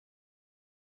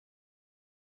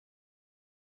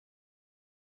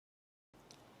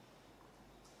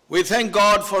We thank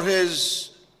God for His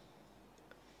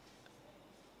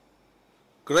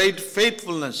great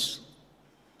faithfulness.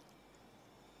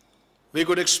 We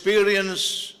could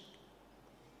experience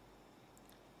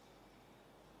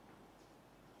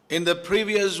in the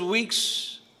previous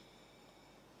weeks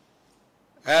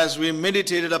as we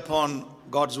meditated upon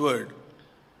God's word.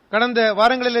 கடந்த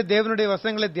வாரங்களிலே தேவனுடைய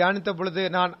வசனங்களை தியானித்த பொழுது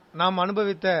நாம்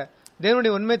அனுபவித்த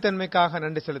தேவனுடைய உண்மைத்தன்மைக்காக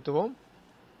நன்றி செலுத்துவோம்.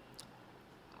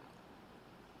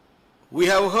 We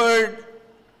have heard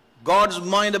God's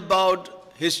mind about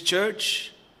His church,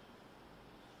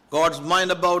 God's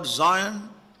mind about Zion.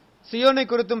 சியோனை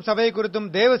குறித்தும் சபையை குறித்தும்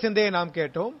தேவ சிந்தையை நாம்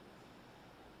கேட்டோம்.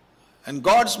 And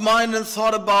God's mind and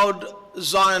thought about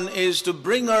Zion is to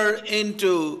bring her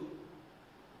into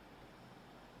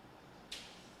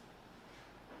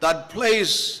that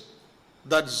place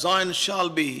that Zion shall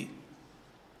be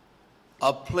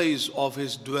a place of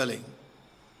His dwelling.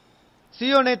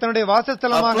 சியோனை தன்னுடைய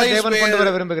வாசஸ்தலமாக தேவன் கொண்டு வர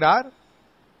விரும்புகிறார்.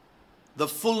 The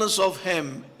fullness of Him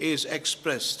is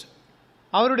expressed.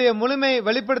 அவருடைய முழுமை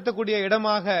வெளிப்படுத்தக்கூடிய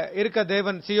இடமாக இருக்க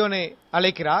தேவன் சியோனை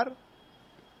அழைக்கிறார்.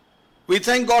 We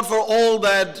thank God for all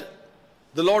that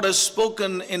the Lord has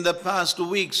spoken in the past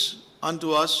weeks unto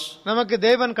us. நமக்கு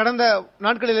தேவன் கடந்த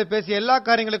நாட்களிலே பேசிய எல்லா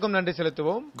காரியங்களுக்கும் நன்றி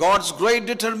செலுத்துவோம். God's great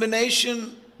determination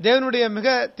தேவனுடைய மிக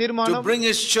தீர்மானம் to bring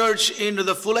His church into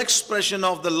the full expression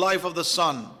of the life of the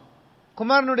Son.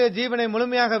 குமாரனுடைய ஜீவனை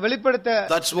முழுமையாக வெளிப்படுத்த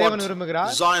தேவன் விரும்புகிறார்.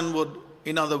 That's what Zion would,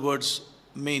 in other words,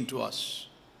 mean to us.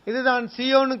 இதுதான்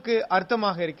சியோனுக்கு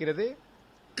அர்த்தமாக இருக்கிறது.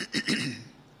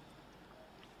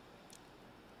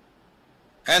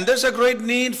 And there's a great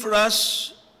need for us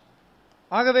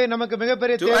ஆகவே நமக்கு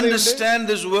மிகப்பெரிய to தேவை உண்டு. understand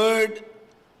this word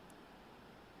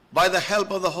by the help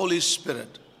of the Holy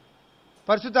Spirit.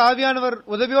 பரிசுத்த ஆவியானவர்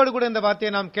உதவியோடு கூட இந்த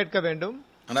வார்த்தையை நாம் கேட்க வேண்டும்.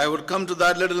 And I would come to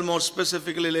that little more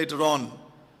specifically later on.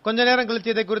 கொஞ்ச நேரம்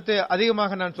கழித்து இதை குறித்து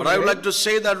அதிகமாக நான் But I would சொல்றேன். like to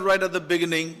say that right at the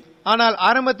beginning. ஆனால்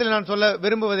ஆரம்பத்தில் நான் சொல்ல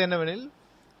விரும்புவது என்னவெனில்,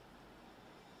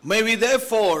 May we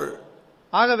therefore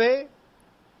ஆகவே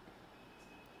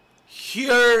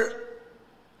hear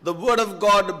the word of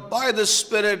God by the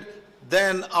Spirit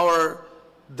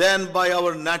than by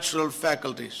our natural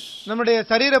faculties. நம்முடைய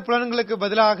சரீர புலன்களுக்கு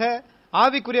பதிலாக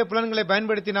ஆவிக்குரிய புலன்களை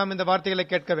பயன்படுத்தி நாம் இந்த வார்த்தைகளை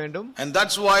கேட்க வேண்டும். And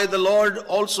that's why the Lord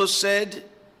also said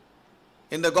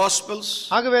in the Gospels,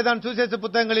 ஆகவே தான் சுவிசேஷ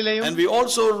புத்தகங்களிலேயும் and we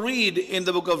also read in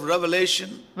the book of Revelation,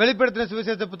 வெளிப்படுத்தின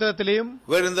சுவிசேஷ புத்தகத்திலேயும்,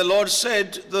 wherein the Lord said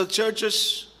to the churches,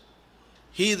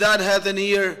 He that hath an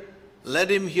ear, let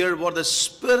him hear what the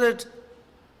Spirit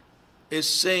is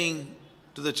saying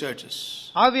to the churches.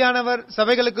 ஆவியானவர்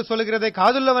சபைகளுக்கு சொல்லுகிறதை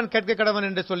காதுள்ளவன் கேட்க கடவன்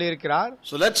என்று சொல்லி இருக்கிறார்.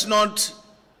 So let's not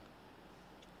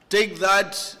take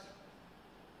that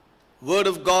word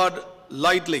of God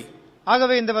lightly.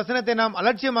 ஆகவே இந்த வசனத்தை நாம்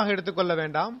அலட்சியமாக எடுத்துக்கொள்ள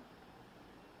வேண்டாம்.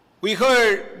 We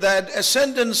heard that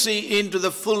ascendancy into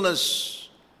the fullness,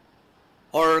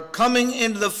 or coming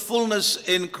into the fullness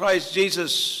in Christ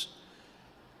Jesus,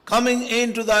 coming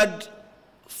into that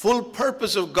full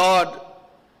purpose of God,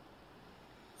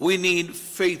 we need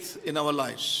faith in our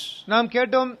lives. நாம்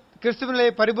கேட்டோம், கிறிஸ்துவிலே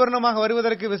பரிபூர்ணமாக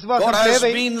வருவதற்கு விசுவாசம் God has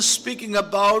தேவை. been speaking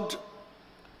about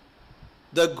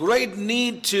the great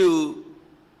need to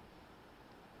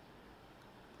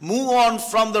move on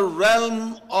from the realm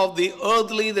of the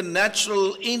earthly, the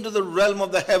natural, into the realm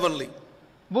of the heavenly.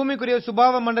 பூமிக்குரிய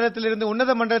சுபாவ மண்டலத்திலிருந்து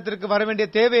உன்னத மண்டலத்திற்கு வர வேண்டிய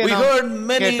தேவையை We நாம் heard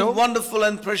many கேட்டோம். wonderful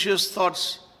and precious thoughts.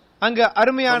 அங்கு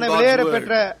அருமையான From God's விலையேற word.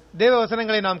 பெற்ற தேவ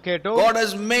வசனங்களை நாம் கேட்டோம். God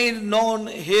has made known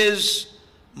His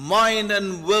mind and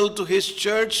will to His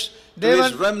church, to His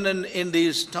தேவன் remnant in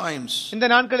these times. இந்த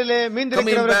நாட்களிலே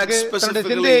மீந்திருக்கிறவர்களுக்கு Coming back தன்னுடைய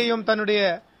specifically, சிந்தையையும் தன்னுடைய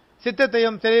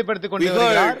சித்தத்தையும் தெளிவுபடுத்திக் We கொண்டு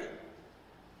வருகிறார். heard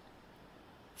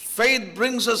faith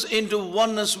brings us into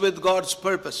oneness with God's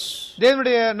purpose.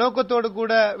 தேவனுடைய நோக்கத்தோடு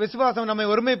கூட விசுவாசம் நம்மை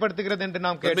ஒருமைப்படுத்துகிறது என்று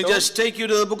நாம் Let me கேட்டோம். just take you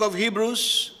to the book of Hebrews,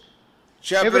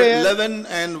 chapter Hebrews 11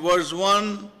 and verse 1.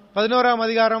 11ஆம்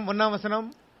அதிகாரம் 1ஆம் வசனம்.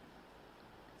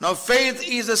 Now faith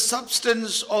is the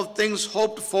substance of things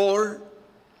hoped for,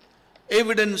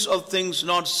 evidence of things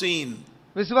not seen.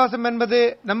 விசுவாசம் என்பது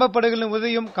நம்பப்படுகிற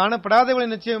உதவியும்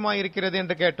காணப்படாதவர்களின் நிச்சயமாய் இருக்கிறது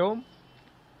என்று கேட்டோம்.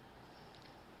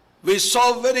 We saw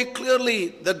very clearly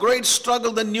the great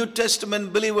struggle the New Testament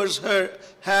believers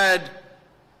had,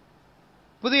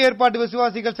 புதிய ஏற்பாட்டு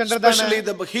விசுவாசிகள் சென்றதான, especially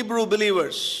the Hebrew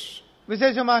believers,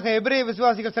 விசேஷமாக எபிரேய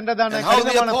விசுவாசிகள் சென்றதான and how the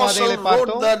கடினமான apostle பாதைகளை wrote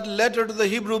பார்த்தோம். that letter to the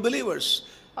Hebrew believers,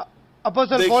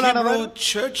 அப்போஸ்தலன் the பவுலானவர் Hebrew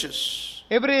churches.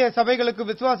 எபிரேய சபைகளுக்கு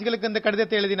விசுவாசிகளுக்கு இந்த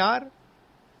கடிதத்தை எழுதினார்.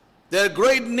 Their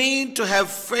great need to have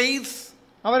faith,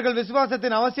 அவர்கள்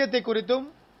விசுவாசத்தின் அவசியத்தை குறித்தும்,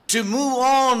 to move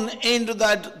on into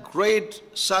that great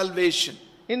salvation.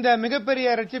 இந்த மிகப்பெரிய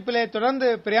ரட்சிப்பிலே தொடர்ந்து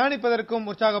பிரயாணிப்பதற்கும் And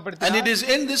it உற்சாகப்படுத்தினார். is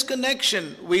in this connection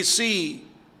we see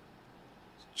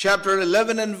chapter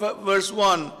 11 and verse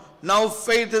 1, now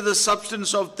faith is the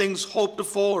substance of things hoped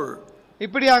for,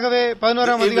 இப்படியாகவே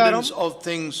 11ஆம் the அதிகாரம் evidence of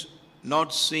things not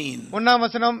seen. 1ஆம்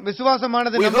வசனம்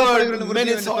விசுவாசமானது We நம்பப்படுகிற heard உறுதி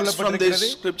many என்று thoughts from சொல்லப்பட்டிருக்கிறது.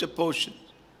 this scripture portion.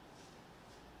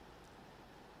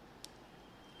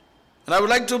 And I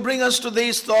would like to bring us to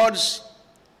these thoughts.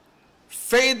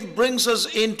 Faith brings us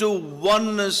into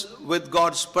oneness with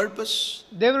God's purpose.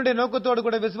 தேவனுடைய நோக்கத்தோடு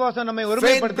கூட விசுவாசம் நம்மை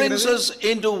Faith brings ஒருமைப்படுத்துகிறது. us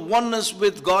into oneness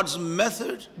with God's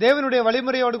method. தேவனுடைய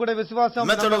வழிமுறையோடு கூட விசுவாசம்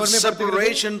Method நம்மை of ஒருமைப்படுத்துகிறது.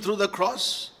 separation through the cross.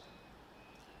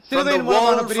 From the சிலுவையின் மூலமாக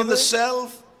world, from பிரிவு, the self,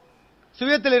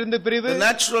 சுயத்திலிருந்து பிரிவு, the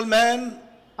natural man.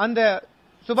 அந்த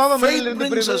சுபாவ Faith மனிதனிலிருந்து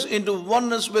brings பிரிவு, us into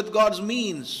oneness with God's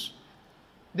means,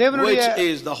 தேவனுடைய which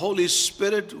is the Holy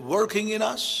Spirit working in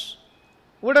us.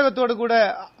 ஊடகத்தோடு கூட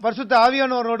பரிசுத்த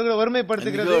ஆவியானவரோடு கூட And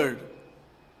ஒருமைப்படுத்துகிறது. third,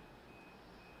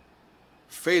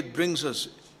 faith brings us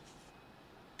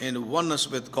into oneness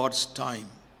with God's time.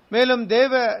 மேலும்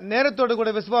தேவ நேரத்தோடு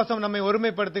கூட விசுவாசம் நம்மை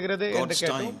ஒருமைப்படுத்துகிறது என்று God's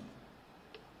கேட்டோம். time.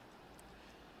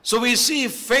 So we see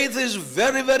faith is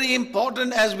very, very important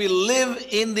as we live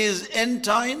in these end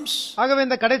times. ஆகவே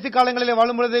இந்த கடைசி காலங்களிலே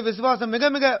வாழும் பொழுது விசுவாசம் மிக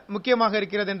மிக முக்கியமாக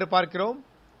இருக்கிறது என்று பார்க்கிறோம்.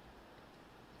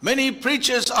 Many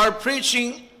preachers are preaching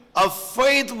a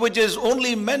faith which is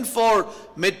only meant for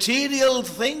material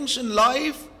things in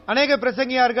life. அநேக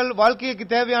பிரசங்கியார்கள் வாழ்க்கைக்கு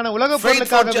தேவையான உலக Faith for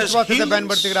பொருளுக்காக just விசுவாசத்தை healings.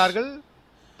 பயன்படுத்துகிறார்கள், Faith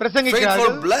for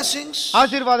பிரசங்கிக்கிறார்கள். blessings.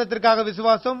 ஆசீர்வாதத்திற்காக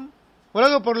விசுவாசம்,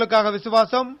 உலக பொருளுக்காக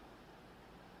விசுவாசம்.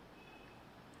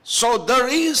 So there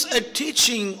is a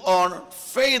teaching on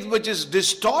faith which is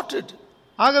distorted.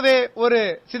 ஆகவே ஒரு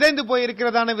சிதைந்து போய்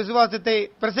இருக்கிறதான விசுவாசத்தை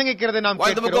பிரசங்கிக்கிறதை நாம்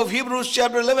While the book கேட்கிறோம். of Hebrews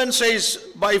chapter 11 says,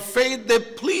 by faith they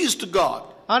pleased God.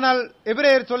 ஆனால்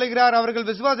எபிரேயர் சொல்லுகிறார் அவர்கள்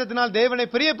விசுவாசத்தினால் தேவனை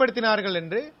பிரியப்படுத்தினார்கள்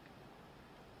என்று.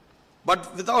 But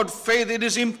without faith it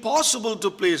is impossible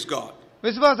to please God.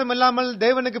 விசுவாசம் இல்லாமல்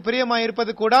தேவனுக்கு பிரியமாய்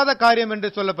இருப்பது கூடாத காரியம்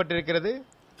என்று சொல்லப்பட்டிருக்கிறது.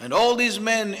 And all these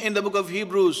men in the book of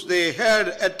Hebrews, they had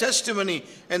a testimony,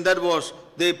 and that was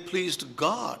they pleased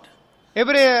God.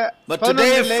 எபிரேய But today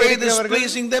 11 faith is இருக்கிறவர்கள்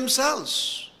pleasing themselves.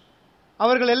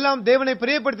 அவர்கள் எல்லாம் தேவனை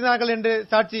பிரியப்படுத்தினார்கள் என்று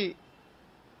சாட்சி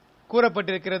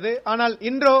கூறப்பட்டிருக்கிறது. ஆனால்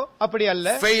இன்றோ அப்படி அல்ல.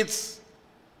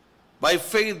 By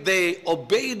faith they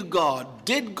obeyed God,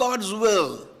 did God's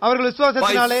will. அவர்கள் By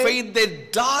விசுவாசத்தினாலே faith they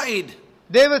died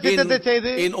தேவ சித்தத்தை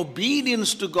செய்து in obedience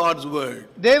to God's word.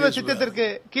 தேவ His will. சித்தத்திற்கு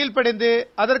கீழ்ப்படிந்து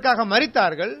அதற்காக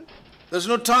மரித்தார்கள். There's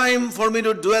no time for me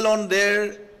to dwell on there.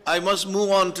 I must move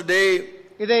on today.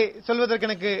 இதை சொல்வதற்கு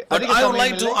எனக்கு But அதிக I would சமயம்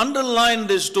like to இல்லை. underline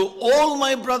this to all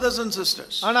my brothers and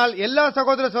sisters. ஆனால் எல்லா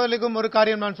சகோதர சகோதரிக்கும் ஒரு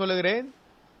காரியம் நான் சொல்லுகிறேன்.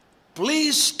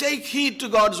 Please take heed to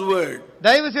God's word.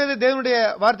 தயவு செய்து தேவனுடைய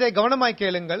வார்த்தையை கவனமாய்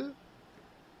கேளுங்கள்.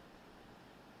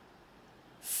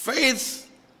 Faith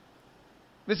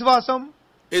விசுவாசம்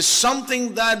is something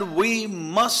that we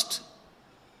must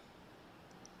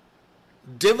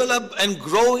develop and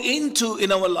grow into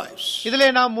in our lives. இதிலே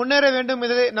நாம் முன்னேற வேண்டும்,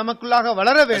 இதிலே நமக்குள்ளாக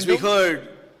வளர As we வேண்டும். heard,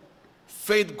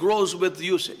 faith grows with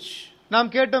usage. நாம்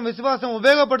கேட்டோம் விசுவாசம்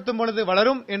உபயோகப்படுத்தும் பொழுது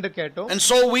வளரும் என்று கேட்டோம். And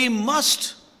so we must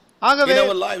ஆகவே in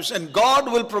our lives, and God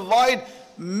will provide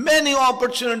many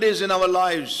opportunities in our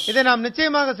lives. இதை நாம்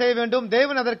நிச்சயமாக செய்ய வேண்டும்.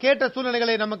 தேவன் அதற்கேற்ற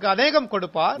சூழ்நிலைகளை நமக்கு அநேகம்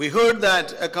கொடுப்பார். We heard that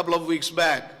a couple of weeks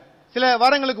back. சில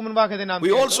வாரங்களுக்கு முன்பாக இதை நாம் We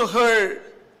கேட்டோம். also heard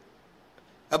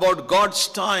about God's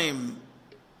time,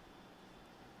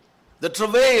 the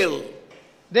travail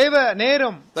தேவ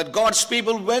நேரம் that God's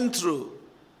people went through,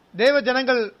 தேவ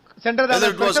ஜனங்கள் சென்றதான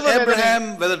whether it was பிரசவ வேதனை, Abraham,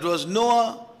 whether it was Noah,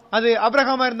 அது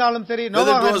ஆபிரகாமா இருந்தாலும் சரி,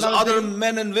 whether நோவாக it was இருந்தாலும் other சரி,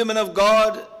 men and women of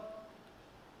God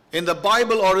in the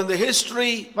Bible or in the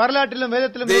history, வரலாற்றிலும்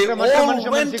வேதத்திலும் they இருக்கிற மற்ற all மனுஷ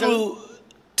went மனுஷிகள் through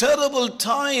terrible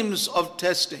times of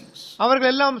testings,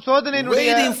 அவர்கள் எல்லாம் சோதனையினுடைய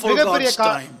waiting for மிகப்பெரிய God's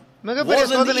time. மிகப்பெரிய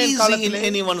Wasn't சோதனையின் easy in காலத்திலே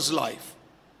anyone's life.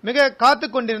 மிக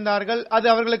காத்துக் கொண்டிருந்தார்கள். அது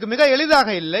அவர்களுக்கு மிக எளிதாக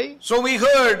இல்லை. So we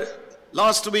heard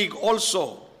last week also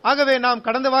ஆகவே நாம்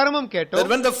கடந்த வாரமும் that கேட்டோம்,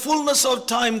 when the fullness of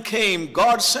time came,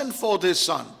 God sent forth His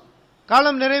Son.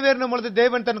 காலம் நிறைவேறும் பொழுது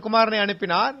தேவன் தன் குமாரனை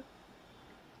அனுப்பினார்.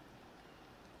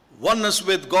 Oneness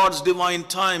with God's divine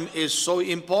time is so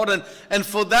important, and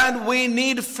for that we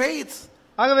need faith.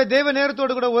 ஆகவே தேவ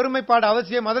நேரத்தோடு கூட ஒருமைப்பாடு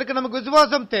அவசியம். அதற்கு நமக்கு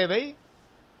விசுவாசம் தேவை.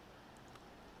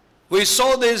 We saw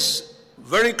this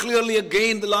very clearly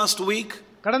again the last week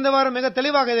கடந்த வாரம் மிக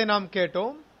தெளிவாக இதை நாம்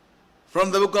கேட்டோம். from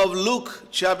the book of Luke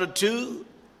chapter 2,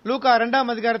 லூக்கா 2ஆம்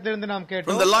அதிகாரத்திலிருந்து நாம் from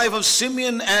கேட்டோம். the life of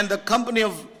Simeon and the company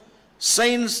of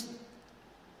saints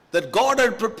that God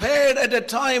had prepared at a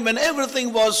time when everything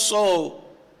was so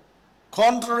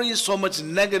contrary, so much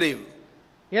negative.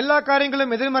 எல்லா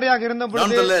காரியங்களும் எதிர்மறையாக இருந்த பொழுது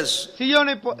Nonetheless,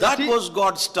 சியோனை that was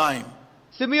God's time.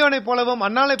 சிமியோனை போலவும்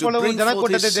அன்னாளை To போலவும் bring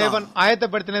ஜனக்கூட்டத்தை forth his தேவன் son.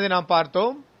 ஆயத்தப்படுத்தினதை நாம்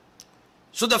பார்த்தோம்.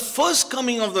 So the first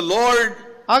coming of the Lord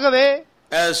ஆகவே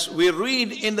as we read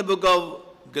in the book of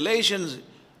Galatians,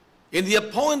 in the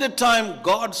appointed time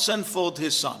God sent forth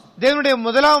his son. தேவனுடைய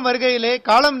முதலாம் வருகையிலே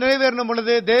காலம் நிறைவேறும்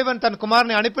பொழுது தேவன் தன்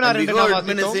குமாரனை அனுப்பினார் என்று நாம்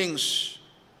வாசித்தோம்.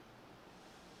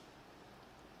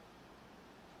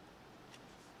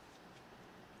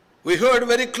 We heard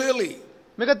very clearly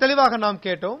மிக தெளிவாக நாம்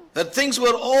கேட்டோம் that things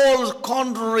were all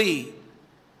contrary.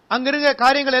 அங்கிருந்த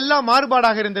காரியங்கள் எல்லாம்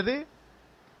மாறுபாடாக இருந்தது.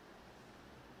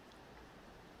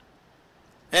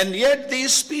 And yet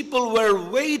these people were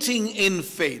waiting in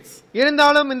faith.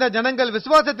 இருந்தாலும் இந்த ஜனங்கள்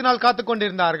விசுவாசத்தினால் காத்துக்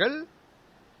கொண்டிருந்தார்கள்.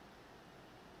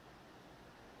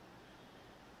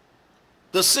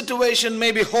 The situation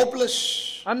may be hopeless.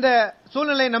 அந்த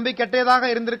சூழ்நிலை நம்பிக்கையற்றதாக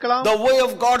இருந்திருக்கலாம். The way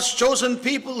of God's chosen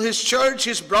people, his church,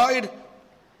 his bride,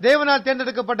 தேவனால்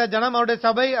தேர்ந்தெடுக்கப்பட்ட ஜனம், அவருடைய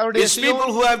சபை, அவருடைய his people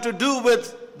who have to do with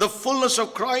the fullness of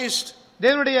Christ,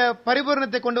 தேவனுடைய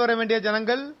பரிபூரணத்தை கொண்டு வர வேண்டிய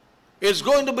ஜனங்கள், it's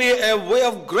going to be a way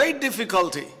of great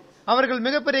difficulty. அவர்கள்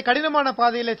மிகப்பெரிய கடினமான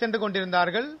பாதையிலே சென்று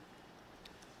கொண்டிருந்தார்கள்.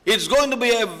 It's going to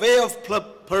be a way of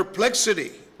perplexity.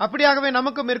 அப்படியாகவே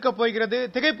நமக்கும் இருக்க போகிறது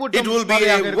திகைப்பூட்டும் It will be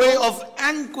a way of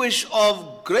anguish of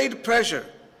great pressure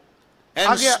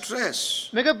and stress.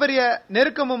 மிகப்பெரிய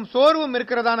நெருக்கமும் சோர்வும்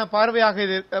இருக்கிறதான பாதையாக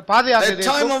A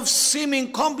time of seeming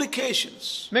complications.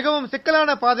 மிகவும்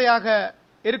சிக்கலான பாதையாக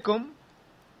இருக்கும்.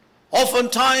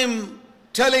 Oftentimes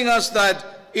telling us that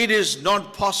it is not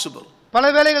possible.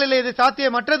 பல வேளைகளில் இது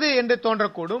சாத்தியமற்றது என்று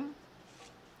தோன்றக்கூடும்.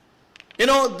 You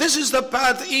know, this is the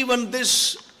path even this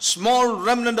small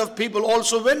remnant of people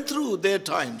also went through their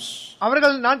times.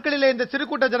 அவர்கள் நாட்களிலே இந்த சிறு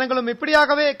கூட்ட ஜனங்களும்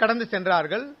இப்படியாகவே கடந்து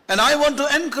சென்றார்கள். And I want to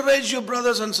encourage you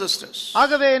brothers and sisters.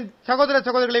 ஆகவே சகோதர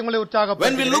சகோதரிகளை உங்களை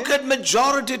உற்சாகப்படுத்துகிறேன். When we look at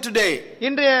majority today,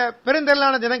 இன்றைய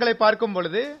பெருந்திரளான ஜனங்களை பார்க்கும்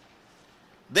பொழுது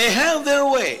they have their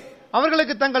way.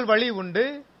 அவர்களுக்கு தங்கள் வழி உண்டு.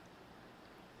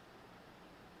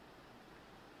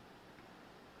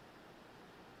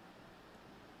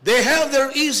 They have their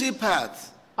easy path.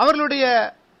 அவர்களுடைய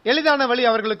எளிதான வழி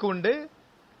அவர்களுக்கு உண்டு.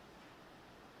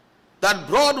 That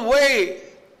broad way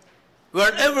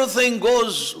where everything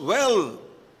goes well.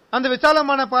 அந்த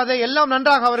விசாலமான பாதை எல்லாம்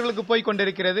நன்றாக அவர்களுக்கு போய்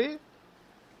கொண்டிருக்கிறது.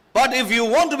 But if you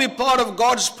want to be part of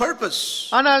God's purpose,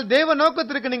 ஆனால் தேவ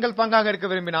நோக்கத்திற்கு நீங்கள் பங்காக இருக்க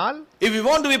விரும்பினால், if you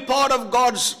want to be part of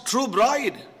God's true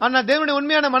bride, ஆனால் தேவனுடைய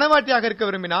உண்மையான மணவாட்டியாக இருக்க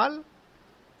விரும்பினால்,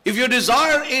 if your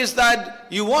desire is that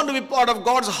you want to be part of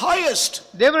God's highest,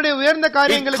 தேவனுடைய உயர்ந்த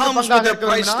காரியங்களுக்கு it comes பங்காக with a இருக்க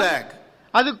price விரும்பினால் tag.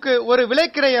 அதுக்கு ஒரு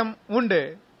விலைக்கிரயம் உண்டு.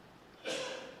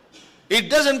 It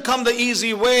doesn't come the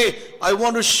easy way. I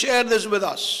want to share this with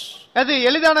us. அது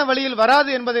எளிதான வழியில் வராது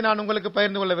என்பதை நான் உங்களுக்கு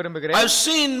பகிர்ந்து கொள்ள விரும்புகிறேன். I've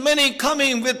seen many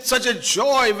coming with such a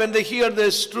joy when they hear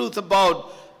this truth about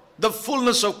the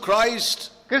fullness of Christ,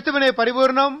 கிறிஸ்துவினுடைய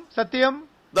பரிபூரணம் சத்தியம்,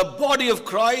 the body of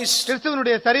Christ,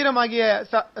 கிறிஸ்துவினுடைய சரீரமாகிய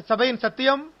சபையின்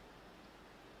சத்தியம்,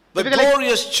 the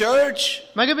glorious church,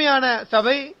 மகிமையான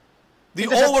சபை, the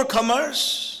overcomers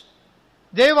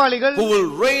தேவாளிகள், who will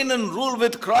reign and rule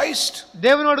with Christ.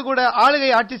 தேவனோடு கூட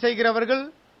ஆளுகை ஆட்சி செய்கிறவர்கள்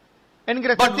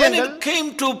என்கிற But when சத்தியங்கள், it came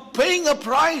to paying a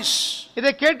price,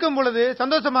 இதை கேட்கும் பொழுது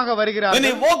சந்தோஷமாக when he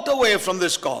வருகிறார்கள். walked away from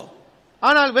this call,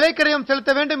 ஆனால் விலைக்கிரயம்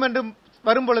செலுத்த வேண்டும் என்று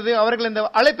வரும் பொழுது அவர்கள் இந்த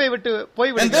அழைப்பை விட்டு and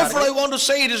போய்விடுகிறார்கள். therefore I want to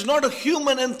say it is not a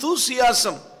human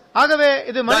enthusiasm ஆகவே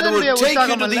இது that மனிதனுடைய will take you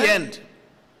உற்சாகம் to the அல்ல. end.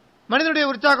 மனிதனுடைய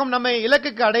உற்சாகம் நம்மை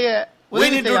இலக்குக்கு அடைய We உதவி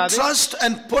need to செய்யாது. trust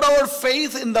and put our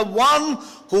faith in the one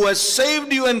who has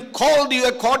saved you and called you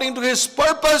according to his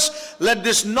purpose. Let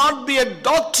this not be a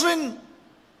doctrine,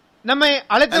 நம்மை and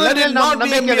let அழைத்தவர் it மேல் நாம் not be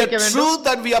நம்பிக்கை a வைக்க வேண்டும். truth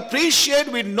that we appreciate,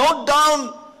 we note down,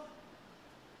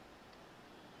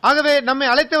 ஆகவே நம்மை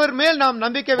அழைத்தவர் மேல் நாம்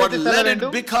நம்பிக்கை but வைத்து செல்ல let it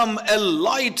வேண்டும். become a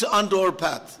light unto our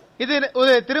path. இது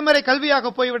ஒரு திருமறை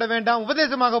கல்வியாக போய்விட வேண்டாம்,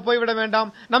 உபதேசமாக போய்விட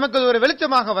வேண்டாம், நமக்கு அது ஒரு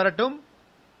வெளிச்சமாக வரட்டும்.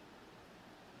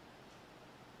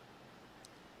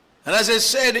 And as I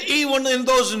said, even in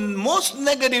those most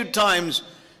negative times,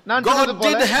 நான் God சொன்னது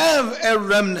போல did have a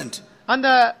remnant. அந்த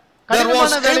There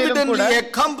was கடினமான வேளையிலும் கூட, evidently a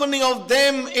company of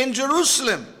them in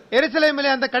Jerusalem. எருசலேமிலே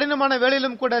அந்த கடினமான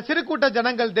வேளையிலும் கூட சிறு கூட்ட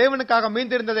ஜனங்கள் தேவனுக்காக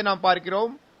மீந்திருந்ததை நாம்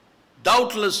பார்க்கிறோம்.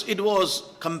 Doubtless it was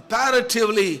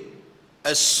comparatively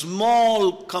a small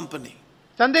company.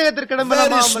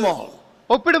 சந்தேகத்திற்கிடமில்லாமல் Very small.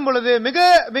 ஒப்பிடும் பொழுது மிக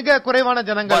மிக குறைவான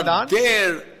ஜனங்கள் But தான்.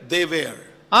 there they were.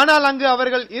 ஆனால் அங்கு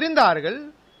அவர்கள் இருந்தார்கள்.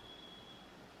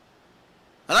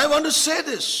 And I want to say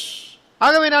this.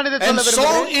 ஆகவே நான் இதை And சொல்ல so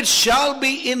விரும்புகிறேன். it shall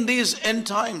be in these end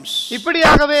times.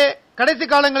 இப்படியாகவே கடைசி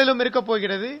காலங்களிலும் இருக்க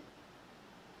போகிறது.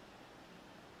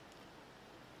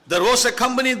 There was a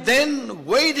company then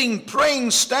waiting, praying,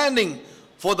 standing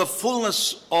for the fullness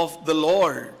of the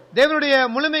Lord. தேவனுடைய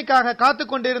முழுமைக்காக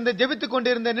காத்துக் கொண்டிருந்த, ஜெபித்துக்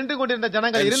கொண்டிருந்த, நின்று கொண்டிருந்த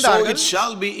ஜனங்கள் And so இருந்தார்கள். it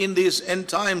shall be in these end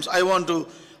times. I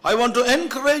want to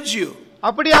encourage you.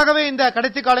 அப்படியாகவே இந்த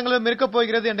கடைசி காலங்களிலும் இருக்க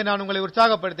போகிறது என்று நான் உங்களை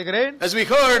உற்சாகப்படுத்துகிறேன். As we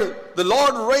heard, the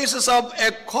Lord raises up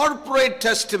a corporate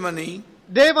testimony.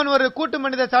 தேவன் ஒரு கூட்டு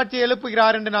மனித சாட்சியை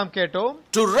எழுப்புகிறார் என்று நாம் கேட்டோம்.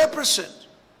 To represent.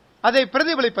 அதை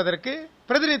பிரதிபலிப்பதற்கு,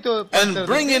 and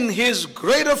bring in his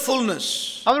greater fullness.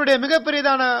 அவருடைய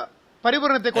மிகப்பெரியதான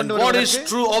பரிபூரணத்தை கொண்டு வருவதற்கு. What is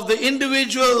true of the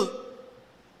individual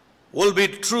will be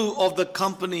true of the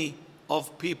company of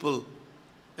people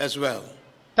as well.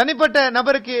 தனிப்பட்ட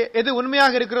நபருக்கு எது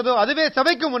உண்மையாக இருக்கிறதோ அதுவே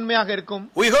சபைக்கும் உண்மையாக இருக்கும்.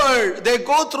 We heard they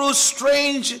go through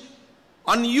strange,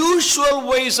 unusual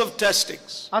ways of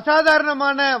testings.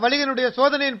 அசாதாரணமான வழிகளுடைய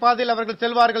சோதனையின் பாதையில் அவர்கள்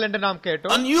செல்வார்கள் என்று நாம்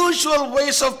கேட்டோம். Unusual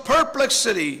ways of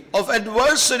perplexity, of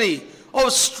adversity, of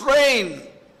strain.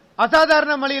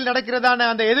 அசாதாரண வழியில் நடக்கிறதான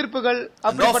அந்த எதிர்ப்புகள்,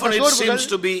 அப்படிப்பட்ட சோர்வுகள், it seems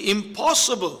to be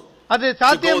impossible. அது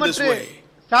சாத்தியமற்ற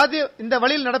இந்த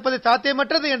வழியில் நடப்பது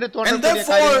சாத்தியமற்றது என்று தோன்றக்கூடிய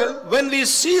காரியங்கள். When we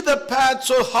see the path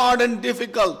so hard and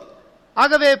difficult,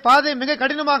 ஆகவே பாதை மிக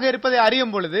கடினமாக இருப்பதை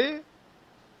அறியும் பொழுது,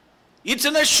 it's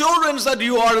an assurance that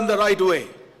you are in the right way.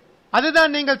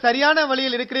 அதுதான் நீங்கள் சரியான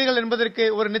வழியில் இருக்கிறீர்கள் என்பதற்கு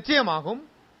ஒரு நிச்சயமாகும்.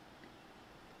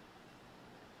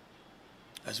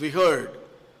 As we heard,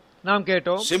 நாம்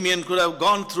கேட்டோம், Simeon could have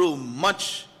gone through much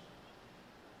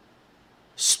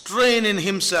strain in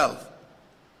himself.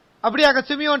 அப்படியாக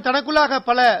சிமியோன் தனக்குள்ளாக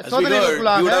பல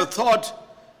சோதனைகளுக்குள்ளாக. You would have thought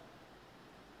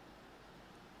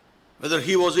whether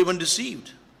he was even deceived.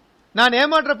 நான்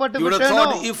ஏமாற்றப்பட்டு விட்டேனோ? You would have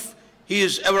thought if he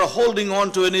is ever holding on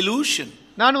to an illusion.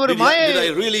 நான் ஒரு மாயை. Did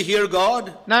I really hear God?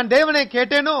 நான் தேவனை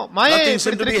கேட்டேனோ? மாயை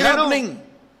பிடித்திருக்கிறேனோ?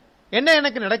 என்ன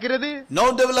எனக்கு நடக்கிறது? No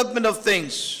development of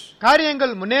things.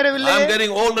 காரியங்கள் முன்னேறவில்லை. I am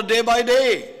getting older day by day.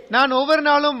 நான் ஒவ்வொரு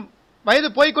நாளும் வயது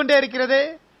போய்க்கொண்டே இருக்கிறதே.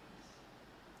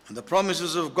 And the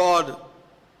promises of God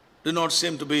do not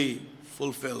seem to be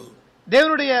fulfilled.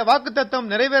 தேவனுடைய வாக்குத்தத்தம்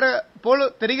நிறைவேற போல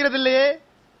தெரிகிறதில்லையே.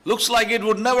 Looks like it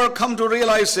would never come to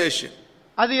realization.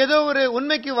 அது ஏதோ ஒரு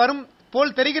உண்மைக்கு வரும்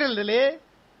போல் தெரிகிறதில்லையே.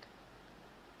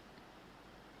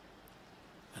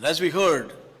 And as we heard,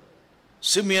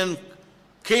 Simeon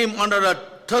came under a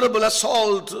terrible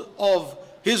assault of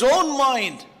his own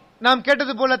mind. நாம்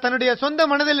கேட்டது போல தன்னுடைய சொந்த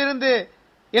மனதில் இருந்து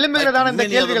எழும்புகிறதான இந்த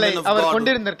கேள்விகளை அவர்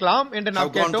கொண்டிருந்திருக்கலாம் என்று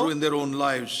நாம் கேட்டோம். In their own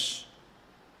lives.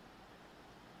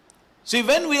 See,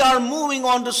 when we are moving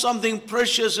on to something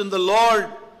precious in the Lord,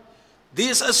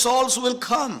 these assaults will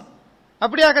come.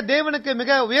 அப்படியாக தேவனுக்கு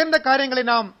மிக உயர்ந்த காரியங்களை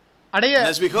நாம் அடைய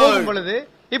போகும் பொழுது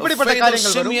இப்படிப்பட்ட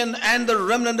காரியங்கள் வரும். Simeon and the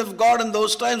remnant of God in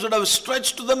those times would have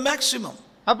stretched to the maximum.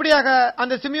 அப்படியாக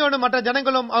அந்த சிமியோனும் மற்ற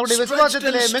ஜனங்களும் அவருடைய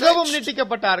விசுவாசத்திலே மிகவும்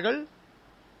நீட்டிக்கப்பட்டார்கள்.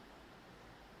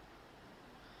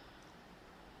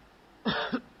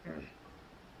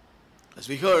 As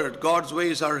we heard, God's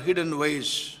ways are hidden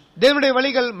ways. தேவனுடைய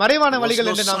வழிகள் மறைவான வழிகள்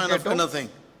என்று நாம் கேட்டோம்.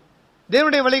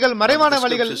 தேவனுடைய வழிகள் மறைவான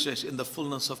வழிகள். In the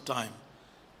fullness of time,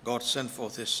 God sent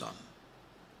forth his son.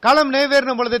 காலம்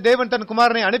நிறைவேறும் பொழுது தேவன் தன்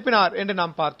குமாரனை அனுப்பினார் என்று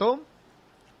நாம் பார்த்தோம்.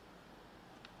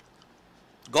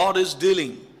 God is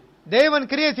dealing. தேவன்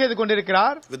கிரியை செய்து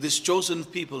கொண்டிருக்கிறார். With his chosen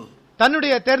people.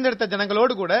 தன்னுடைய தேர்ந்தெடுத்த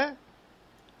ஜனங்களோடு கூட.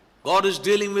 God is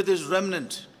dealing with his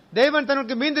remnant. தேவன்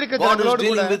தனக்கு மீந்திருக்கிற ஜனங்களோடு கூட. God is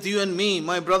dealing with you and me,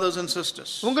 my brothers and sisters.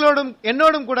 உங்களோடும்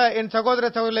என்னோடும் கூட என் சகோதர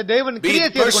சகோதரிகளே தேவன் கிரியை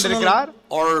செய்து கொண்டிருக்கிறார்.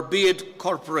 Or be it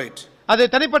corporate. அது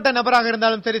தனிப்பட்ட நபராக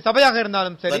இருந்தாலும் சரி, சபையாக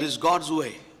இருந்தாலும் சரி. That is God's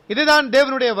way. இதுதான்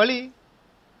தேவனுடைய வழி.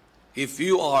 If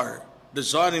you are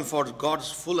desiring for God's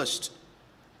fullest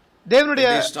தேவனுடைய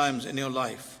these times in your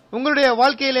life, உங்களுடைய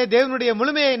வாழ்க்கையிலே தேவனுடைய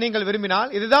முழுமையை நீங்கள்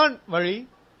விரும்பினால் இதுதான் வழி.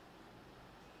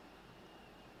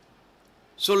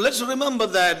 So let's remember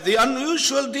that the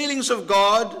unusual dealings of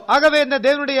God, ஆகவே இந்த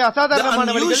தேவனுடைய அசாதாரணமான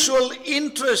வழிகள், the unusual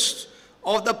interest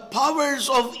of the powers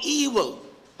of evil,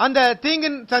 அந்த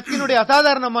தீங்கின் சக்தியினுடைய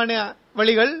அசாதாரணமான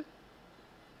வழிகள்,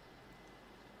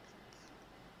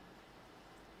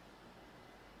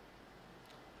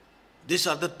 these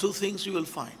are the two things you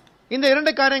will find. இந்த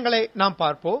இரண்டு காரியங்களை நாம்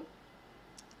பார்ப்போம்.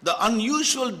 The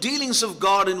unusual dealings of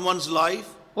God in one's life,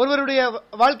 ஒருவருடைய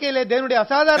வாழ்க்கையிலே தேவனுடைய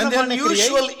அசாதாரணமான கிரியை, and the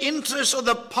unusual interest of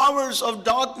the powers of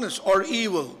darkness or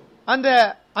evil, அந்த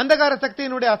அந்தகார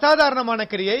சக்தியினுடைய அசாதாரணமான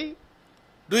கிரியை,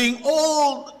 doing all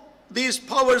these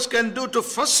powers can do to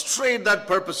frustrate that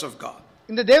purpose of God.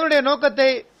 இந்த தேவனுடைய நோக்கத்தை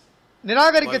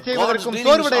நிராகரிக்க செய்வதற்கும்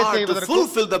சோர்வடைய செய்வதற்கும்,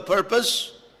 fulfill the purpose,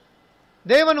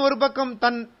 தேவன் ஒரு பக்கம்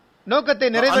தன் நோக்கத்தை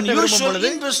நிறைவேற்ற விரும்பும் பொழுது,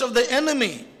 the interest of the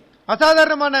enemy,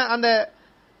 அசாதாரணமான அந்த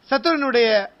சத்துருவினுடைய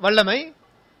வல்லமை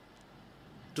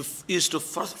is to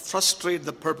frustrate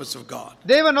the purpose of God.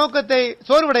 தேவ நோக்கத்தை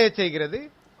சோர்வடைய செய்கிறது,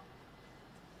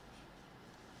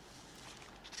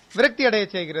 விரக்தி அடைய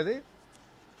செய்கிறது.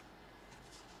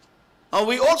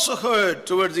 We also heard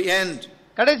towards the end,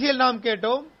 கடைசியில் நாம்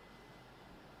கேட்டோம்.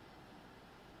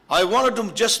 I wanted to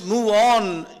just move on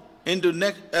into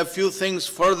a few things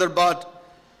further, but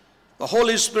the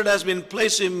Holy Spirit has been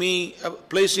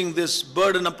placing this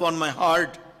burden upon my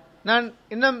heart. நான்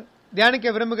இன்னும் தியானிக்க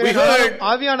விரும்புகிறேன்.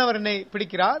 ஆவியானவர் என்னை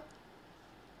பிடிக்கிறார்.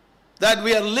 That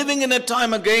we are living in a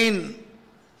time again.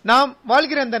 நாம்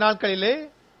வாழ்கிற இந்த நாட்களிலே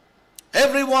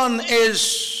everyone is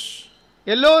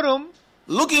எல்லோரும்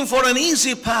looking for an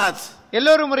easy path.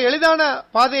 எல்லோரும் ஒரு எளிதான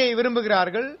பாதையை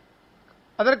விரும்புகிறார்கள்.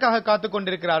 அதற்காக காத்துக்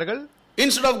கொண்டிருக்கிறார்கள்.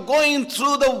 Instead of going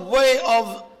through the way of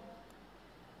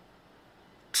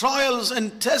trials and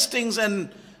testings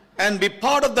and be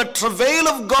part of the travail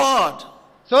of God.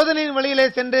 சோதனையின் வழியிலே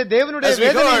சென்று தேவனுடைய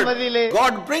வேதனையின் வழியிலே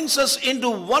God brings us into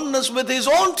oneness with his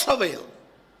own travail.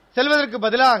 செல்வதற்கு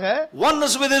பதிலாக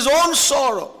oneness with his own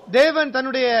sorrow. தேவன்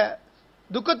தன்னுடைய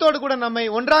துக்கத்தோடு கூட நம்மை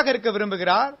ஒன்றாக இருக்க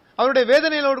விரும்புகிறார். அவருடைய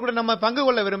வேதனையோடு கூட நம்மை பங்கு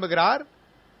கொள்ள விரும்புகிறார்.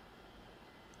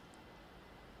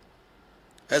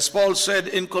 As Paul said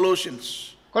in Colossians,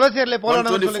 கொலோசியர்ல Pavul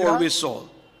 1:24 we saw.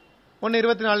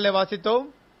 1:24 வாசித்தோம்.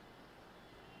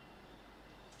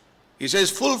 He says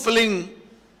fulfilling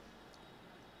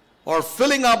or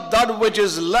filling up that which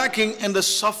is lacking in the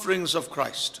sufferings of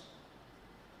Christ.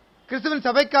 கிறிஸ்துவின்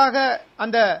சபைக்காக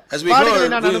அந்த As we பாடுகளை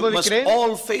நான் heard, we must அனுபவிக்கிறேன்.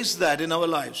 all face that in our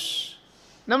lives.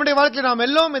 நம்முடைய வாழ்க்கையில் நாம்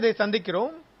எல்லோரும் இதை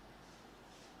சந்திக்கிறோம்.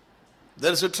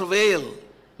 There is a travail.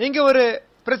 இங்க ஒரு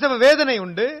பிரசவ வேதனை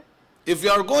உண்டு. If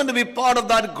you are going to be part of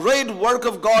that great work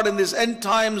of God in these end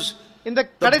times, இந்த the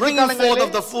கடைசி bringing forth காலங்களிலே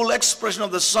of the full expression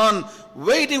of the Son,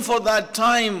 waiting for that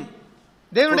time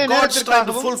for தேவனுடைய God's time to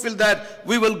நேரத்திற்காகவும் fulfill that,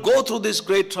 we will go through this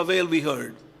great travail we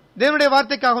heard. தேவனுடைய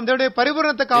வார்த்தைக்காகவும் தேவனுடைய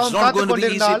பரிபூரணத்துக்காகவும் It's not காத்துக் going to be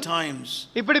easy கொண்டிருந்தால் times.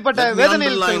 இப்படிப்பட்ட Let me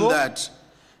வேதனையில் underline செல்வோம். that.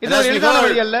 இது And as ஒரு we எளிதான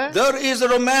வழி அல்ல. heard, there is the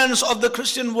romance of the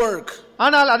Christian work.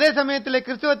 ஆனால் அதே சமயத்திலே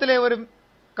கிறிஸ்துவத்திலே ஒரு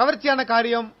கவர்ச்சியான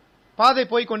காரியம் பாதை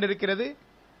போய் கொண்டிருக்கிறது.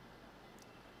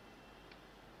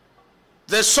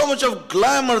 There's so much of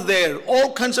glamour there,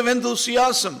 all kinds of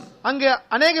enthusiasm. அங்கே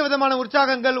அநேக விதமான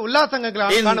உற்சாகங்கள் உல்லாசங்கள் In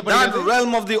that காணப்படுகிறது.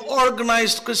 realm of the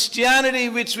organized Christianity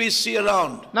which we see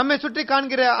around. நம்மை சுற்றி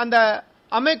காண்கிற அந்த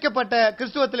அமைக்கப்பட்ட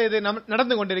கிறிஸ்துவத்திலே இது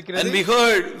நடந்து கொண்டிருக்கிறது. And we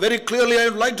heard very clearly, I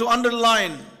would like to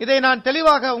underline. இதை நான்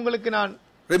தெளிவாக உங்களுக்கு நான்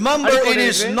Remember, it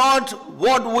is not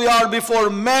what we are before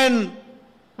men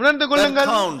உணர்ந்து that கொள்ளுங்கள்.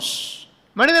 counts,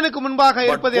 மனிதனுக்கு முன்பாக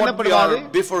but இருப்பது what we என்னப்படுவாது?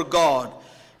 are before God.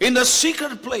 In the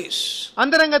secret place,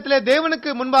 அந்தரங்கத்திலே தேவனுக்கு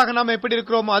முன்பாக நாம் எப்படி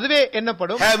இருக்கிறோமோ அதுவே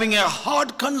எண்ணப்படும். having a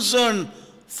heart concern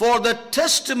for the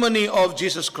testimony of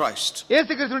Jesus Christ. இயேசு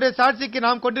கிறிஸ்துவினுடைய சாட்சிக்கு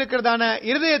நாம் கொண்டிருக்கிறதான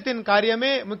இருதயத்தின்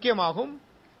காரியமே முக்கியமாகும்.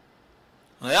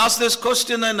 I asked this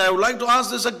question and I would like to ask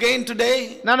this again today.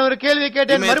 நான் ஒரு கேள்வி You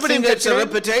கேட்டேன், may மறுபடியும் think it's a கேட்கிறேன்.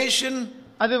 repetition,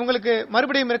 அது உங்களுக்கு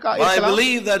மறுபடியும் but I இருக்கலாம்.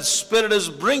 believe that Spirit is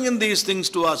bringing these things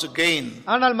to us again.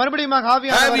 ஆனால் மறுபடியும்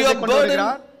ஆவியானவர் Have you இதை a கொண்டு burden?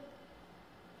 வருகிறார்.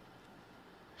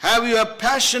 Have you a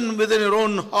passion within your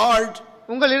own heart?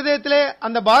 உங்கள் இருதயத்திலே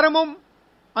அந்த பாரமும்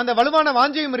அந்த வலுவான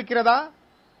வாஞ்சையும் இருக்கிறதா?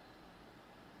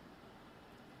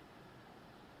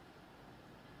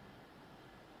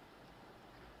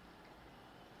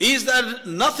 Is that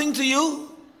nothing to you?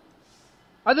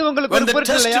 அது உங்களுக்கு When ஒரு the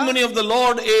பொருட்டு இல்லையா? testimony of the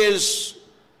Lord is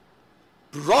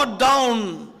brought down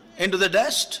into the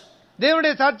dust?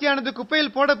 தேவனுடைய சாட்சியானது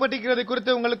குப்பையில் போடப்பட்டிருக்கிறது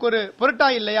குறித்து உங்களுக்கு ஒரு பொருட்டா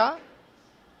இல்லையா?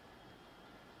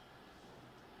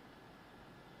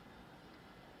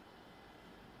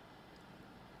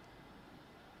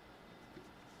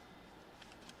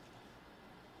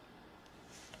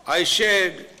 I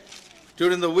shared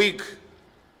during the week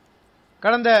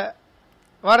கடந்த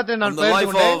வாரத்தில் on நான் the பகிர்ந்து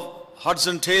life கொண்டேன். of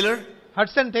Hudson Taylor,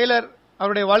 Hatsun Taylor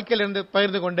அவருடைய வாழ்க்கையிலிருந்து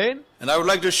பகிர்ந்து கொண்டேன். and I would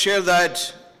like to share that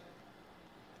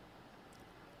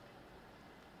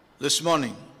this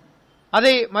morning.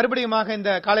 அதை மறுபடியுமாக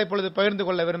இந்த காலை பொழுது பகிர்ந்து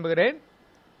கொள்ள விரும்புகிறேன்.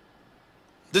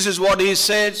 This is what he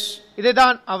says.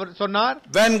 இதைதான் அவர் சொன்னார்.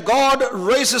 When God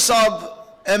raises up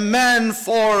a man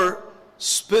for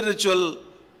spiritual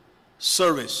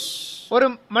service, ஒரு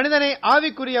மனிதனை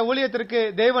ஆவிக்குரிய ஊழியத்திற்கு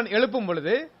தேவன் எழுப்பும்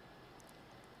பொழுது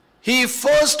he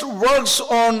first works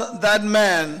on that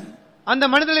man அந்த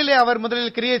மனிதனிலே அவர்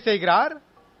முதலில் கிரியை செய்கிறார்.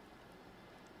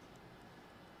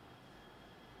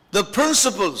 the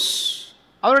principles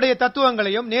அவருடைய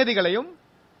தத்துவங்களையும் நேதிகளையும்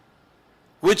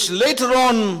which later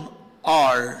on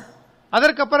are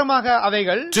அதற்கப்புறமாக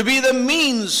அவைகள் to be the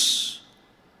means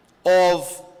of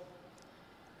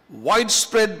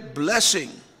widespread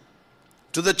blessing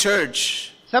to the church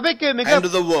சபைக்கு மிக and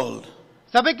to the world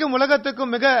சபைக்கும்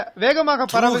உலகத்துக்கும் மிக வேகமாக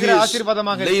through பரவுகிற his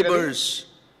ஆசீர்வாதமாக இருக்கிறது. labors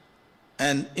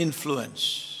and influence.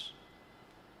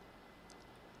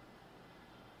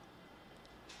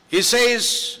 He says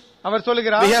அவர்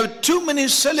சொல்லுகிறார், we have too many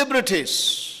celebrities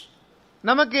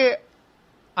நமக்கு and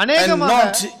அநேகமாக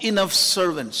not enough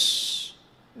servants.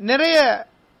 நிறைய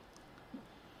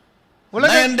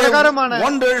உலக Man பிரகாரமான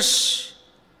wonders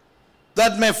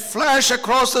that may flash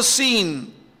across the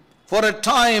scene for a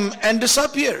time and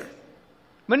disappear.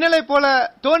 மின்னலை போல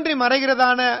தோன்றி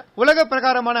மறைகிறதான உலக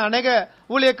பிரகாரமான அநேக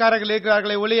ஊழியக்காரர்கள்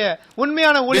இருக்கிறார்களே ஒழிய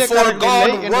உண்மையான Before ஊழியக்காரர்கள் God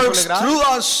இல்லை என்று works சொல்கிறார். through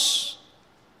us,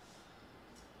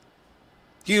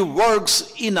 He works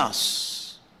in us.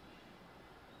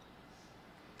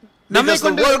 நம்மை Because the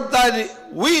கொண்டு work that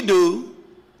we do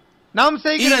நாம்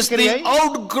செய்கிற is கிரியை the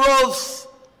outgrowth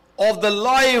of the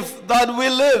life that we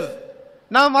live.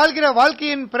 நாம் வாழ்கிற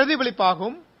வாழ்க்கையின்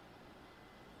பிரதிபலிப்பாகும்.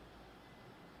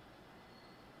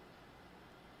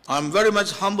 I'm very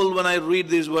much humbled when I read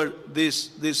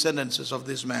these sentences of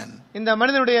this man. இந்த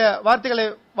மனிதனுடைய வார்த்தைகளை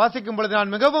வாசிக்கும் பொழுது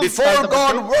நான் மிகவும் Before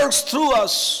God works through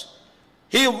us,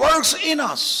 He works in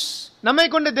us. நம்மை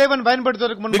கொண்டு தேவன்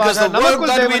பயன்படுத்துவதற்கு Because முன்பாக the work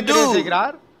நமக்குள் that we தேவன் கிரியை do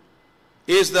செய்கிறார்.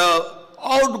 is the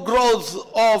outgrowth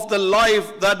of the life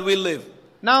that we live.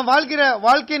 நாம் வாழ்கிற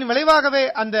வாழ்க்கையின் விளைவாகவே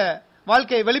அந்த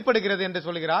வாழ்க்கை வெளிப்படுகிறது என்று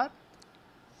சொல்கிறார்.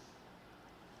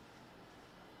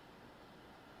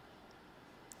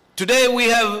 Today we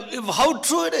have, how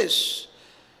true it is.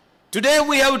 Today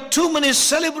we have too many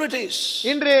celebrities.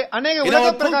 இன்று அநேக In உலக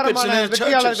our pulpits, பிரகாரமான in our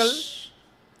வெற்றியாளர்கள் churches.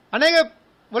 அநேக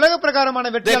உலக பிரகாரமான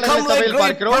They வெற்றியாளர்களை come like சபையில் great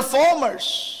பார்க்கிறோம். performers.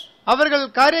 அவர்கள்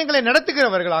காரியங்களை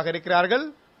நடத்துகிறவர்களாக இருக்கிறார்கள்.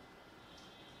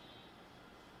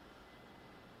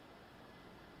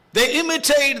 They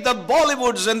imitate the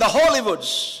Bollywoods and the Hollywoods.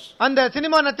 அந்த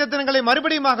சினிமா நட்சத்திரங்களை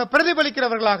மறுபடியுமாக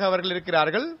பிரதிபலிக்கிறவர்களாக அவர்கள்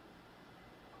இருக்கிறார்கள்.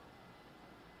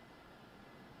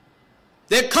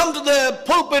 They come to the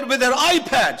pulpit with their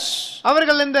iPads.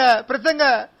 அவர்கள் இந்த பிரசங்க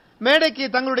மேடைக்கு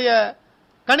தங்களுடைய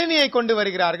கணினியை கொண்டு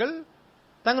வருகிறார்கள்.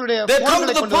 தங்களுடைய They come to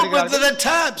போன்களை the கொண்டு pulpit with வருகிறார்கள். their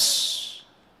tabs.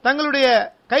 தங்களுடைய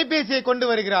கைபேசியை கொண்டு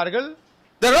வருகிறார்கள்.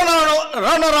 They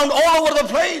run around all over the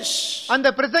place. அந்த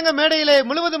பிரசங்க மேடையிலே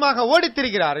முழுவதுமாக ஓடித்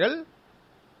திரிகிறார்கள்.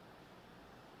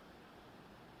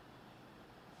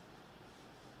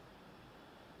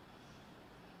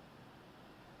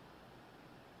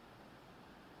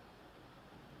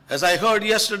 As I heard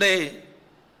yesterday,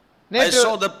 I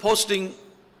saw the posting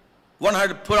one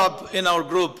had put up in our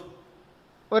group.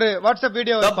 ஒரு WhatsApp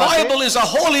video The Bible is a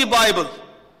holy Bible.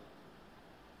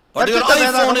 But your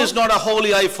iPhone is not a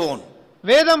holy iPhone.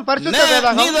 வேதம் பரிசுத்த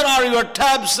வேதம். Neither are your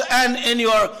tabs and in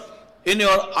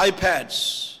your iPads.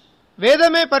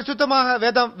 வேதமே பரிசுத்தமாக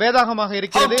வேதாகமாக How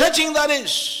இருக்கிறது. touching that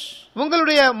is.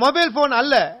 உங்களுடைய mobile phone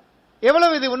அல்ல.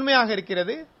 எவ்வளவு இது உண்மையாக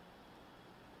இருக்கிறது.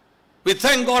 We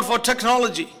thank God for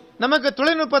technology. நமக்கு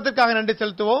தொழில்நுட்பத்திற்காக நன்றி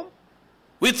செலுத்துவோம்.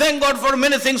 We thank God for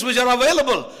many things which are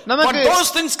available. But those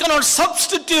things cannot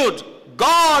substitute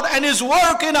God and His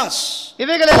work in us.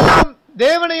 இவைகள் எல்லாம்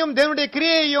தேவனையும் தேவனுடைய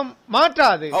கிரியையையும்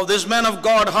மாற்றாது. How this man of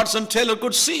God, Hudson Taylor,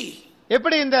 could see.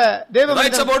 எப்படி இந்த தேவ He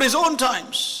writes மனிதன் about his own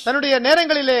times. தன்னுடைய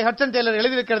நேரங்களிலே ஹட்சன் டெய்லர்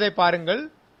எழுதியிருக்கிறதை பாருங்கள்.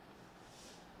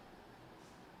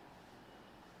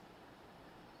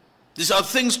 These are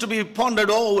things to be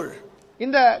pondered over.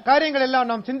 இந்த காரியங்கள் எல்லாம்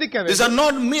நாம் சிந்திக்க வேண்டும். These are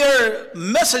not mere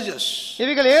messages.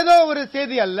 இவைகள் ஏதோ ஒரு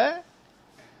செய்தி அல்ல.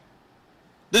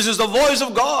 This is the voice of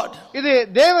God. இது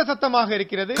தேவ சத்தமாக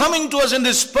இருக்கிறது. Coming to us in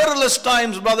these perilous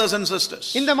times, brothers and sisters.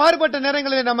 இந்த மாறுபட்ட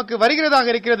நேரங்களில் நமக்கு வருகிறதாக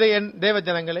இருக்கிறது என் தேவ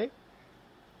ஜனங்களே.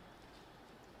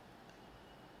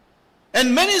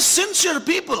 And many sincere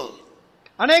people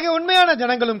அநேக உண்மையான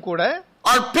ஜனங்களும் கூட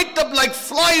are picked up like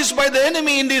flies by the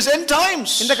enemy in these end times.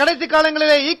 இந்த கடைசி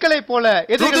காலங்களிலே ஈக்களை போல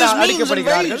எதிரிகளால்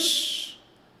அடிக்கப்படுகிறார்கள்.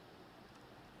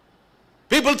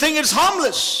 People think it's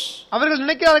harmless. அவர்கள்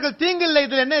நினைக்கிறார்கள் தீங்கில்லை,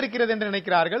 இதில் என்ன இருக்கிறது என்று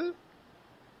நினைக்கிறார்கள்.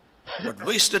 But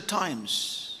wasted times.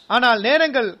 ஆனால்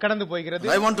நேரங்கள் கடந்து போகிறது.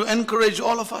 I want to encourage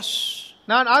all of us.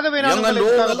 நான் ஆகவே நான் உங்களை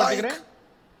உற்சாகப்படுத்துகிறேன்.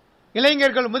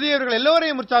 இளைஞர்கள் முதியவர்கள்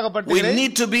எல்லோரையும் We உற்சாகப்படுத்துகிறேன்.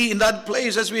 need to be in that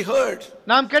place as we heard.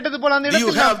 நாம் கேட்டது போல அந்த Do you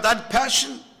இடத்தில் have that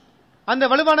passion? அந்த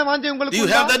வலுவான வாஞ்சை Do உங்களுக்கு you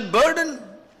have உண்டா? that burden?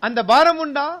 அந்த பாரம்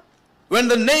உண்டா? When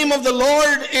the name of the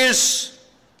Lord is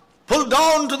pulled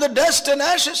down to the dust and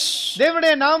ashes,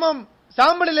 தேவனுடைய நாமம்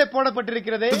சாம்பலிலே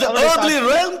போடப்பட்டிருக்கிறதே to the earthly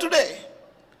realm today,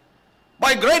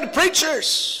 by great preachers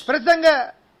பிரசங்க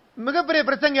மிகப்பெரிய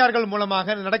பிரசங்கியார்கள்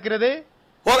மூலமாக நடக்கிறது.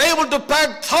 who are able to pack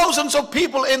thousands of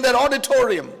people in their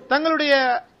auditorium, தங்களுடைய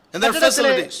in their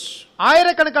கட்டடத்திலே facilities.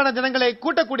 ஆயிரக்கணக்கான ஜனங்களை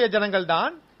கூட்டக்கூடிய ஜனங்கள்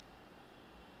தான்.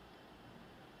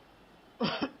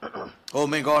 Oh,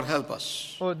 may God help us.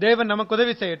 ஓ தேவன் நமக்கு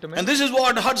உதவி செய்யட்டும். And this is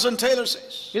what Hudson Taylor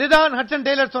says. இதுதான் ஹட்சன்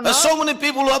டெய்லர் There are சொன்னார். so many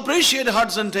people who appreciate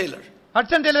Hudson Taylor,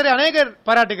 Hatsun டெய்லரை அநேகர்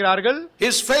பாராட்டுகிறார்கள்.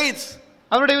 his faith.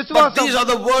 அவருடைய But விசுவாசம். these are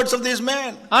the words of this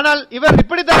man. ஆனால் இவர்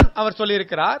இப்படித்தான் அவர்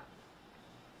சொல்லியிருக்கிறார்.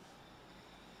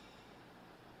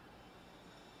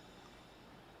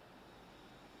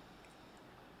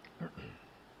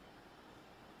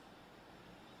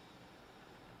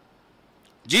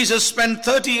 Jesus spent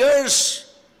 30 years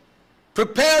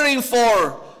preparing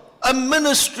for a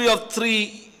ministry of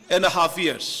 3.5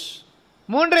 years.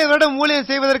 3 வருடம் ஊழியம்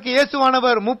செய்வதற்கு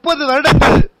இயேசுவானவர் 30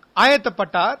 வருடங்கள்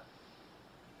ஆயத்தப்பட்டார்.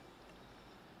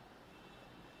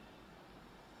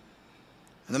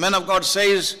 And the man of God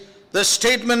says the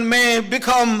statement may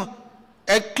become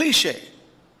a cliche,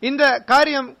 இந்த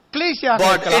காரியம் கிளீஷியாக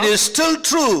but it இருக்கலாம். is still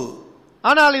true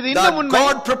ஆனால் இது இன்னும் that உண்மை.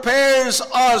 God prepares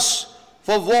us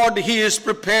for what he is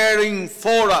preparing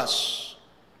for us.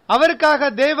 அவருக்காக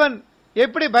தேவன்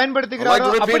எப்படி பயன்படுத்துகிறாரோ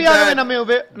அப்படியாகவே நம்மை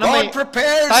God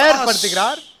prepares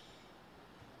தயார்படுத்துகிறார். us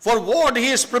for what he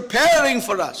is preparing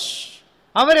for us.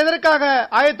 அவர் எதற்காக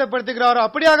ஆயத்தப்படுத்துகிறாரோ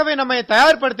அப்படியாகவே நம்மை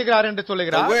தயார்படுத்துகிறார் என்று The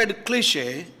சொல்லுகிறார். word cliche,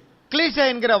 கிளீஷே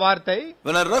என்கிற வார்த்தை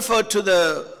when I refer to the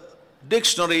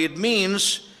dictionary, it means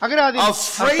அகராதி a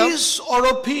phrase or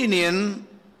opinion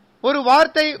ஒரு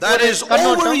வார்த்தை that is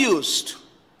கண்ணோட்டம் overused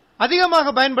அதிகமாக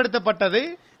பயன்படுத்தப்பட்டது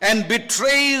and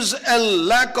betrays a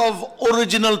lack of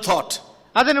original thought.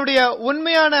 அதனுடைய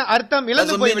உண்மையான அர்த்தம் That's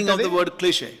இழந்து the meaning of போய்விட்டது. the word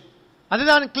cliche.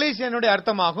 அதுதான் கிளீஷேனுடைய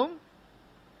அர்த்தமாகும்.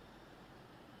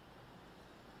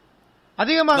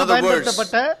 அதிகமாக In other words,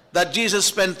 பயன்படுத்தப்பட்ட that Jesus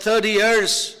spent 30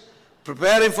 years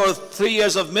preparing for 3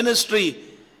 years of ministry,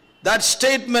 that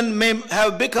statement may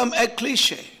have become a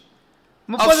cliche,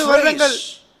 a 30 வருடங்கள்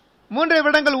phrase. 3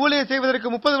 வருடங்கள் ஊழியம் செய்வதற்கு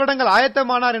 30 வருடங்கள்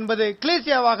ஆயத்தமானார் என்பது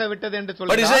கிளீஷியாவாக விட்டது என்று But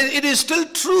he சொல்கிறார். says it is still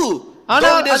true, ஆனால்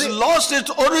though it has அது- lost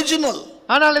its original.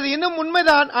 ஆனால் இது இன்னும்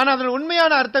உண்மைதான், ஆனால் அதன்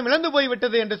உண்மையான அர்த்தம் இழந்து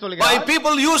போய்விட்டது என்று By சொல்கிறார்.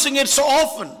 people using it so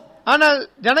often. ஆனால்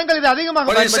ஜனங்கள் இது அதிகமாக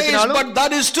But he says, பயன்படுத்தினாலும் but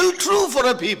that is still true for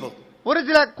a people. ஒரு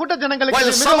சில கூட்ட ஜனங்களுக்கு While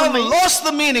இது மிக some have உண்மை. lost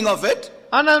the meaning of it,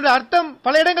 ஆனால் அதனுடைய அர்த்தம்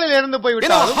பல இடங்களில் இருந்து you know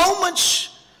போய்விட்டாலும்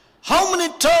how many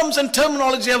terms and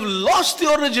terminology have lost the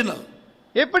original,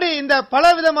 எப்படி இந்த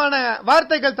பலவிதமான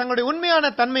வார்த்தைகள் தங்களுடைய உண்மையான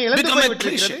தன்மை இழந்து become a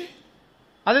போய்விட்டிருக்கிறது.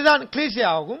 cliche, அதுதான் கிளீஷே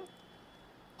ஆகும்.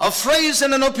 a phrase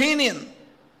and an opinion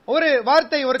ஒரு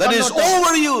வார்த்தை ஒரு that is கண்ணோட்டம்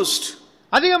overused.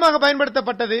 அதிகமாக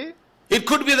பயன்படுத்தப்பட்டது. It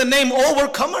could be the name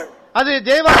overcomer. அது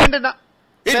ஜெயவா என்ற It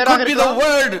பெயராக could be the இருக்கலாம்.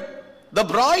 word the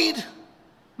bride.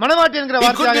 மணவாட்டி என்கிற It could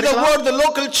வார்த்தையாக be the இருக்கலாம். word the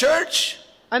local church.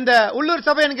 அந்த உள்ளூர்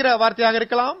சபை என்கிற வார்த்தையாக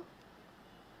இருக்கலாம்.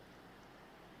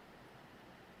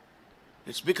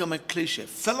 It's become a cliche.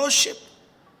 Fellowship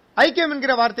ஐக்கியம்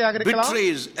என்கிற வார்த்தையாக இருக்கலாம்.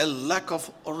 betrays a lack of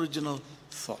original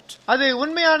thought. அது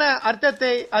உண்மையான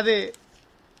அர்த்தத்தை அது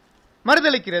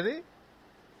மறுதலிக்கிறது.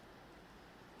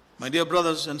 My dear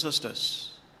brothers and sisters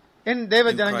என் தேவ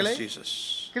in ஜனங்களே, Christ Jesus,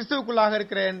 கிறிஸ்துவுக்குள்ளாக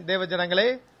இருக்கிற என் தேவ ஜனங்களே,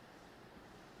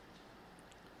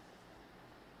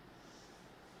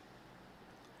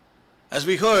 as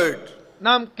we heard,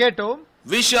 நாம் கேட்டோம்,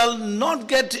 we shall not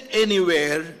get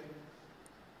anywhere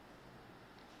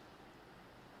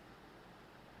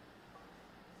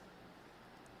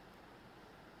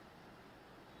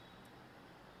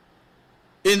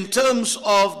in terms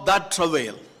of that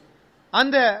travail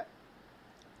அந்த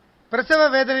பிரசவ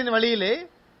வேதனையின் வழியிலே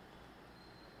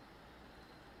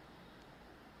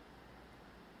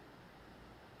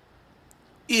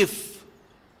if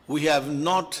we have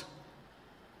not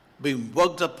been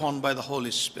worked upon by the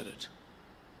Holy Spirit.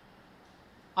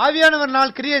 ஆவியானவர்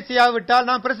நாள் கிரியை செய்யாவிட்டால்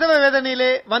நாம் பிரசவ வேதனையிலே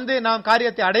வந்து நாம்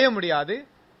காரியத்தை அடைய முடியாது.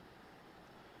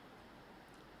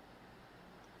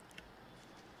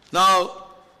 Now,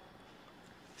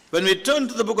 when we turn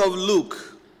to the book of Luke,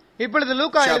 இப்பொழுது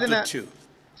லூக்கா எழுதின chapter 2,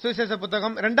 சுவிசேஷ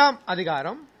புத்தகம் 2ஆம்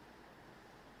அதிகாரம்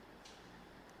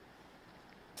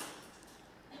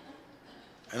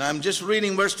and I'm just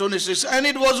reading verse 26, and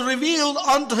it was revealed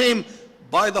unto him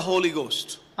by the Holy Ghost.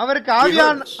 அவருக்கு We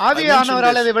heard this. I ஆவியானவரால்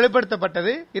mentioned அது this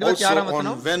வெளிப்படுத்தப்பட்டது. 26ஆம் also on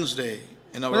வசனம். Wednesday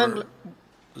in our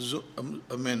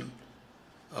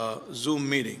Zoom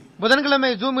meeting. புதன்கிழமை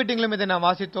ஜூம் மீட்டிங்கிலும் இதை நாம்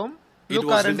வாசித்தோம். It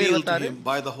Luca was revealed to 2:26. him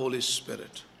by the Holy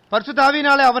Spirit. பரிசுத்த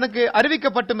ஆவியினாலே அவனுக்கு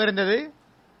அறிவிக்கப்பட்டும் இருந்தது.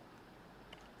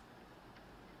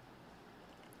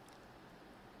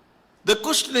 The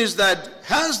question is that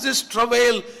has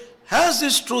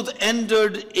this truth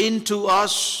entered into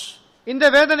us இந்த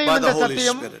வேதனையும் by இந்த the Holy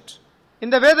சத்தியம் Spirit?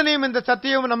 இந்த வேதனையும் இந்த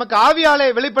சத்தியம் நமக்கு ஆவியாலே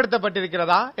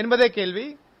வெளிப்படுத்தப்பட்டிருக்கிறதா என்பதே கேள்வி.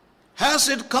 Has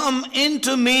it come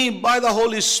into me by the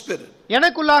Holy Spirit?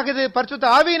 எனக்குள்ளாக இது பரிசுத்த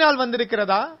ஆவியினால்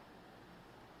வந்திருக்கிறதா?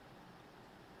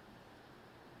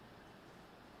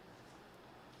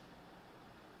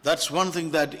 That's one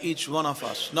thing that each one of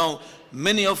us. Now,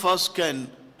 many of us can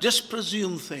just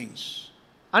presume things.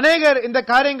 அநேகர் இந்த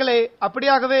காரியங்களை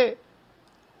அப்படியாகவே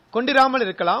கொண்டிராமல்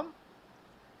இருக்கலாம்.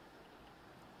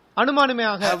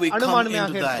 அனுமானமாக Have we come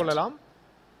into that? கொள்ளலாம்.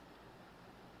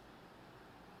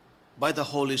 By the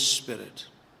Holy Spirit.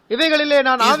 இவைகளிலே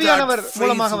நான் Is that ஆவியானவர் faith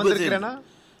மூலமாக within? வந்திருக்கிறேனா?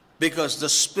 Because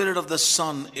the Spirit of the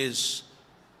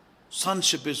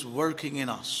sonship is working in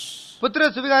us, புத்திர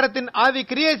சுவிகாரத்தின் ஆவி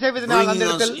கிரியை செய்வதனால் அந்த bringing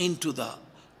us இடத்தில் into the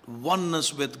oneness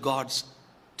with God's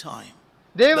time.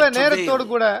 தேவ நேரத்தோடு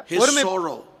கூட ஒருமை,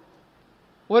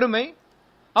 ஒருமை,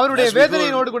 அவருடைய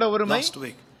வேதனையோடு கூட ஒருமை.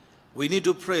 We need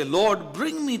to pray, Lord,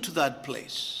 bring me to that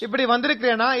place. இப்படி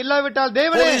வந்திருக்கிறேனா, இல்லாவிட்டால்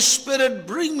தேவனே, Holy Spirit,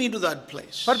 bring me to that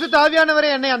place. பரிசுத்த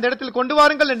ஆவியானவரே என்னை அந்த இடத்தில் கொண்டு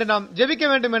வாருங்கள் என்று நாம் ஜெபிக்க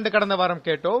வேண்டும் என்று கடந்த வாரம்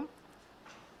கேட்டோம்.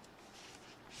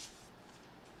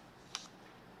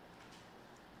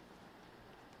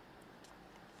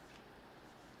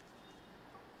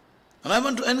 And I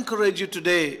want to encourage you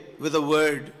today with a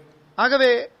word. ஆகவே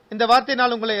இந்த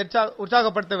வார்த்தையினால் உங்களை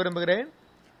உற்சாகப்படுத்த விரும்புகிறேன்.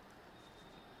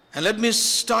 And let me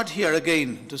start here again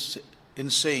in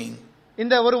saying,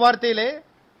 இந்த ஒரு வார்த்தையிலே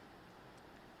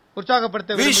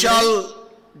உற்சாகப்படுத்த we shall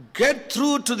get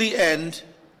through to the end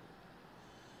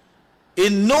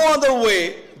in no other way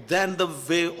than the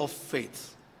way of faith.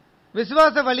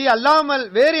 விசுவாச வழி அல்லாமல்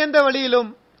வேறு எந்த வழியிலும்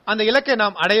அந்த இலக்கை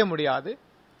நாம் அடைய முடியாது.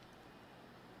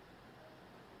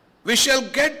 We shall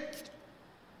get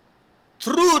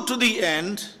through to the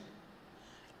end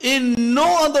in no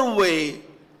other way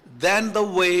than the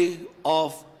way of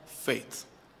faith.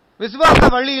 விசுவாச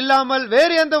வழி இல்லாமல்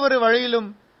வேறு எந்த ஒரு வழியிலும்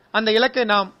அந்த இலக்கை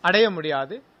நாம் அடைய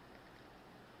முடியாது.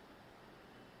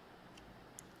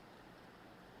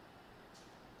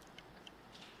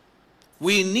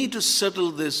 We need to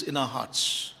settle this in our hearts.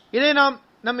 இதை நாம்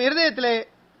நம் இருதயத்திலே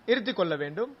இருத்திக் கொள்ள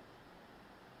வேண்டும்.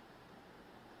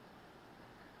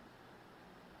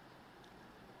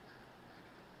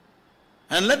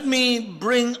 And let me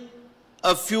bring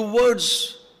a few words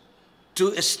to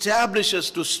establish us,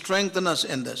 to strengthen us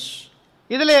in this.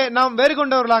 இதிலே நாம் வேறு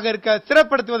கொண்டவர்களாக இருக்க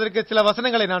சிறப்படுத்துவதற்கு சில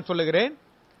வசனங்களை நான் சொல்லுகிறேன்.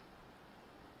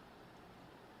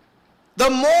 The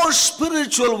more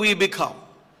spiritual we become,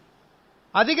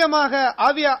 அதிகமாக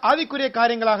ஆவிக்குரிய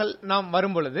காரியங்களாக நாம்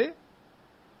வரும் பொழுது,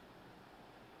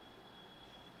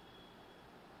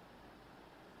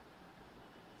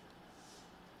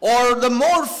 or the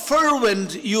more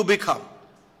fervent you become,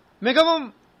 மிகவும்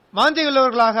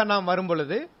வாஞ்சையுள்ளவர்களாக நாம் வரும்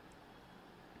பொழுது,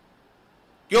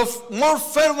 more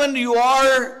fervent you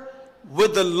are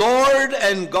with the Lord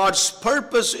and God's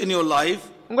purpose in your life,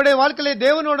 உங்களுடைய வாழ்க்கையிலே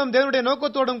தேவனோடும் தேவனுடைய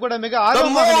நோக்கத்தோடும் கூட மிக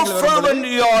ஆர்வமாக the நீங்கள் more வரும் fervent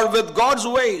பொழுது, you are with God's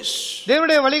ways,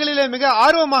 தேவனுடைய வழிகளிலே மிக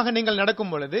ஆர்வமாக நீங்கள்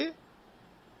நடக்கும் பொழுது,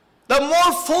 the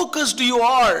more focused you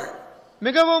are,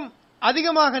 மிகவும்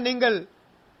அதிகமாக நீங்கள்,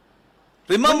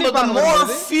 remember, the more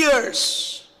fierce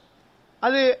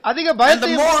அது அதிக and the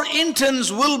பயத்தையும், more intense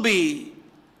will be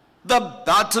the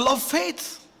battle of faith.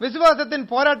 விசுவாசத்தின்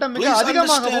போராட்டம் மிக Please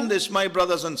அதிகமாகவும் understand this, my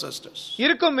brothers and sisters.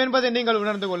 இருக்கும் என்பதை நீங்கள்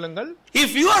உணர்ந்து கொள்ளுங்கள்.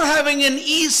 If you are having an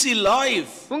easy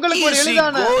life, உங்களுக்கு ஒரு easy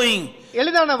எளிதான going,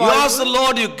 you வாழ்வு, ask the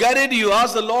Lord, you get it, you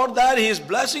ask the Lord that, He is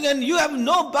blessing, and you have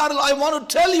no battle, I want to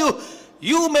tell you,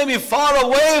 you may be far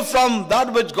away from that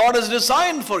which God has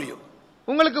designed for you.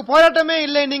 உங்களுக்கு போராட்டமே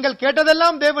இல்லை, நீங்கள்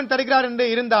கேட்டதெல்லாம் தேவன் தருகிறார் என்று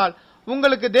இருந்தால்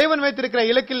உங்களுக்கு தேவன் வைத்திருக்கிற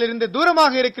இலக்கில் இருந்து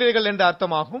தூரமாக இருக்கிறீர்கள் என்று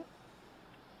அர்த்தமாகும்.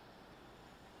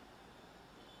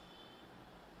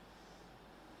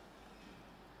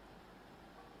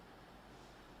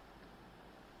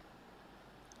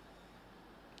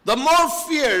 The more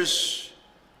fierce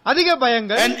அதிக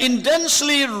பயங்கள் and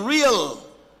intensely real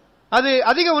அது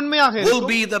அதிக உண்மையாக will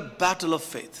இருக்கும். be the battle of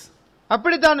faith.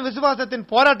 அப்படித்தான் விசுவாசத்தின்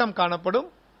போராட்டம் காணப்படும்.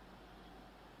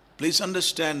 Please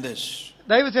understand this.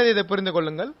 தயவு செய்து இதை புரிந்து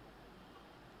கொள்ளுங்கள்.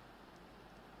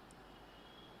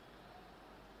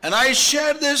 And I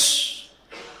share this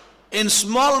in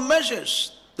small measures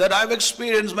that I've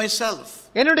experienced myself.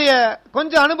 என்னுடைய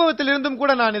கொஞ்ச அனுபவத்தில் இருந்தும்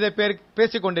கூட நான் இதை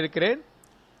பேசிக் கொண்டிருக்கிறேன்.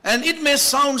 And it may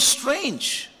sound strange.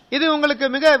 இது உங்களுக்கு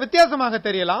மிக வித்தியாசமாக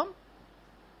தெரியலாம்.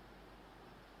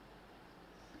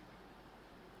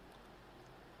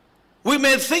 We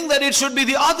may think that it should be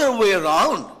the other way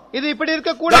around. இது இப்படி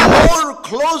இருக்க The கூடாது. more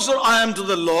closer I am to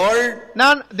the Lord,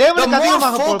 நான் the தேவனுக்கு more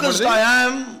அதிகமாக focused போகும்போது, I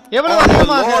am எவ்வளவு on the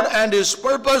அதிகமாக Lord and His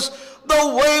purpose, the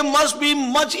way must be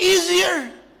much easier.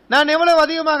 நான் எவ்வளவு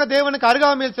அதிகமாக தேவனுக்கு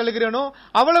அருகாமையில் செல்கிறேனோ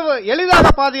அவ்வளவு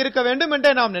எளிதாக பாதை இருக்க வேண்டும்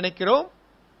என்றே நாம் நினைக்கிறோம்.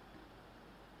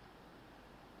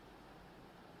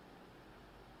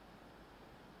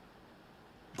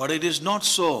 But it is not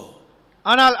so,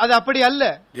 ஆனால் அது அப்படி அல்ல.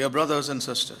 dear brothers and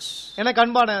sisters. எனக்கு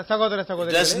அன்பான சகோதர It has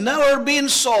சகோதரிகளே, never been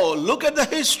so. Look at the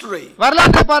history.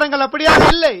 வரலாற்றை பாருங்கள், அப்படியாக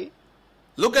இல்லை.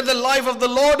 Look at the life of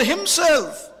the Lord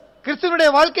Himself. கிறிஸ்துவனுடைய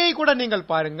வாழ்க்கையை கூட நீங்கள்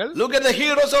பாருங்கள். Look at the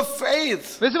heroes of faith.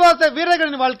 விசுவாச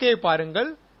வீரர்களின் வாழ்க்கையை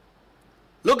பாருங்கள்.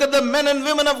 Look at the men and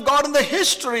women of God in the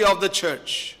history of the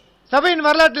church. சபையின்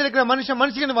வரலாற்றில் இருக்கிற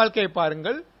மனுஷனின் வாழ்க்கையை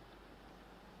பாருங்கள்.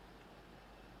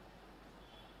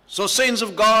 So, saints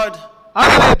of God,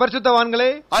 ஆகவே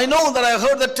பரிசுத்தவான்களே, I know that I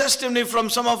heard the testimony from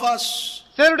some of us,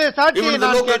 சிலருடைய சாட்சியை even in the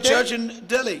நான் local கேட்டேன். church in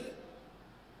Delhi.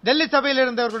 டெல்லி சபையில்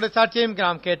இருந்தவர்களுடைய சாட்சியையும்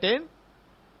நான் கேட்டேன்.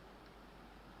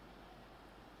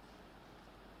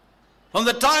 From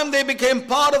the time they became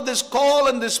part of this call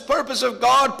and this purpose of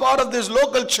God, part of this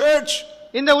local church,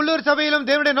 இந்த உள்ளூர் சபையிலும்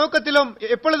தேவனுடைய நோக்கத்திலும்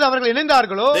எப்பொழுது அவர்கள்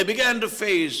இணைந்தார்களோ they began to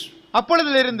face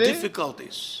அப்பொழுதிலிருந்து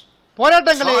difficulties,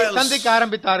 போராட்டங்களை சந்திக்க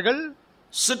ஆரம்பித்தார்கள்.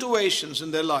 situations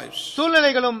in their lives.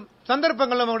 சூழ்நிலைகளும்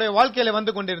சந்தர்ப்பங்களும் அவருடைய வாழ்க்கையில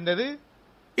வந்து கொண்டிருந்தது.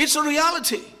 It's a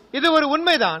reality. இது ஒரு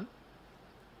உண்மைதான்.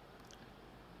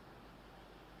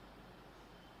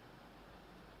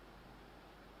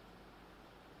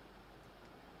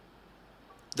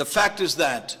 The fact is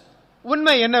that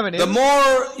உண்மை the என்னவெனில்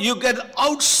more you get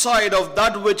outside of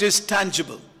that which is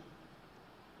tangible,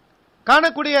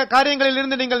 காணக்கூடிய காரியங்களில்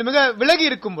இருந்து நீங்கள் மிக விலகி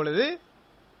இருக்கும் பொழுது,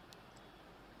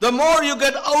 the more you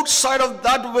get outside of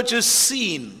that which is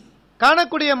seen,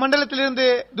 காணக்கூடிய மண்டலத்திலிருந்து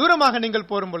தூரமாக நீங்கள்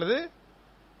போரும் பொழுது,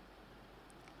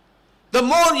 the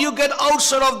more you get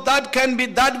outside of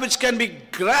that which can be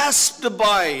grasped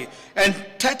by and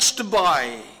touched by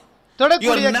your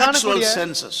தொடக்கூடிய natural காணக்கூடிய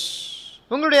senses.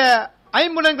 உங்களுடைய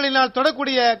ஐம்புலன்களினால்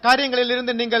தொடக்கூடிய காரியங்களில்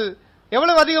இருந்து நீங்கள்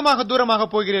எவ்வளவு அதிகமாக தூரமாக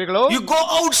போகிறீர்களோ, You go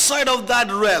outside of that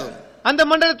realm அந்த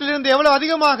மண்டலத்திலிருந்து எவ்வளவு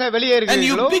அதிகமாக and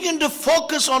வெளியேறுகிறீர்களோ, you begin to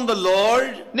focus on the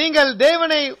Lord. நீங்கள்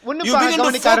தேவனை You உன்னிப்பாக begin to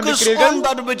கவனிக்க focus ஆரம்பிக்கிறீர்கள். on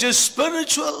that which is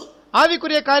spiritual.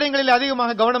 ஆவிக்குரிய காரியங்களில்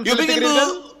அதிகமாக கவனம் You begin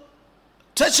செலுத்துகிறீர்கள். to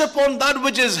touch upon that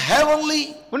which is heavenly.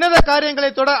 உன்னத காரியங்களை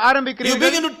தொட You ஆரம்பிக்கிறீர்கள்.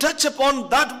 begin to touch upon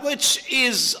that which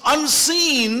is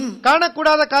unseen.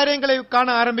 காணக்கூடாத காரியங்களை காண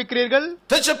ஆரம்பிக்கிறீர்கள்.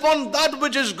 Touch upon that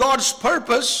which is God's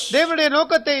purpose. தேவனுடைய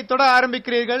நோக்கத்தை தொட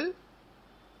ஆரம்பிக்கிறீர்கள்.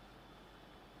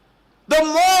 The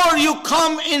more you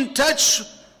come in touch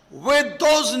with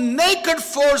those naked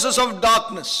forces of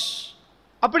darkness,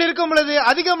 அப்படி இருக்கும் பொழுது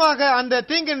அதிகமாக அந்த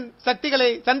தீங்கின் சக்திகளை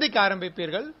சந்திக்க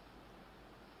ஆரம்பிப்பீர்கள்.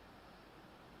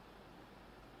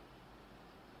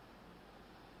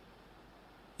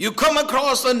 you come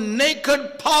across the naked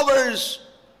powers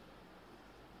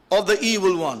of the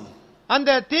evil one.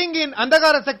 அந்த தீங்கின்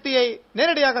அந்தகார சக்தியை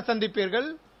நேரடியாக சந்திப்பீர்கள்.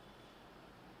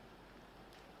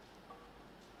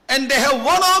 And they have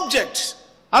one object.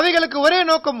 அவைகளுக்கு ஒரே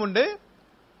நோக்கம் உண்டு.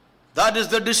 That is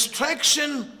the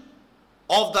distraction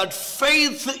of that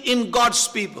faith in God's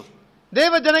people.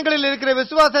 தேவ ஜனங்களில் இருக்கிற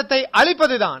விசுவாசத்தை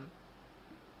அழிப்பதுதான்.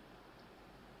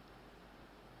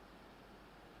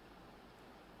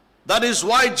 That is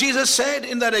why Jesus said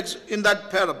in that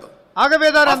parable.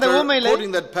 ஆகவேதான் அந்த After ஊமையிலே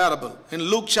quoting that parable in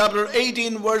Luke chapter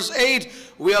 18 verse 8,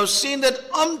 we have seen that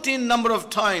umpteen number of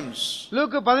times.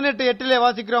 Luke 18:8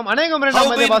 வாசிக்கிறோம். அநேக முறை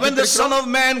நாம் அதை Howbeit when the Son வாசிக்கிறோம்.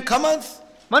 of Man cometh,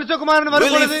 மனுஷகுமாரன் வரும்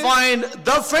will பொழுது he find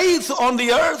the faith on the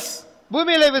earth?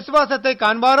 பூமியிலே விசுவாசத்தை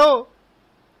காண்பாரோ?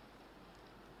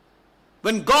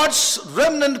 When God's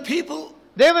remnant people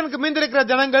தேவனுக்கு மீந்திருக்கிற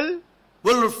ஜனங்கள்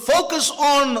will focus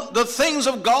on the things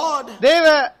of God, தேவ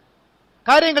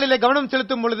காரியங்களிலே கவனம்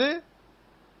செலுத்தும் பொழுது,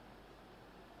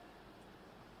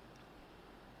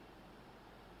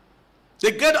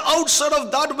 they get outside of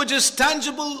that which is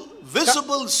tangible,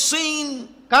 visible, seen,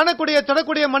 காணக்கூடிய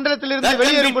தொடக்கூடிய மண்டலத்திலிருந்து that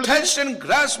வெளியேறும் can be பொழுது, touched and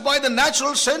grasped by the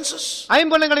natural senses.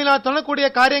 ஐம்புலன்களினால் தொடக்கூடிய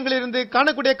காரியங்களிலிருந்து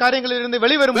காணக்கூடிய காரியங்களிலிருந்து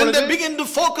வெளிவரும் When பொழுது, they begin to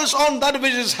focus on that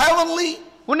which is heavenly,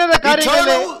 உன்னத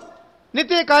காரியங்களிலே eternal,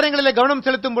 நித்திய காரியங்களிலே கவனம்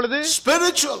செலுத்தும் பொழுது,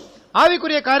 spiritual,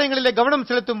 ஆவிக்குரிய காரியங்களிலே கவனம்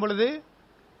செலுத்தும் பொழுது,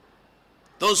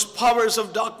 those powers of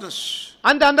darkness,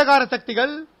 அந்த அந்தகார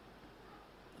சக்திகள்,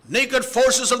 naked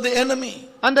forces of the enemy,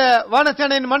 அந்த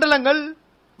வானசேனையின் மண்டலங்கள்,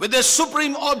 with their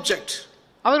supreme object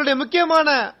அவர்களுடைய முக்கியமான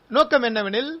நோக்கம்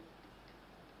என்னவெனில்,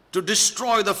 to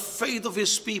destroy the faith of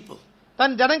his people,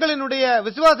 தன் ஜனங்களினுடைய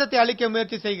விசுவாசத்தை அழிக்க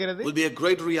முயற்சி செய்கிறது. will be a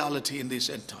great reality in these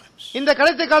end times. இந்த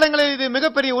கடைசி காலங்களில் இது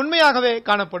மிகப்பெரிய உண்மையாகவே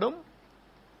காணப்படும்.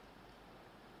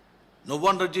 No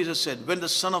wonder Jesus said, when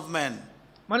the Son of Man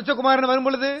மனுஷகுமாரன் வரும்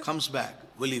பொழுது comes back,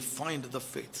 will he find the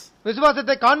faith?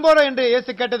 விசுவாசத்தை காண்பாரோ என்று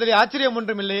இயேசு கேட்டதில் ஆச்சரியம்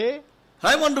ஒன்றும் இல்லையே.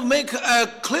 I want to make a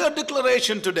clear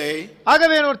declaration today.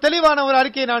 ஆகவே ஒரு தெளிவான ஒரு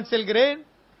அறிக்கையை நான் சொல்கிறேன்.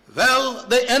 Well,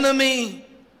 the enemy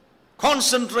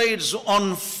concentrates on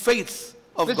faith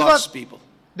of God's people.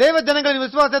 தேவ ஜனங்களின்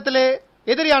விசுவாசத்திலே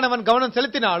எதிரியானவன் கவனம்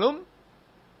செலுத்தினாலும்,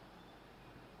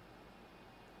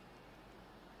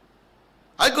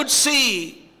 I could see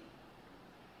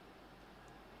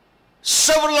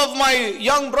several of my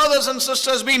young brothers and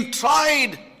sisters being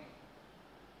tried.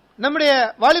 நம்முடைய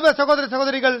வாலிப சகோதர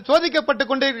சகோதரிகள் சோதிக்கப்பட்டு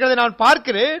கொண்டிருக்கிறதை நான்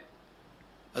பார்க்கிறேன்.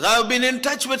 As I have been in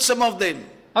touch with some of them,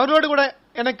 அவர்களோடு கூட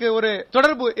எனக்கு ஒரு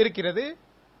தொடர்பு இருக்கிறது.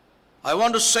 I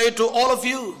want to say to all of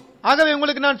you, ஆகவே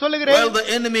உங்களுக்கு நான் சொல்லுகிறேன், well, the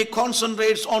enemy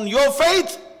concentrates on your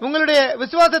faith. உங்களுடைய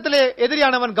விசுவாசத்திலே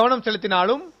எதிரியானவன் கவனம்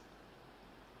செலுத்தினாலும்,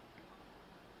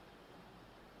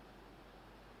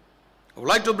 I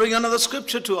would like to bring another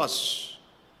scripture to us.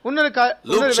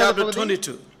 Luke chapter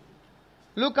 22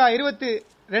 லூக்கா 22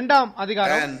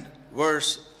 அதிகாரம் and verse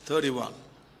 31.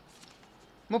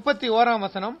 31ஆம்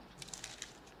வசனம்.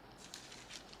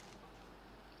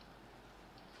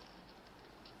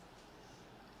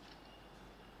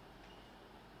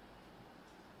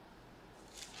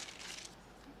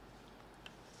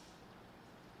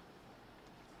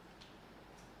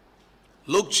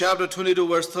 Luke chapter 22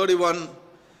 verse 31.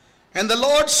 And the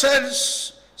Lord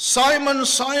says, Simon,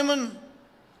 Simon,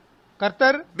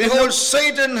 கர்த்தர், behold,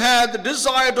 Satan hath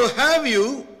desired to have you,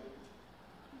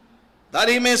 that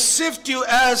he may sift you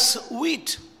as wheat.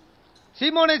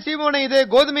 சீமோனே, சீமோனே, இதே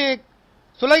கோதுமையை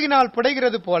சுலகினால்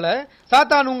புடைகிறது போல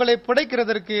சாத்தான் உங்களை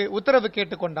புடைக்கிறதற்கு உத்தரவு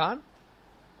கேட்டுக்கொண்டான்.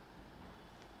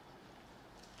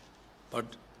 But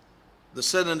the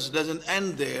sentence doesn't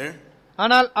end there.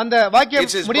 ஆனால் அந்த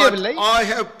வாக்கியம் முடியவில்லை. I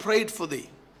have prayed for thee.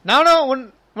 நானோ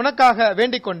உனக்காக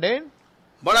வேண்டிக் கொண்டேன்.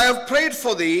 But I have prayed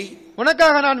for thee,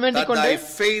 உனக்காக நான் வேண்டிக் that thy கொண்டேன்,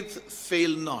 faith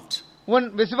fail not. உன்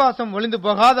விசுவாசம் ஒளிந்து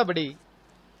போகாதபடி.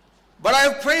 But I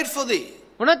have prayed for thee,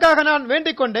 உனக்காக நான்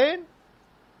வேண்டிக் கொண்டேன்,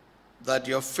 that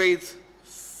your faith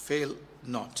fail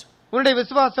not. உன்னுடைய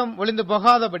விசுவாசம் ஒளிந்து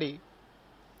போகாதபடி.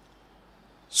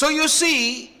 So you see,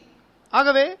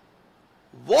 ஆகவே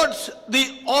what the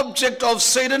object of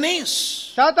Satan is.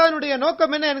 சாத்தானுடைய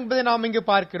நோக்கம் என்ன என்பதை நாம் இங்கு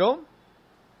பார்க்கிறோம்.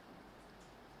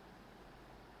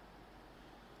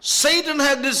 Satan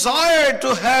had desired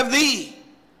to have thee,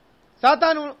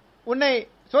 சாத்தான் உன்னை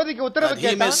சோதிக்க உத்தரவு that he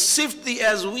may கேட்டான். sift thee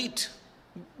as wheat.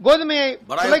 கோதுமையை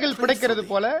But I உலகில் prayed புடைக்கிறது for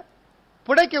thee, போல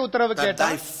புடைக்க உத்தரவு that thy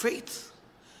கேட்டான். faith.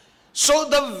 So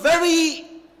the very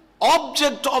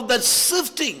object of that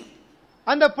sifting,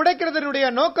 அந்த புடைக்கிறதனுடைய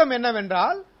நோக்கம்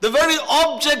என்னவென்றால், the very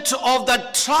object of that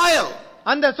trial,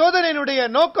 அந்த சோதனையினுடைய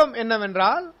நோக்கம்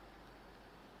என்னவென்றால்,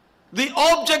 the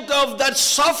object of that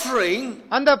suffering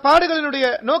அந்த பாடுகளினுடைய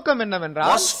நோக்கம்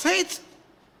என்னவென்றால் was faith.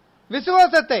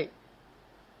 விசுவாசத்தை,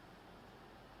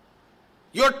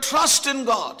 Your trust in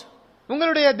God,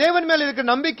 உங்களுடைய தேவன் மேல் இருக்கிற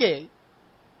நம்பிக்கை,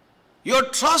 your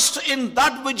trust in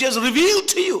that which is revealed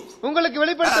to you உங்களுக்கு as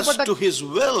வெளிப்படுத்தப்பட்ட to his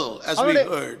will, as we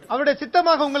heard. அவருடைய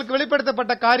சித்தமாக உங்களுக்கு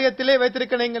வெளிப்படுத்தப்பட்ட காரியத்திலே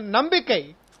வைத்திருக்கிற எங்கள் நம்பிக்கை.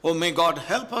 Oh, may God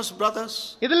help us, brothers.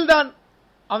 இதில்தான்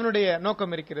அவனுடைய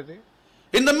நோக்கம் இருக்கிறது.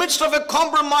 In the midst of a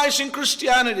compromising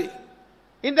Christianity,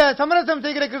 இந்த சமரசம்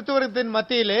செய்கிற கிறிஸ்துவத்தின்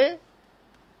மத்தியிலே,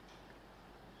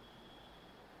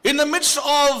 in the midst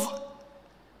of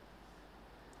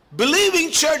believing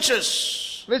churches,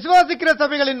 விசுவாசிக்கிற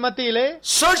சபைகளின் மத்தியிலே,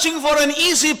 searching for an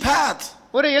easy path,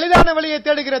 ஒரு எளிதான வழியை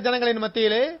தேடுகிற ஜனங்களின்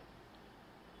மத்தியிலே,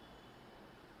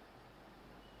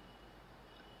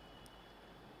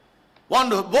 want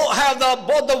to have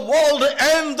both the world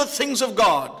and the things of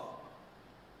God.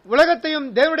 உலகத்தையும்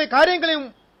தேவனுடைய காரியங்களையும்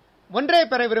ஒன்றே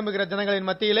பெற விரும்புகிற ஜனங்களின்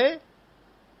மத்தியிலே,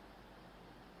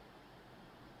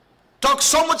 Talk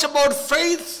so much about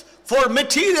faith for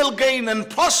material gain and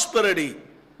prosperity,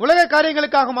 உலக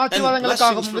காரியங்களுக்காகவும் and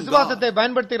ஆசீர்வாதங்களுக்காகவும் blessings from விசுவாசத்தை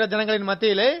பயன்படுத்துகிற ஜனங்களின்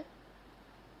மத்தியிலே,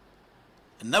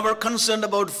 never concerned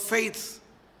about faith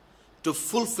to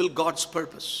fulfill God's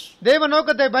purpose. தேவ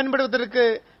நோக்கத்தை பயன்படுத்துவதற்கு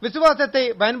விசுவாசத்தை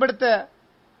பயன்படுத்த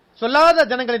சொல்லாத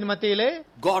ஜனங்களின் மத்தியிலே,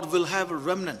 God will have a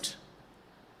remnant.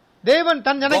 தேவன்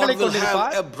தன் ஜனங்களை God will have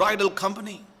கொண்டிருப்பார். a bridal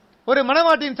company ஒரு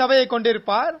மணவாட்டின் சபையை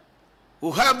கொண்டிருப்பார்.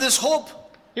 who have this hope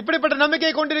இப்படிப்பட்ட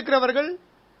நம்பிக்கை கொண்டிருக்கிறவர்கள்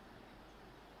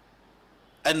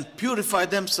and purify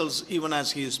themselves even as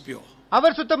he is pure.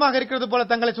 அவர் சுத்தமாக இருக்கிறது போல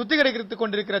தங்களை சுத்திகரித்துக்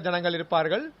கொண்டிருக்கிற ஜனங்கள்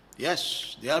இருப்பார்கள். Yes,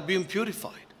 they are being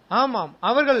purified ஆமாம்,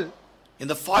 அவர்கள் in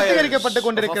the fires of சுத்திகரிக்கப்பட்டுக்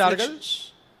கொண்டிருக்கிறார்கள்.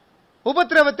 afflictions.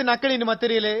 உபத்திரவத்தின் அக்கினியின்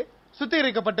மத்தியிலே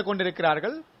சுத்திகரிக்கப்பட்டுக்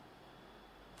கொண்டிருக்கிறார்கள்.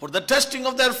 For the testing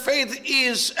of their faith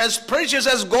is as precious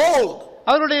as gold.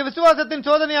 அவருடைய விசுவாசத்தின்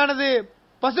சோதனையானது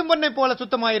பசும்பொன்னை போல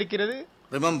சுத்தமாயிருக்கிறது.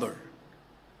 Remember,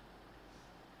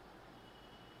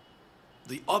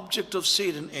 the object of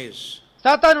Satan is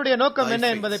சாத்தானுடைய நோக்கம் thy என்ன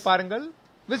faith. என்பதை பாருங்கள்,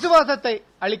 விசுவாசத்தை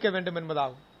அழிக்க வேண்டும்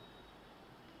என்பதாகும்.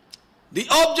 The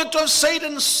object of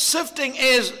Satan's sifting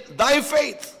is thy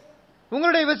faith.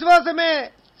 உங்களுடைய விசுவாசமே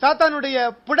சாத்தானுடைய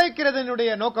புடைக்கிறதனுடைய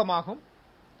நோக்கமாகும்.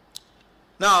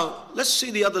 Now, let's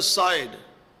see the other side.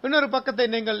 இன்னொரு பக்கத்தை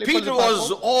நீங்கள் இப்பொழுது Peter was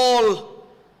பார்ப்போம். all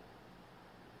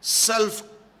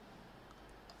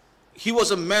he was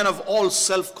a man of all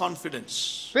self-confidence.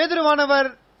 பேதுருவானவர்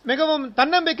மிகவும்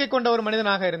தன்னம்பிக்கை கொண்ட ஒரு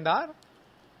மனிதனாக இருந்தார்.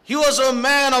 He was a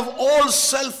man of all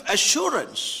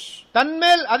self-assurance.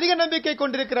 தன்மேல் அதிக நம்பிக்கை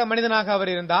கொண்டிருக்கிற மனிதனாக அவர்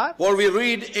இருந்தார். What we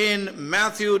read in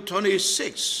Matthew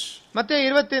 26. மத்தேயு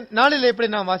 24 எப்படி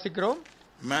நாம் வாசிக்கிறோம்?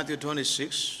 Matthew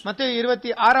 26. மத்தேயு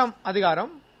 26ஆம்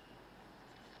அதிகாரம்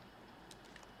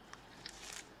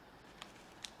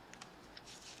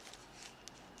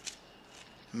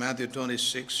Matthew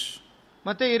 26,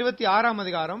 மத்தேயு 26ஆம்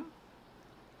அதிகாரம்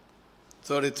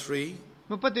 33.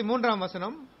 33ஆம்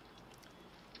வசனம்.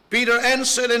 Peter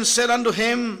answered and said unto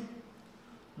him,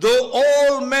 though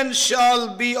all men shall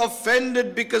be offended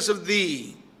because of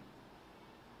thee,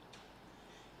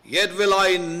 yet will I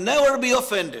never be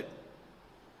offended.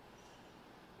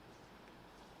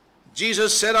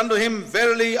 Jesus said unto him,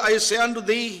 verily I say unto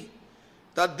thee,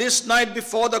 that this night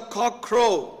before the cock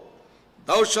crow,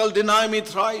 thou shalt deny me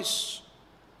thrice.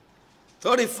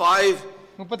 35,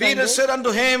 Peter said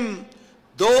unto him,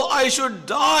 though I should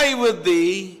die with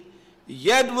thee,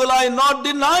 yet will I not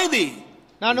deny thee.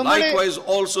 Likewise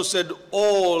also said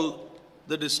all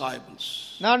the disciples.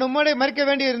 நான் உம்முடைய மரிக்க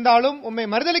வேண்டி இருந்தாலும் உம்மை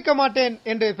மறுதலிக்க மாட்டேன்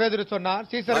என்று பேதுரு சொன்னார்.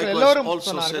 சீசர்கள் எல்லோரும்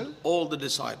சொன்னார்கள். All the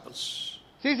disciples.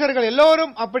 சீசர்கள்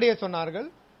எல்லோரும் அப்படியே சொன்னார்கள்.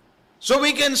 So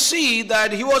we can see that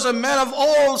he was a man of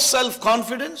all self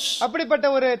confidence. அப்படிப்பட்ட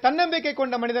ஒரு தன்னம்பிக்கை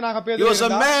கொண்ட மனிதனாக பேதுரு இருந்தார். He was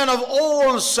a man of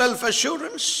all self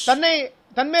assurance.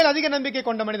 தன்மேல் அதிக நம்பிக்கை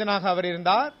கொண்ட மனிதனாக அவர்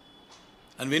இருந்தார்.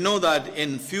 And we know that in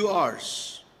few hours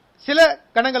சில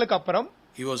கணங்களுக்கு அப்புறம்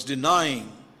he was denying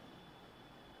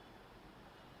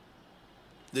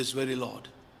this very Lord.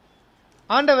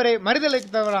 ஆண்டவரை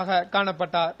மறுதலித்தவராக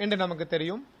காணப்பட்டார் என்று நமக்கு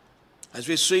தெரியும். As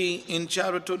we see in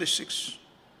chapter 26.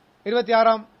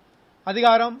 26ஆம்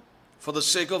அதிகாரம். For the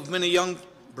sake of many young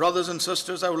brothers and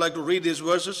sisters, I would like to read these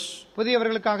verses.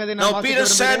 புதியவர்களுக்காக இதை நான் Now Peter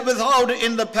sat without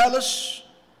in the palace,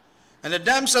 and a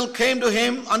damsel came to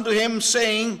him unto him,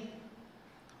 saying,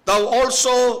 thou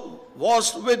also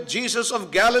wast with Jesus of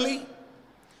Galilee?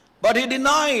 But he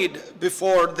denied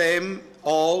before them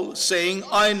all, saying,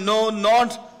 I know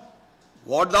not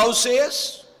what thou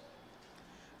sayest.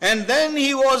 And then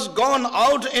he was gone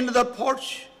out into the porch.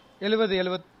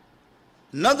 70.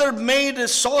 Another maid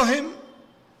saw him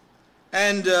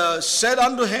and said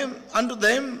unto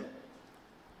them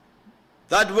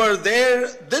that were there,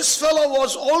 this fellow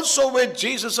was also with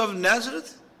Jesus of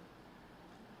Nazareth.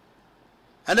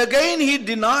 And again he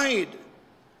denied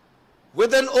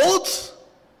with an oath.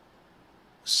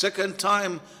 Second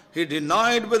time he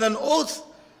denied with an oath,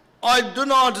 I do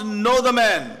not know the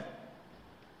man.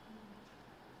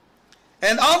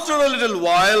 And after a little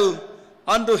while,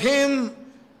 unto him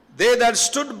they that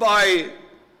stood by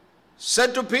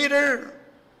said to Peter,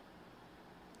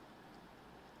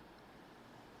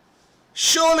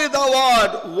 surely thou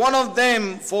art one of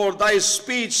them, for thy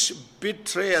speech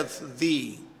betrayeth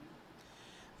thee.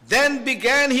 Then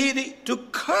began he to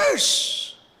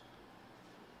curse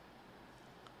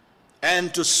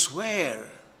and to swear.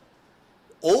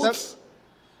 Oath,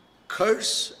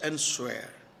 curse and swear.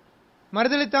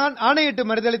 மறுதலித்தான், ஆணையிட்டு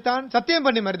மறுதலித்தான், சத்தியம்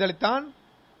பண்ணி மறுதலித்தான்.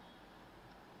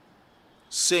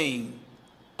 Saying,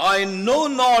 I know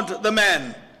not the man.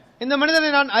 இந்த மனிதனை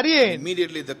நான் அறியேன்.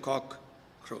 Immediately the cock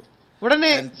crowed.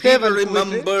 உடனே and Peter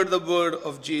remembered the word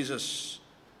of Jesus,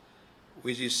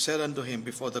 which he said unto him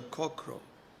before the cock crowed,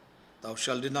 thou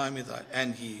shalt deny me that.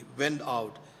 And he went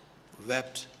out,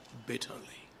 wept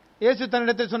bitterly. இயேசு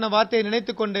தன்னிடத்தில் சொன்ன வார்த்தையை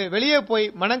நினைத்துக்கொண்டு வெளியே போய்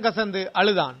மனங்கசந்து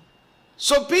அழுதான்.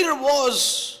 So Peter was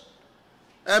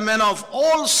a man of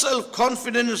all self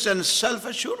confidence and self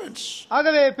assurance.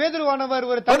 ஆகவே பேதுருவானவர்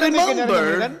ஒரு தன்னம்பிக்கை நிறைந்த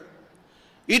மனிதன்.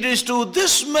 It is to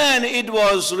this man it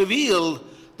was revealed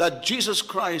that Jesus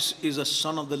Christ is the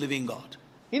Son of the living God.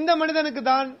 இந்த மனிதனுக்கு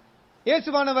தான்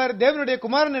இயேசுவானவர் தேவனுடைய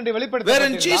குமாரன் என்று வெளிப்படுத்தப்பட்டார்.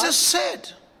 Wherein Jesus said,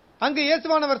 அங்கு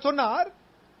இயேசுவானவர் சொன்னார்,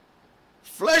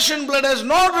 flesh and blood has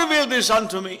not revealed this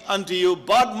unto you,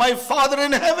 but my Father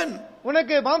in heaven.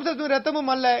 உனக்கு மாம்சமும்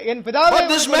இரத்தமும் அல்ல, என் பிதாவே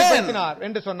வெளிப்படுத்தினார்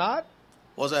என்று சொன்னார்.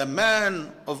 Was a man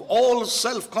of all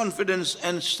self confidence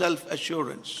and self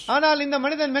assurance. ஆனால் இந்த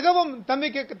மனிதன் மிகவும்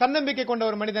தன்னம்பிக்கை கொண்ட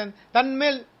ஒரு மனிதன்,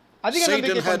 தன்மேல் அதிக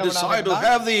நம்பிக்கை கொண்டவனாக இருந்தார். Satan had decided to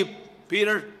have thee,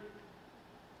 Peter,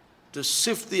 to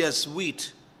sift thee as wheat.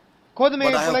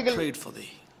 கோதுமையை புலகில்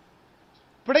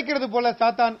புடைக்கிறது போல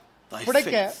சாத்தான்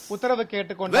புடைக்க உத்தரவு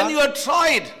கேட்டுக்கொண்டான். When you are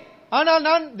tried, ஆனால்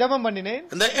நான் ஜெபம் பண்ணினேன்.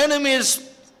 And the enemy's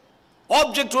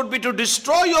object would be to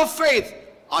destroy your faith.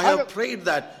 I have prayed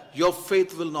that your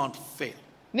faith will not fail.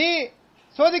 நீ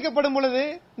சோதிக்கப்படும் பொழுது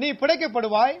நீ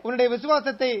புடைக்கப்படுவாய், உன்னுடைய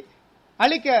விசுவாசத்தை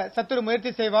அழிக்க சத்துரு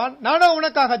முயற்சி செய்வான். நானோ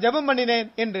உனக்காக ஜெபம் பண்ணினேன்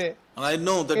என்று. And I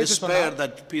know the despair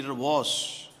that Peter was.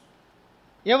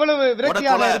 எவ்வளவு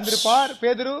விரக்தியாக இருந்திருப்பார்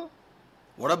பேதுரு.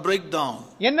 What a breakdown.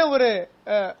 என்ன ஒரு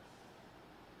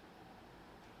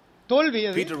தோல்வி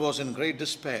அது. Peter was in great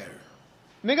despair.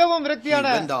 மிகவும்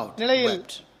விரக்தியான நிலையில்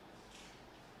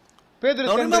பேதுரு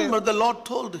சென்று. Now remember the Lord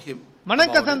told him.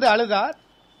 மனங்கசந்து அழுதார்.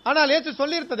 ஆனால் இயேசு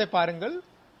சொல்லியிருந்ததை பாருங்கள்.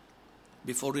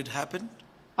 Before it happened,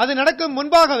 அது நடக்கும்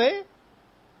முன்பாகவே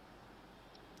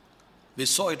we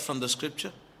saw it from the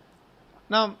scripture.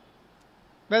 நாம்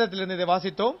வேதத்திலிருந்து இதை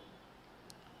வாசித்தோம்.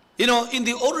 You know, in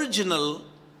the original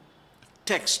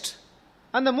text,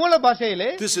 அந்த மூல பாஷையிலே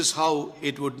this is how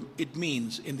it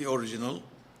means in the original.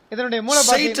 இதனுடைய மூல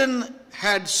பாஷை Satan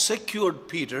had secured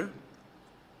Peter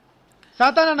by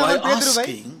சாத்தானானவன் பேதுருவை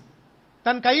asking,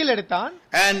 தன் கையில் எடுத்தான்.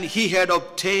 and he had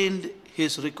obtained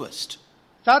his request.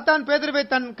 சாத்தான் பேதுருவை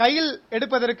தன் கையில்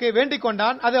எடுப்பதற்கு வேண்டிக்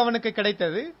கொண்டான். அது அவனுக்கு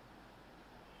கிடைத்தது.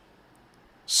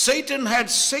 Satan had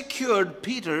secured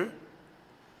Peter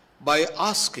by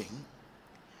asking,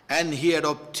 and he had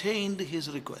obtained his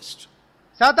request.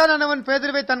 சாத்தானானவன்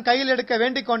பேதுருவை தன் கையில் எடுக்க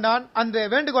வேண்டிக் கொண்டான். அந்த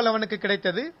வேண்டுகோள் அவனுக்கு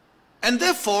கிடைத்தது. And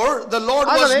therefore the Lord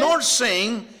was not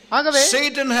saying,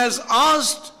 Satan has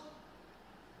asked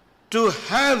to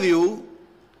have you,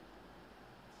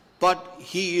 but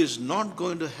he is not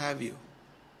going to have you.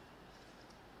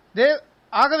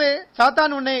 ஆகவே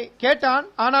சாத்தான் உன்னை கேட்டான்,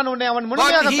 ஆனால் உன்னை அவன்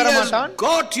முழுமையாக But he பெற has மாட்டான்.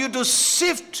 got you to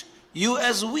sift you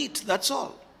as wheat, that's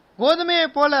all. கோதுமையை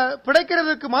போல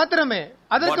பிழைக்கிறதுக்கு மாத்திரமே,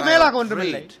 அதற்கு But I மேலாக have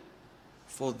ஒன்றுமில்லை. prayed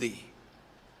for thee,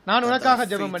 நான் that உனக்காக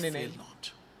thy ஜெபம் faith பண்ணினேன், fail not.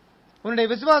 உன்னுடைய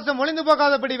விசுவாசம் ஒளிந்து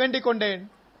போகாதபடி வேண்டிக் கொண்டேன்.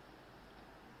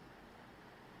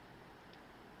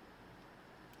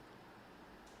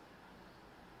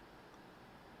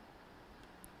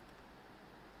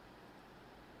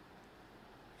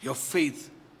 Your faith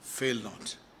fail not.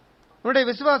 உன்னுடைய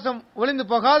விசுவாசம் ஒளிந்து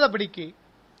போகாதபடிக்கு.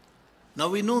 Now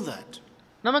we know that.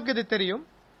 நமக்கு இது தெரியும்.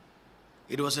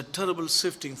 It was a terrible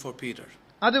sifting for Peter.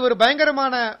 அது ஒரு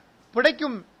பயங்கரமான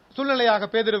புடைக்கும் சூழ்நிலையாக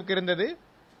பேதுருவுக்கு இருந்தது.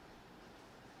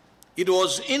 It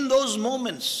was in those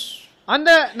moments அந்த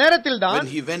நேரத்தில் தான்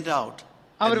when he went out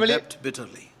and wept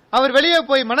bitterly. அவர் வெளியே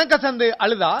போய் மனக்கசந்து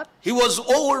அழுதார். He was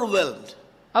overwhelmed.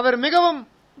 அவர் மிகவும்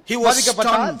He was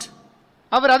பாதிக்கப்பட்டார். stunned.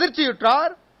 Our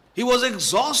அதிர்ச்சியுற்றார். He was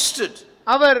exhausted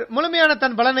அவர் முழுமையான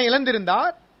தன் பலனை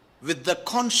இழந்திருந்தார். with the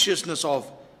consciousness of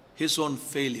his own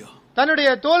failure. தன்னுடைய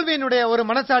தோல்வியினுடைய ஒரு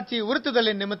மனசாட்சி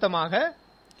உறுத்துதலின் நிமித்தமாக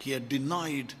He had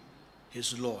denied his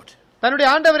Lord. தன்னுடைய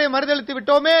ஆண்டவரை மறுதலித்து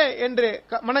விட்டோமே என்று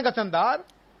மனக்கசந்தார்.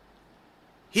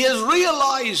 He has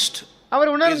realized our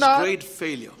his உணர்ந்தார், great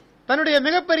failure. தன்னுடைய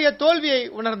மிகப்பெரிய தோல்வியை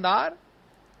உணர்ந்தார்.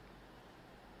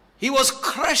 He was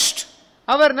crushed.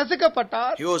 Our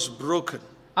நசுக்கப்பட்டார். He was broken.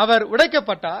 Our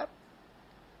உடைக்கப்பட்டார்.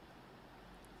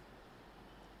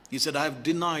 He said, I have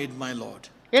denied my Lord.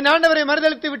 என் ஆண்டவரை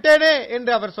மறுதலித்து விட்டேனே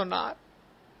என்று அவர் சொன்னார்.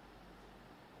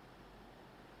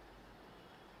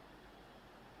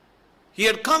 He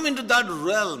had come into that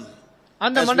realm,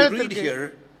 அந்த as we read மண்டலத்திற்கு here.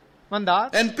 வந்தார்.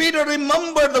 And Peter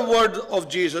remembered the word of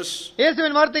Jesus,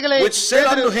 இயேசுவின் வார்த்தைகளை which said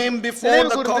unto பேதுரு him, before நினைவு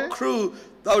the கூர்ந்து, cock crew,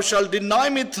 thou shalt deny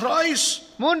me thrice.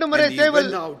 மூன்று முறை And he சேவல்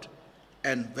went out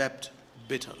and wept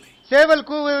bitterly. சேவல்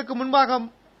கூவுவதற்கு முன்பாக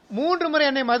மூன்று முறை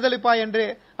என்னை மறுதலிப்பாய் என்று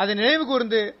அதை நினைவு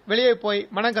கூர்ந்து வெளியே போய்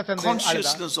மனக்கசந்து அழுதார்.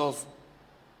 Consciousness of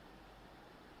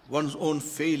one's own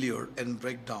failure and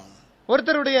breakdown.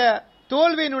 ஒருத்தருடைய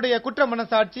தோல்வியினுடைய குற்ற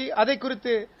மனசாட்சி, அதை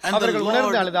குறித்து And the அவர்கள்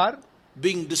உணர்ந்து அழுதார். Lord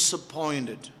being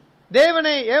disappointed.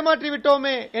 தேவனை ஏமாற்றி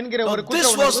விட்டோமே என்கிற Now ஒரு குற்ற this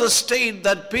was உணர்வு. the state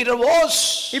that Peter was.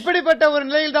 இப்படிப்பட்ட ஒரு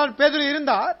நிலையில் தான் பேதுரு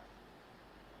இருந்தார்.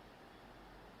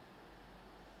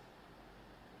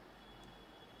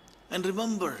 And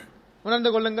remember, உணர்ந்து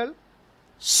கொள்ளுங்கள்,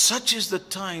 such is the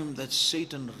time that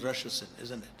Satan rushes in,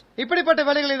 isn't it? இப்படிப்பட்ட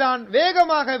வேளைகளில் தான்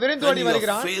வேகமாக When விரைந்தோடி you have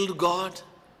வருகிறான். failed God,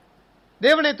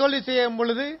 தேவனை தோல்வி செய்யும்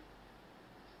பொழுது,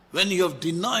 when you have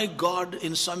denied God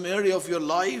in some area of your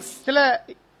life, சில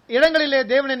இடங்களிலே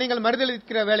தேவனை நீங்கள்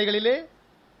மறுதலிக்கிற வேளைகளிலே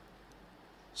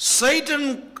Satan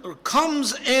comes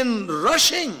in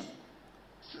rushing.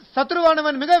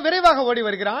 சத்ருவானவன் மிக விரைவாக ஓடி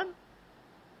வருகிறான்.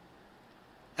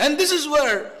 And this is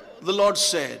where the Lord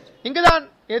said, இங்குதான்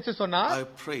இயேசு சொன்னார், I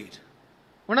prayed,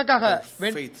 உனக்காக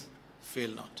thy faith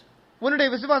fail not. உன்னுடைய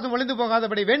விசுவாசம் ஒளிந்து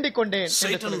போகாதபடி வேண்டிக் கொண்டேன் என்று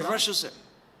Satan சொல்கிறார். rushes in.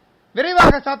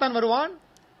 விரைவாக சாத்தான் வருவான்.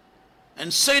 And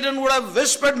Satan would have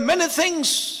whispered many things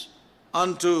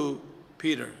unto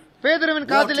Peter. பேதுருவின்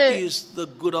What காதிலே, is the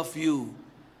good of you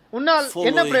உன்னால் என்ன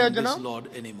following this பிரயோஜனம், Lord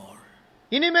anymore?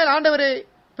 இனிமேல் ஆண்டவரை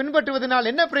பின்பற்றுவதனால்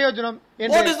என்ன பிரயோஜனம் What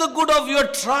என்று, is the good of your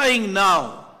trying now?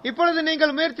 இப்பொழுது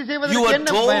நீங்கள் முயற்சி You செய்வதற்கு are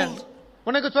என்ன பயன்? told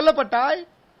உனக்கு சொல்லப்பட்டாய்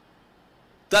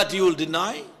that you will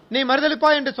deny, நீ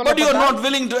மறுதலிப்பாய் என்று but you are சொல்லப்பட்டாய். not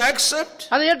willing to accept.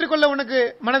 அதை ஏற்றுக்கொள்ள உனக்கு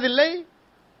மனதில்லை.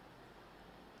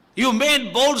 You made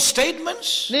bold statements.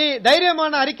 நீ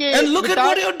தைரியமான அறிக்கையை And look at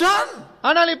what விட்டாய். you have done.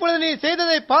 ஆனால் இப்பொழுது நீ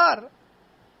செய்ததை பார்.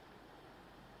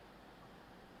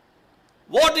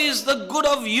 What is the good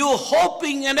of you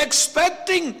hoping and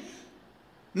expecting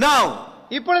now?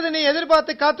 இப்பொழுது நீ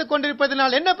எதிர்பார்த்து காத்துக்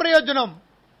கொண்டிருப்பதனால் என்ன பிரயோஜனம்?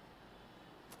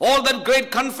 All that great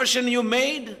confession you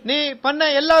made, நீ பண்ண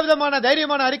எல்லா விதமான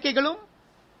தைரியமான அறிக்கைகளும்,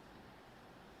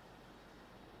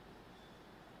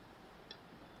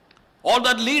 all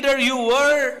that leader you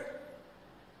were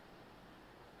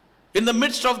in the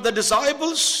midst of the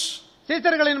disciples,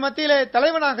 சீசர்களின் மத்தியிலே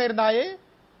தலைவனாக இருந்தாயே,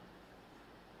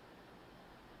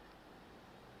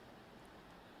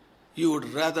 you would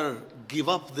rather give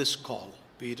up this call,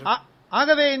 Peter.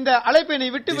 ஆகவே இந்த அழைப்பை நீ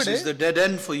விட்டுவிடு. This is the dead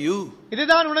end for you.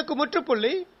 இதுதான் உனக்கு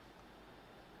முற்றுப்புள்ளி.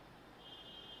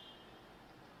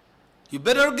 You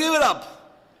better give it up.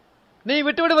 நீ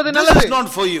விட்டுவிடுவது நல்லது. This is not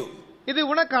for you. இது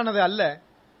உனக்கானது அல்ல.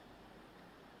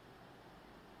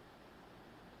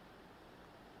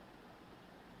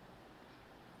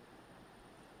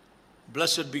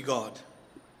 Blessed be God.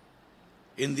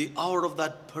 In the hour of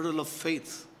that peril of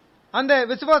faith, அந்த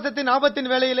விசுவாசத்தின் ஆபத்தின்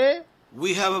வேளையிலே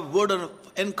we have a word of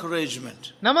encouragement.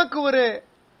 நமக்கு ஒரு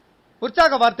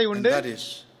உற்சாக வார்த்தை உண்டு. And that is,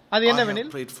 அது I என்னவெனில்,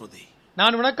 have prayed for thee.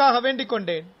 நான் உனக்காக வேண்டிக்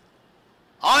கொண்டேன்.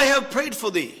 I have prayed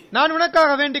for thee. நான்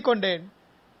உனக்காக வேண்டிக் கொண்டேன்.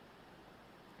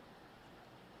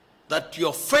 That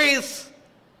your faith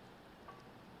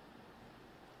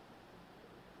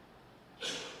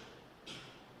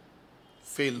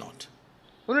fail not.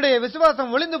 உன்னுடைய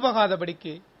விசுவாசம் ஒளிந்து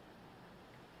போகாதபடிக்கு.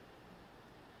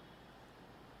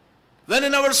 When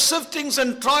in our siftings and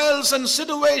trials and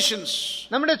situations,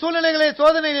 நம்முடைய சூழ்நிலைகளை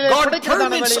சோதனைகளை God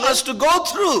permits us to go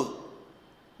through.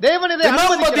 தேவன் இதை Remember,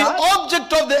 the அனுமதிக்கிறார்.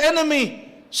 object of the enemy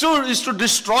is to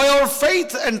destroy our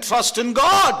faith and trust in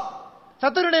God.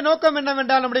 சத்துருடைய நோக்கம்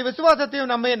என்னவென்றால் நம்முடைய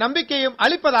விசுவாசத்தையும் நம்முடைய நம்பிக்கையும்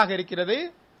அழிப்பதாக இருக்கிறது.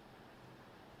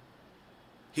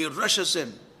 He rushes in.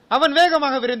 அவன்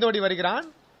வேகமாக விரைந்தோடி வருகிறான்.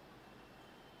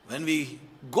 When we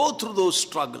go through those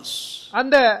struggles,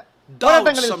 அந்த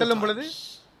போராட்டங்களில் செல்லும் பொழுது,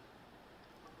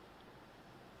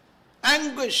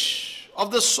 anguish of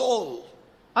the soul,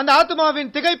 அந்த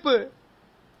ஆத்மாவின் திகைப்பு,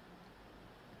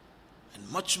 and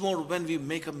much more when we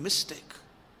make a mistake,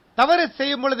 தவறு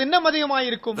செய்யும் பொழுது இன்னும்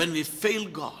அதிகமாயிருக்கும். when we fail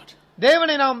God,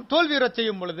 தேவனை நாம் தோல்வியுறச்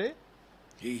செய்யும் பொழுது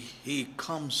he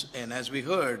comes in, as we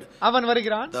heard, அவன்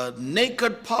வருகிறான். the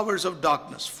naked powers of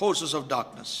darkness, forces of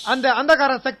darkness, அந்த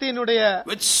அந்தகார சக்தியினுடைய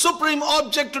with supreme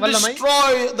object to வல்லமை,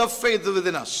 destroy the faith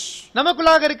within us.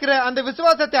 நமக்குள்ளாக இருக்கிற அந்த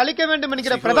விசுவாசத்தை அழிக்க வேண்டும்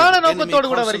என்கிற பிரதான நோக்கத்தோடு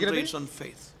கூட வருகிறது.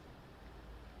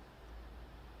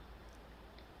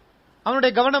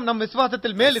 அவனுடைய கவனம் நம்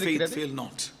விசுவாசத்தில் மேல் இருக்கிறது.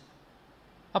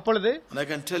 அப்பொழுது I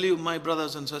can tell you, my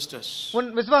brothers and sisters,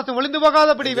 உன் விசுவாசம் ஒளிந்து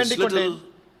போகாதபடி வேண்டிக் கொண்டேன்.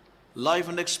 Life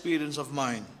and experience of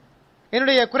mine,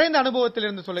 என்னுடைய குறைந்த அனுபவத்தில்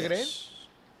இருந்து சொல்லுகிறேன்.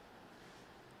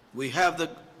 We have the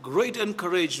great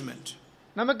encouragement.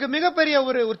 நமக்கு மிகப்பெரிய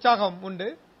ஒரு உற்சாகம் உண்டு.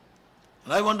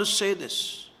 And I want to say this.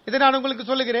 இதை நான் உங்களுக்கு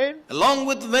சொல்லுகிறேன். Along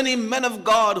with many men of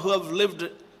God who have lived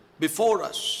before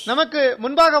us, நமக்கு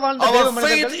முன்பாக வாழ்ந்த தேவ our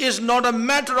மனிதர்கள், faith is not a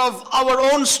matter of our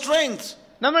own strength.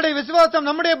 நம்முடைய விசுவாசம்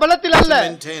நம்முடைய பலத்தில் அல்ல.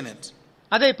 Maintain it.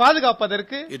 அதை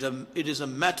பாதுகாப்பதற்கு It is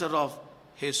a matter of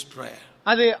His prayer.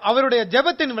 அது அவருடைய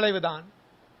ஜெபத்தின் விளைவுதான்.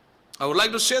 I would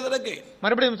like to say that again.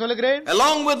 மறுபடியும் சொல்லுகிறேன்.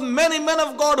 Along with many men of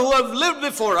God who have lived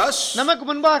before us, நமக்கு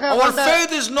முன்பாக our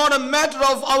faith is not a matter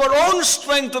of our own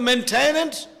strength to maintain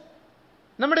it.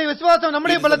 நம்முடைய விசுவாசம்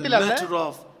நம்முடைய பலத்தில் அல்ல. It is a matter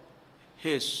of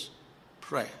His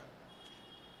prayer.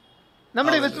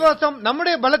 நம்முடைய விசுவாசம்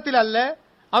நம்முடைய பலத்தில் அல்ல,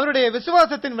 அவருடைய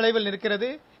விசுவாசத்தின் விளைவில் இருக்கிறது.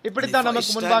 இப்படித்தான்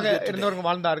நமக்கு முன்பாக இருந்தவர்கள்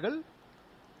வாழ்ந்தார்கள்.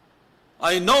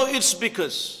 I know it's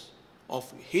because of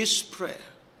His prayer.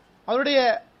 அவருடைய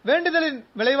வேண்டுதலின்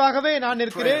விளைவாகவே நான்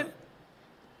இருக்கிறேன்.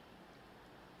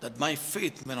 That my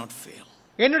faith may not fail.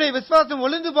 என்னுடைய விசுவாசம்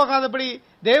ஒளிந்து போகாதபடி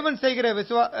தேவன் செய்கிற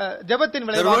ஜெபத்தின்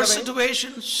விளைவாகவே. There were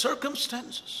situations,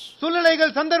 circumstances,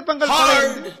 சூழ்நிலைகள், சந்தர்ப்பங்கள்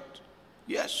hard,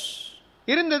 yes,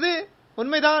 இருந்தது,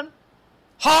 உண்மைதான்.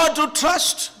 Hard to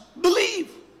trust, believe.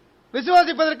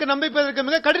 விசுவாசிப்பதற்கு நம்பிப்பதற்கு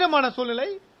மிக கடினமான சூழ்நிலை.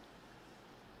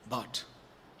 But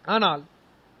ஆனால்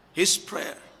His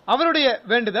prayer, அவருடைய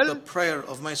வேண்டுதல், the prayer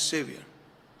of my Savior,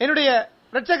 என்னுடைய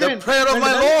இரட்சகரின் the prayer of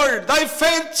my Lord, thy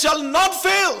faith shall not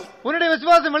fail. உன்னுடைய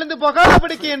விசுவாசம் விழுந்து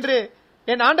போகாதபடிக்கு என்று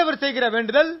என் ஆண்டவர் செய்கிற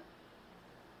வேண்டுதல்.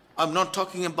 I'm not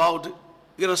talking about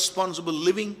irresponsible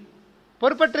living.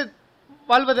 பொறுப்பற்று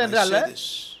வாழ்வது என்று அல்ல.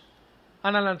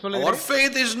 ஆனால் நான் சொல்லுகிறேன், our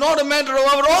faith is not a matter of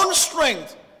our own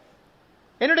strength.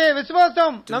 என்னுடைய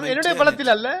விசுவாசம் என்னுடைய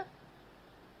பலத்தில் அல்ல.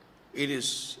 It is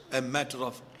a matter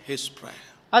of His prayer.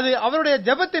 அது அவருடைய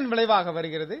ஜெபத்தின் விளைவாக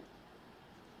வருகிறது.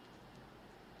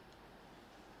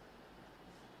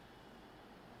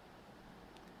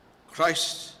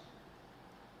 Christ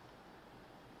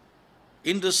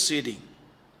interceding.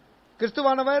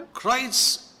 கிறிஸ்துவானவர்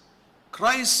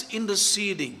Christ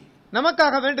interceding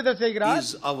நமக்காக வேண்டுதல் செய்கிறார்.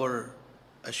 is our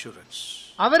assurance.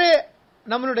 அவரே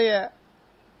நம்மளுடைய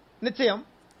நிச்சயம்.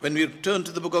 When we turn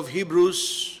to the book of Hebrews,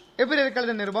 எபிரேயருக்கு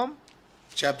எழுதின நிருபம்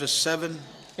chapter 7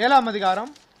 7ஆம்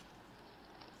அதிகாரம்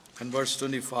and verse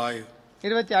 25.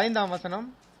 25ஆம் வசனம்.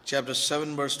 Chapter 7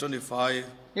 verse 25.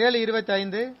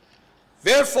 7:25.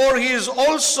 Wherefore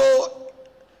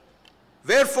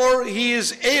he is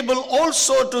able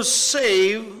also to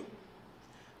save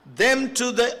them to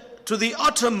the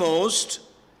uttermost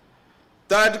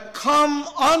that come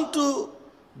unto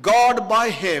God by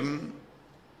him,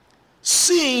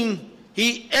 seeing he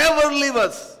ever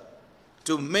liveth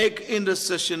to make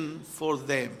intercession for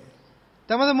them.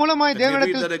 தமது மூலமாய் Let me read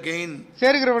that தேவனிடத்தில் again.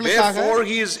 சேருகிறவர்களுக்காக Wherefore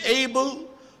he is able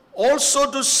also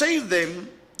to save them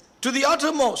to the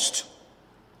uttermost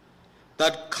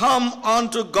that come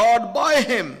unto God by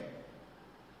him,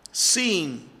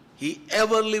 seeing he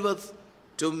ever liveth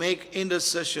to make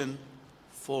intercession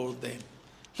for them.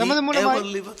 He தமது மூலமாய் ever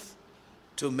liveth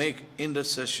to make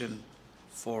intercession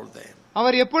for them.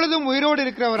 அவர் எப்பொழுதும் உயிரோடு He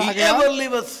இருக்கிறவராக ever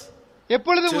liveth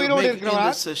எப்பொழுதும் to உயிரோடு make இருக்கிறவர்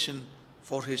intercession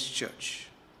for his church.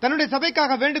 தன்னுடைய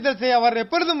சபைக்காக வேண்டுதல் செய்ய அவர்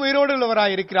எப்பொழுதும் உயிரோடு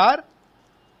உள்ளவராய் இருக்கிறார்.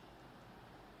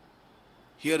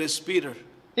 Here is Peter.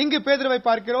 இங்கு பேதுருவை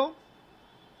பார்க்கிறோம்.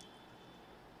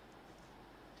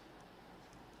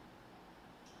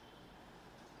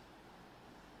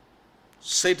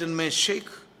 Satan may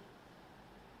shake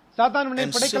சாத்தான் உன்னை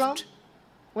and பிடைக்கலாம், sift.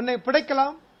 உன்னை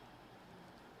பிடைக்கலாம்.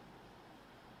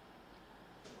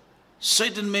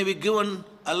 Satan may be given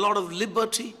a lot of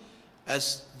liberty, as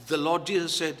the Lord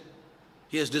Jesus said,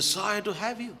 he has desired to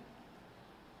have you.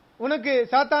 உனக்கு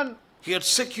சாத்தான் He had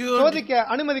secured சோதிக்க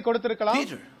அனுமதி கொடுத்திருக்கலாம்.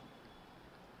 Peter.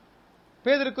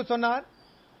 பேதுருக்கு சொன்னார்,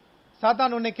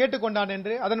 சாத்தான் உன்னை கேட்டுக்கொண்டான்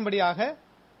என்று. அதன்படியாக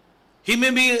He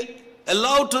may be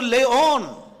allowed to lay on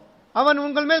அவன்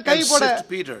உங்கள் மேல் கை and போட sift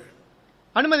Peter.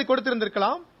 அனுமதி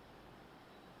கொடுத்திருந்திருக்கலாம்.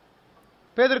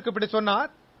 பேதுருக்கு இப்படி சொன்னார்.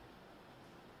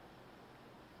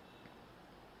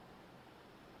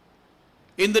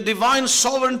 In the divine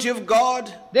sovereignty of God,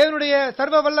 தேவனுடைய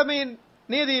சர்வ வல்லமையின்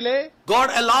நீதியிலே God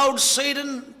allowed Satan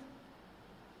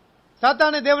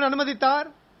சாத்தானை தேவன் அனுமதித்தார்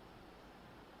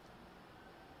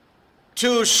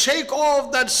to shake off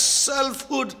that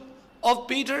selfhood of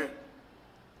Peter,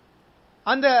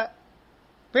 அந்த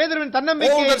பேதுருவின் all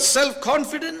தன்னம்பிக்கை, that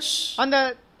self-confidence, அந்த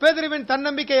பேதுருவின்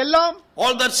தன்னம்பிக்கை எல்லாம்,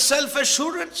 all that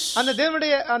self-assurance, அந்த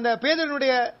தேவனுடைய அந்த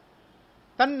பேதுருவினுடைய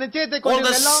தன் நிச்சயத்தை all the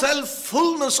கொண்டது எல்லாம்,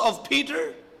 self-fullness of Peter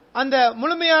அந்த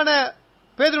முழுமையான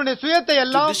பேதுருவினுடைய சுயத்தை to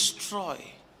எல்லாம் destroy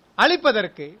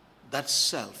அழிப்பதற்கு, that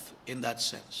self in that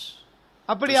sense,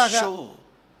 to அப்படியாக show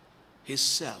his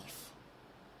self.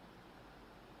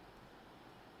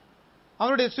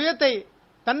 அவனுடைய சுயத்தை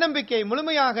தன்னம்பிக்கை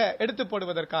முழுமையாக எடுத்து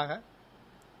போடுவதற்காக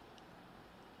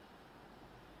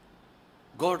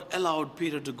God allowed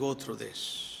Peter to go through this.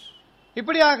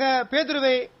 இப்படியாக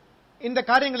பேதுருவை இந்த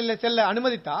காரியங்களில் செல்ல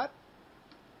அனுமதித்தார்.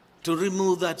 To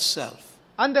remove that self.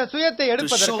 அந்த சுயத்தை To show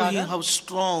எடுப்பதற்காக, him how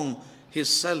strong his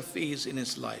self is in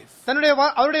his life. தன்னுடைய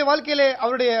அவருடைய வாழ்க்கையிலே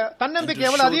அவருடைய தன்னம்பிக்கை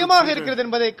எவ்வளவு அதிகமாக இருக்கிறது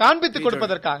என்பதை காண்பித்துக்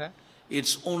கொடுப்பதற்காக,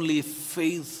 It's only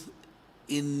faith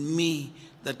in me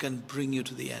that can bring you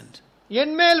to the end.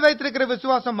 என் மேல் வைத்திருக்கிற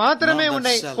விசுவாசம் மாத்திரமே Not that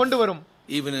உன்னை self. கொண்டு வரும்.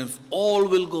 Even if all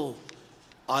will go,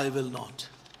 I will not.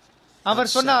 Our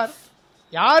That சொன்னார், self.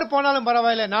 யார் போனாலும்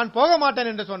பரவாயில்லை, நான் போக மாட்டேன்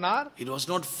என்று சொன்னார். It was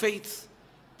not faith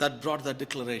that brought that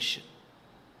declaration.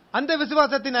 அந்த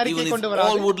விசுவாசத்தின் அறிக்கை Even கொண்டு if all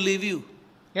வராது. would leave you, I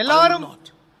will எல்லாரும் not.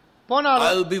 போனாலும்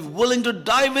I will be willing to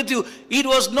die with you. It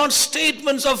was not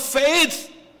statements of faith.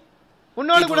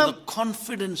 உன்னோடு It கூட was the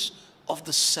confidence of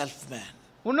the self-man.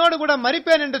 உன்னோடு கூட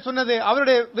மரிப்பேன் என்று சொன்னது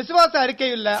அவருடைய விசுவாச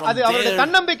அறிக்கை இல்ல, From அது அவருடைய there,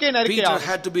 தன்னம்பிக்கையின் அறிக்கை. Peter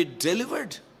had to be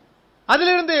delivered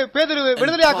அதிலிருந்து பேதுரு and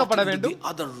விடுதலையாக்கப்பட brought into வேண்டும். the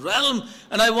other realm.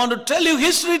 And I want to tell you,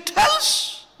 history tells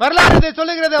வரலாறு இதை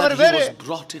சொல்லுகிறது, அவர் that he வேறு was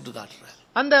brought into that realm.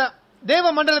 அந்த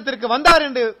தேவ மண்டலத்திற்கு வந்தார்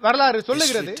என்று வரலாறு History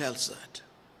சொல்லுகிறது. tells that.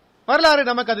 வரலாறு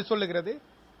நமக்கு அது சொல்லுகிறது.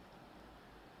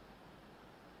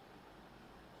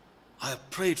 I have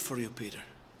prayed for you, Peter,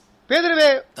 பேதுருவே,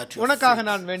 that your உனக்காக faith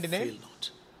நான் வேண்டினேன். fail not.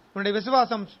 உன்னுடைய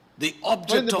விசுவாசம், The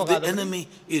object of the enemy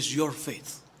is your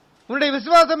faith. உன்னுடைய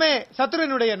விசுவாசமே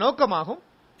சத்துருவினுடைய நோக்கமாகும்.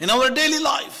 In our daily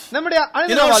life, நம்முடைய in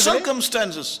அனுதின our வாழ்விலே,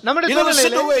 circumstances, நம்முடைய in our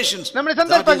சூழ்நிலையிலே, situations, நம்முடைய that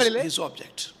சந்தர்ப்பங்களிலே, is his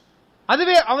object.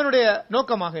 அதுவே அவனுடைய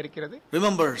நோக்கமாக இருக்கிறது.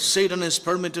 Remember, Satan is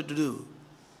permitted to do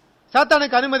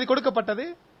சாத்தானுக்கு அனுமதி கொடுக்கப்பட்டது.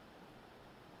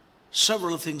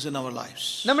 several things in our lives.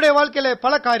 நம்முடைய வாழ்க்கையில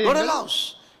பல God காரியங்கள் allows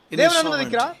in his தேவன் sovereignty.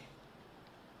 அனுமதிக்கிறார்.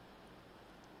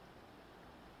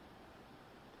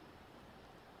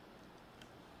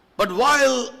 But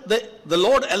while the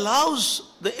Lord allows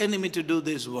the enemy to do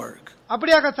this work,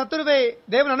 அப்படியாக சத்துருவை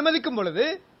தேவன் அனுமதிக்கும் பொழுது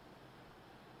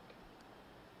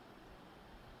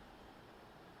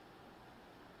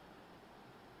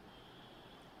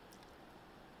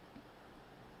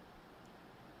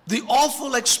the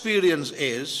awful experience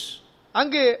is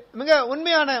அங்கு மிக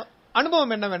உண்மையான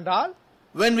அனுபவம் என்னவென்றால்,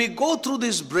 when we go through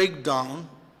this breakdown,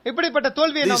 இப்படிப்பட்ட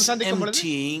தோல்வியை நாம் this சந்திக்கும் பொழுது,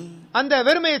 emptying, அந்த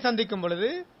வெறுமையை சந்திக்கும் பொழுது,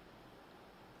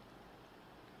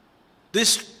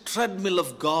 this treadmill of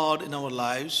God in our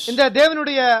lives, இந்த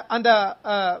தேவனுடைய அந்த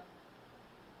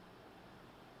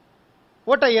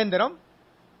ஓட்ட இயந்திரம்,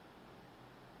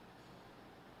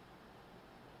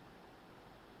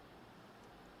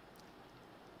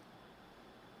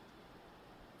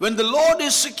 when the Lord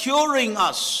is securing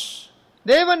us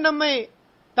தேவன் நம்மை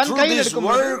தன் through கையில் this எடுக்கும்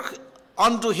work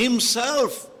unto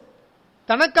himself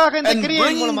தனக்காக இந்த and கிரியையின்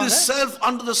bringing மூலமாக this self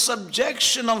under the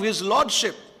subjection of his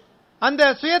lordship, அந்த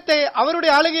சுயத்தை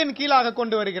அவருடைய ஆளுகையின் கீழாக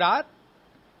கொண்டு வருகிறார்.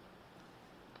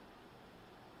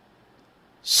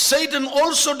 Satan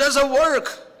also does a work,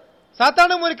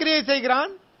 சாத்தானும் ஒரு கிரியை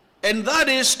செய்கிறான். and that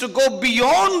is to go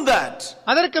beyond that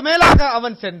அதற்கு மேலாக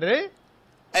அவன் சென்று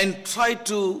and try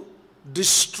to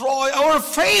destroy our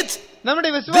faith.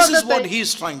 நம்முடைய This is விசுவாசத்தை what he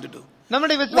is trying to do.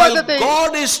 நம்முடைய While விசுவாசத்தை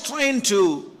God is trying to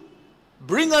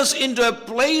bring us into a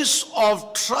place of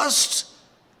trust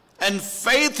and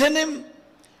faith in him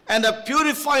and a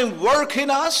purifying work in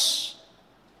us,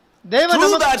 தேவன் through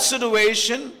நமக்கு that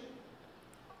situation,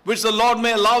 which the Lord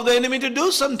may allow the enemy to do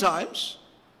sometimes,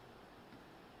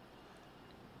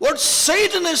 what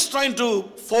Satan is trying to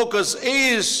focus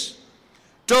is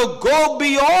to go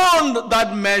beyond that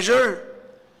measure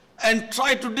and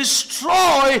try to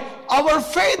destroy our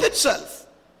faith itself.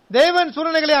 தேவன்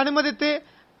சூழ்நிலைகளை அனுமதித்து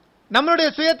நம்மளுடைய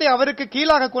சுயத்தை அவருக்கு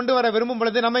கீழாக கொண்டு வர விரும்பும்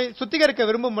பொழுது, நம்மை சுத்திகரிக்க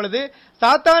விரும்பும் பொழுது,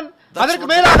 சாத்தான் அதற்கு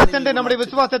மேலாக சென்று நம்முடைய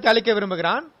விசுவாசத்தை அழிக்க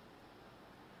விரும்புகிறான்.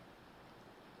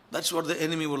 That's what the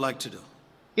enemy would like to do.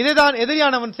 இதுதான்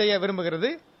எதிரியானவன் செய்ய விரும்புகிறது.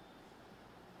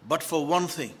 But for one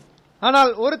thing,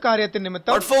 ஆனால் ஒரு காரியத்தின் but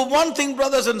நிமித்தம் for one thing,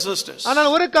 brothers and sisters, ஆனால்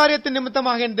ஒரு காரியத்தின்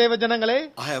நிமித்தமாக என் தேவ ஜனங்களே,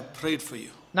 I have prayed for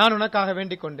you. நான் உனக்காக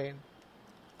வேண்டிக் கொண்டேன்.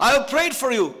 I have prayed for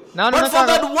you. நான் But for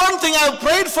உனக்காக that one thing I have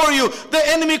prayed for you, the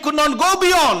enemy could not go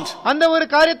beyond. அந்த ஒரு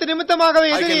காரியத்தின் நிமித்தமாகவே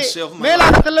I எதிரி can say of my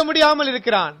மேலாக செல்ல முடியாமல்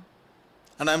இருக்கிறான்.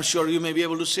 And I'm sure you may be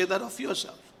able to say that of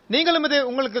yourself. நீங்களும் இதை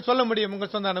உங்களுக்கு சொல்ல முடியும்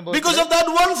உங்கள் சொந்த Because அனுபவம். of that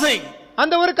one thing,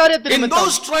 அந்த ஒரு காரியத்தின் in நிமித்தம்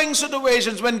those trying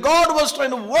situations, when God was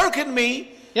trying to work in me,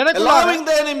 எனக்குள்ளாக allowing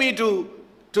the enemy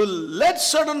to let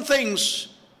certain things,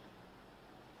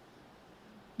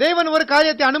 தேவன் ஒரு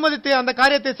காரியத்தை அனுமதித்து அந்த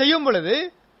காரியத்தை செய்யும் பொழுது,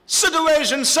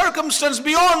 situation, circumstance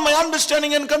beyond my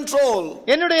understanding and control,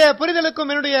 என்னுடைய புரிதலுக்கும்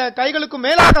என்னுடைய கைகளுக்கும்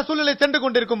மேலாக சூழ்நிலை சென்று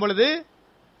கொண்டிருக்கும் பொழுது,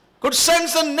 could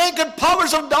sense the naked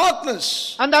powers of darkness.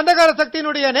 அந்த அந்தகார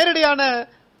சக்தியினுடைய நேரடியான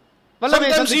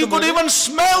வல்லமையை Sometimes you சந்திக்கும் could பொழுது, even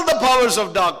smell the powers of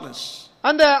darkness.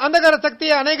 அந்த அந்தகார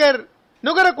சக்தியை அநேகர்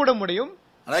நுகரக்கூட முடியும்.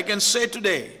 And I can say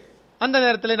today, அந்த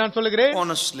நேரத்தில் நான் சொல்லுகிறேன்,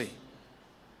 honestly,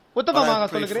 but I உத்தமமாக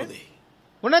have prayed for சொல்லுகிறேன், thee,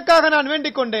 உனக்காக நான்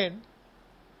வேண்டிக் கொண்டேன்.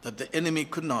 that the enemy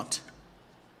could not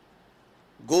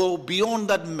go beyond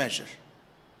that measure.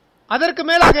 அதற்கு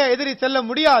மேலாக எதிரி செல்ல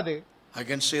முடியாது. I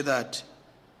can say that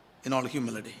in all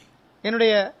humility.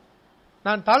 என்னுடைய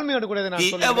நான் தாழ்மையோடு கூட இதை நான் He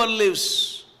சொல்லுகிறேன். ever lives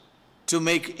to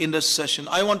make intercession.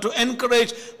 I want to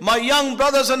encourage my young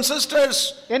brothers and sisters,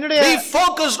 என்னுடைய be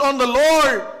focused on the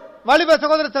Lord. வாலிப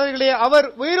சகோதர சகோதரிகளே, அவர்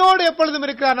உயிரோடு எப்பொழுதும்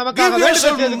இருக்கிறார், நமக்காக Give வேண்டுதல்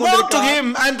yourself செய்து more to கொண்டிருக்கிறார். him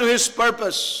and to his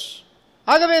purpose.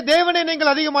 ஆகவே தேவனை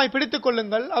நீங்கள் அதிகமாய் பிடித்துக்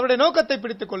கொள்ளுங்கள், அவருடைய நோக்கத்தை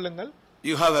பிடித்துக் கொள்ளுங்கள்.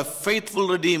 You have a faithful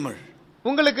redeemer.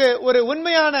 உங்களுக்கு ஒரு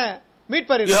உண்மையான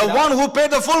மீட்பர் You have இருக்கிறார். one who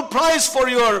paid the full price for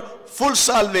your full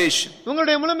salvation.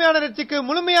 உங்களுடைய முழுமையான ரட்சிக்கு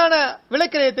முழுமையான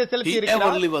விலைக்கிரயத்தை செலுத்தி He ever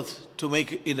இருக்கிறார். liveth to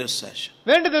make intercession.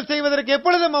 வேண்டுதல் செய்வதற்கு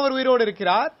எப்பொழுதும் அவர் உயிரோடு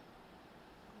இருக்கிறார்.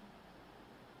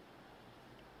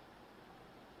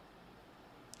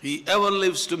 He ever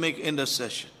lives to make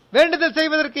intercession. வேண்டுதல்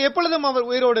செய்வதற்கு எப்பொழுதும் அவர்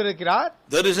உயிரோடு இருக்கிறார்.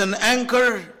 There is an anchor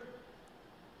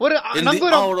ஒரு in the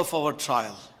நங்கூரம் hour of our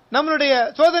trial. நம்மளுடைய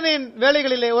சோதனையின்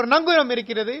வேளைகளிலே ஒரு நங்கூரம்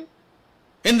இருக்கிறது.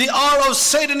 In the hour of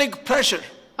satanic pressure.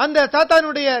 அந்த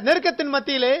சாத்தானுடைய நெருக்கத்தின்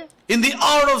மத்தியிலே, In the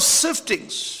hour of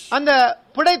siftings. அந்த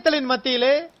புடைத்தலின்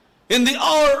மத்தியிலே, In the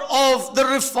hour of the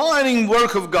refining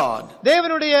work of God.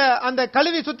 தேவனுடைய அந்த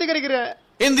கழுவி சுத்திகரிக்கிற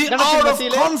In the கணத்தின் hour of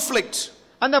மத்தியிலே, conflict.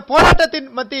 அந்த போராட்டத்தின்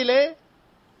மத்தியிலே,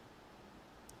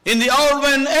 In the hour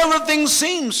when everything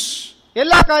seems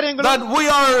எல்லா காரியங்களும் that we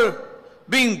are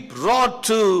being brought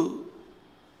to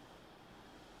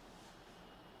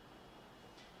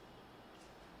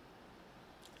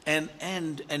an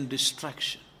end and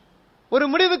distraction. ஒரு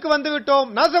முடிவுக்கு வந்து விட்டோம்,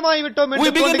 நாசமாகி விட்டோம் We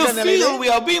என்று begin to தோன்றுகிற நிலையிலே, feel we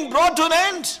are being brought to an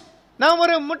end. நாம்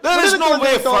ஒரு There is முடிவுக்கு no வந்து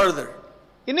way விட்டோம், further.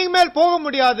 இன்னைக்கு மேல் போக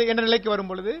முடியாது என்ற நிலைக்கு வரும்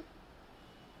பொழுது,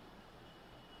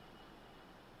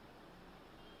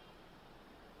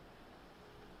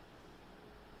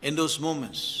 In those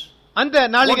moments, அந்த what do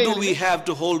we நாளிகையில் have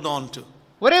to hold on to?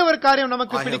 ஒரே ஒரு காரியம்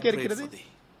நமக்கு I have பிடிக்க prayed இருக்கிறது. for thee.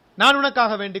 நான்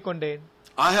உனக்காக வேண்டிக் கொண்டேன்,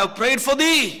 I have prayed for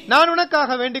thee. நான்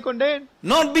உனக்காக வேண்டிக் கொண்டேன்.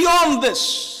 Not beyond this.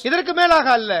 இதற்கு மேலாக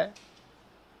அல்ல,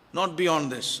 Not beyond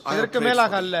this. I have இதற்கு prayed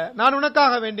மேலாக for thee. அல்ல, நான்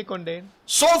உனக்காக வேண்டிக் கொண்டேன்.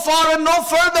 So far and no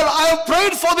further, I have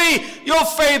prayed for thee. Your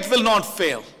faith will not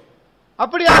fail.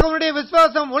 அப்படியாக உன்னுடைய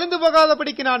விசுவாசம் ஒளிந்து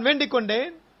போகாதபடிக்கு நான் வேண்டிக்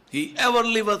கொண்டேன். He ever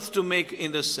liveth to make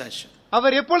intercession.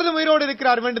 அவர் எப்பொழுதும் உயிரோடு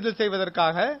இருக்கிறார் வேண்டுதல்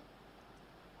செய்வதற்காக.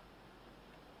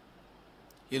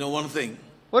 You know one thing,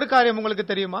 ஒரு காரியம் உங்களுக்கு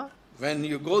தெரியுமா? when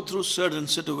you go through certain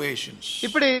situations,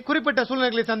 இப்படி குறிப்பிட்ட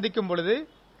சூழ்நிலைகளை சந்திக்கும் பொழுது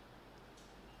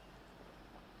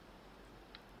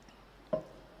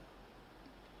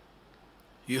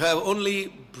you have only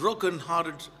broken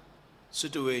hearted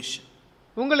situation.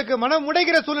 உங்களுக்கு மனம்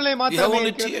உடைகிற சூழ்நிலை You have மாத்திரமே only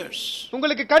இருக்கிறது. tears.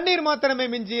 உங்களுக்கு கண்ணீர் மாத்திரமே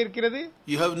மிஞ்சி இருக்கிறது.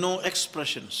 You have no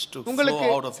expressions to flow உங்களுக்கு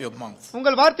out of your mouth.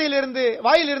 உங்கள்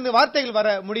வாயிலிருந்து வார்த்தைகள் வர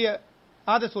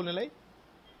முடியாத சூழ்நிலை.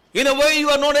 In a way, you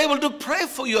are not able to pray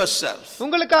for yourself.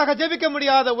 உங்களுக்காக ஜெபிக்க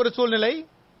முடியாத ஒரு சூழ்நிலை.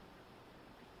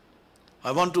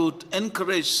 I want to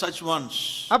encourage such ones.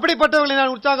 அப்படிப்பட்டவர்களை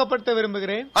நான் உற்சாகப்படுத்த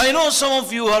விரும்புகிறேன். I know some of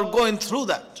you are going through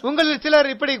that. உங்களில் சிலர்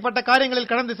இப்படிப்பட்ட காரியங்களில்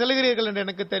கடந்து செல்கிறீர்கள் என்று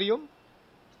எனக்கு தெரியும்.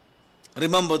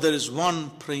 Remember, there is one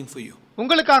praying for you.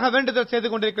 உங்களுக்காக வேண்டுதல் செய்து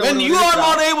கொண்டிருக்கிற When you are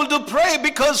not able to pray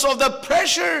because of the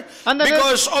pressure,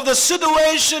 because of the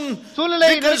situation,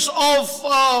 because of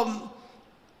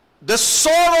the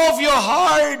sorrow of your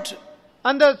heart,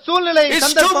 அந்த சூழ்நிலை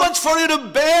it's too much for you to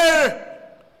bear.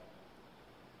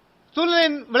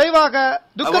 சூழ்நிலையின் விளைவாக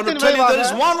துக்கத்தின் விளைவாக there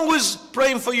is one who is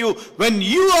praying for you when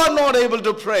you are not able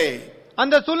to pray.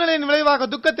 அந்த சூழ்நிலையின் விளைவாக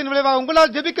துக்கத்தின் விளைவாக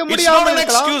உங்களால் ஜெபிக்க It's முடியாமல் not an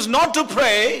இருக்கலாம். excuse not to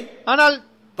pray. ஆனால்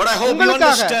But I hope you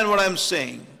understand what I am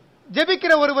saying.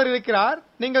 ஜெபிக்கிற ஒருவர் இருக்கிறார்.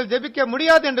 நீங்கள் ஜெபிக்க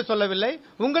முடியாது என்று சொல்லவில்லை.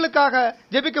 உங்களுக்காக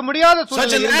ஜெபிக்க முடியாத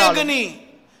சூழ்நிலை இருந்தாலும் Such an agony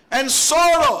and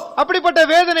sorrow அப்படிப்பட்ட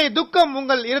வேதனை துக்கம்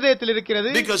உங்கள் இருதயத்தில் இருக்கிறது.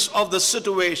 because of the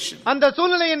situation. அந்த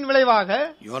சூழ்நிலையின் விளைவாக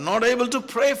You are not able to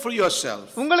pray for yourself.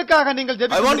 உங்களுக்காக நீங்கள் I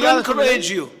ஜெபிக்க want to முடியாத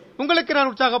encourage you. உங்களுக்கு நான்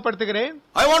உற்சாகப்படுத்துகிறேன்.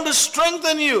 I want to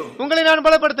strengthen you உங்களை நான்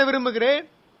பலப்படுத்த விரும்புகிறேன்.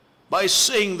 by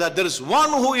saying that there is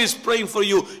one who is praying for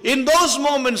you in those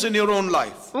moments in your own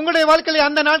life. உங்களுடைய வாழ்க்கையிலே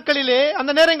அந்த நாட்களிலே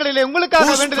அந்த நேரங்களிலே உங்களுக்காக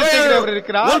Whose வேண்டுதல் செய்கிறவர் prayer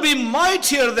இருக்கிறார். will be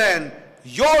mightier than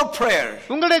your prayer.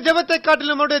 உங்களுடைய ஜெபத்தை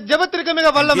காட்டிலும் அவருடைய ஜெபத்திற்கு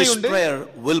மிக வல்லமை His உண்டு. prayer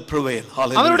will prevail.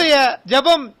 Hallelujah. அவருடைய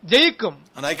ஜெபம் ஜெயிக்கும்.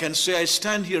 And I can say I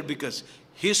stand here because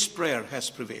his prayer has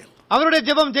prevailed. அவருடைய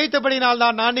ஜெபம் ஜெயித்தபடியால்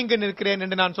தான் நான் இங்கு நிற்கிறேன்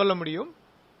என்று நான் சொல்ல முடியும்.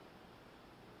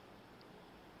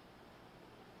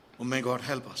 Oh, may God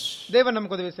help us. தேவன்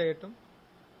நமக்கு உதவி செய்யட்டும்.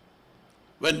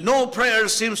 When no prayer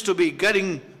seems to be getting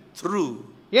through,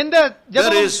 எந்த there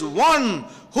ஜெபமும் is one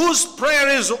whose prayer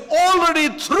is already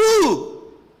through.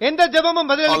 எந்த ஜெபமும்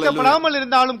பதிலளிக்கப்படாமல்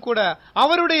இருந்தாலும் கூட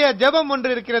அவருடைய ஜெபம்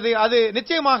ஒன்று இருக்கிறது. அது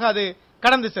நிச்சயமாக அது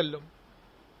கடந்து செல்லும்.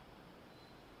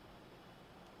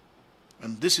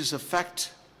 And this is a fact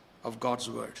of God's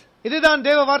word. இதுதான்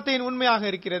தேவ வார்த்தையின் உண்மையாக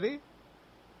இருக்கிறது.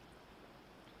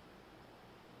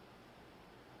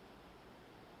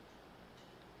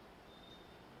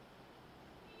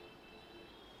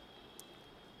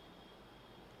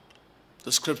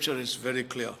 The scripture is very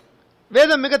clear.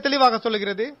 வேதம் மிக தெளிவாக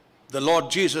சொல்கிறது. The Lord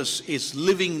Jesus is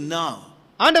living now.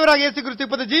 ஆண்டவராகிய இயேசு கிறிஸ்து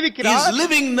இப்போது He ஜீவிக்கிறார். is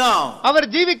living now அவர்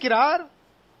ஜீவிக்கிறார்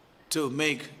to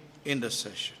make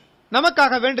intercession.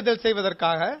 நமக்காக வேண்டுதல்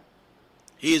செய்வதற்காக.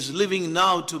 He is living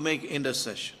now to make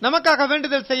intercession நமக்காக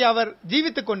வேண்டுதல் செய்ய அவர்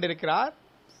ஜீவித்துக் கொண்டிருக்கிறார்.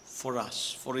 for us,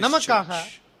 for his நமக்காக,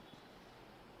 church.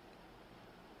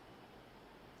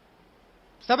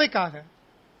 சபைக்காக.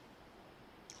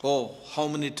 Oh, how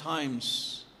many times,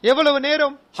 எவ்வளவு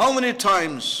நேரம், how many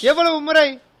times எவ்வளவு முறை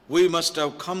we must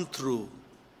have come through.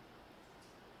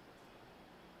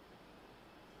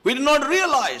 We did not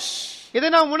realize, இதை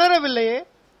நாம் உணரவில்லையே.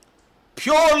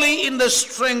 purely in the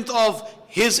strength of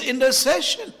his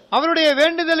intercession. அவருடைய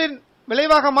வேண்டுதலின்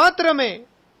விளைவாக மாத்திரமே.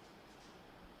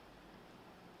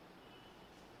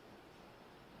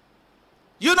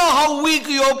 You know how weak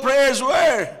your prayers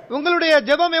were. உங்களுடைய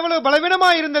ஜெபம் எவ்வளவு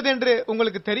பலவீனமாய் இருந்தது என்று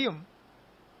உங்களுக்கு தெரியும்.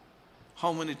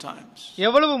 How many times?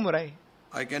 எவ்வளவு முறை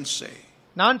I can say,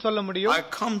 நான் சொல்ல முடியும். I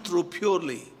come through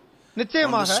purely on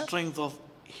நிச்சயமாக the strength of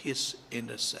his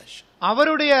intercession.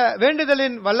 அவருடைய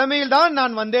வேண்டுதலின் வல்லமையில் தான்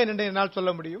நான் வந்தேன் என்று என்னால்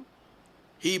சொல்ல முடியும்.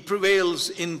 He prevails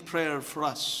in prayer for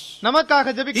us. நமக்காக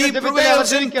He ஜெபிக்கிற ஜெபத்திலே அவர்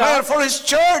prevails in prayer ஜெயிக்கிறார். for his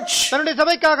church. தன்னுடைய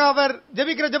சபைக்காக அவர்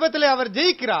ஜெபிக்கிற ஜெபத்திலே அவர்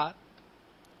ஜெயிக்கிறார்.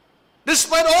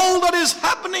 Despite all that is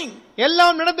happening,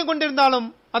 எல்லாம் நடந்து கொண்டிருந்தாலும்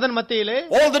அதன் மத்தியிலே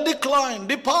all the decline,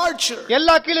 departure,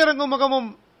 எல்லா கீழிறங்கும் முகமும்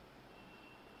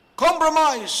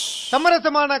compromise,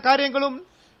 சமரசமான காரியங்களும்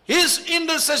his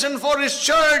intercession for his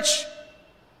church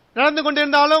நடந்து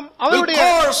கொண்டிருந்தாலும் will அவருடைய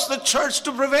cause the church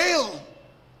to prevail.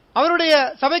 அவருடைய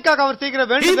சபைக்காக அவர் செய்கிற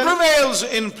He வேண்டுதல் prevails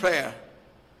in prayer.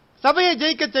 சபையை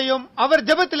ஜெயிக்க செய்யும். அவர்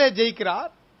ஜெபத்திலே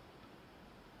ஜெயிக்கிறார்.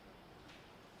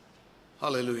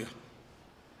 Hallelujah.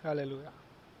 Hallelujah.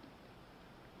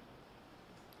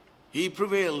 He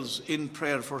prevails in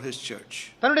prayer for his church.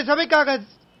 தன்னுடைய சபைக்காக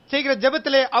செய்கிற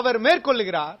ஜெபத்திலே அவர்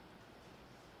மேற்கொள்ளுகிறார்.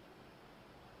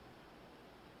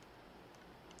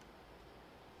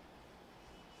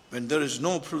 When there is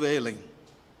no prevailing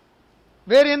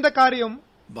வேறு எந்த காரியம்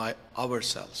by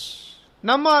ourselves,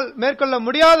 நம்மால் மேற்கொள்ள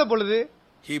முடியாத பொழுது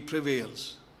He prevails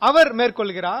அவர்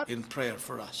மேற்கொள்கிறார். in prayer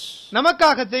for us.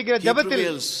 நமக்காக செய்கிற He ஜெபத்தில்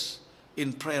prevails in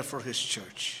prayer for His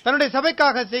church. தன்னுடைய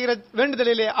சபைக்காக செய்கிற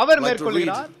வேண்டுதலிலே அவர் I'd like to read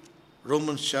மேற்கொள்கிறார்.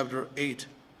 Romans chapter 8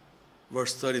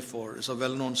 verse 34. It's a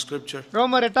well-known scripture.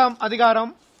 ரோமர் 8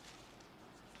 அதிகாரம்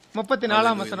 34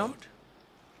 Hallelujah, வசனம். Lord.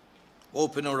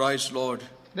 Open our eyes, Lord.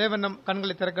 தேவன் நம்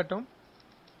கண்களை திறக்கட்டும்.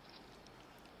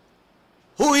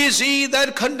 Who is he that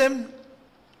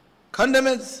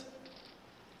condemneth?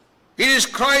 It is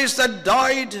Christ that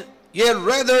died, yea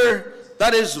rather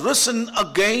that is risen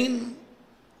again,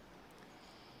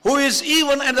 who is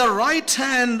even at the right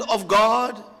hand of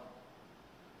God,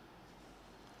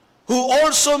 who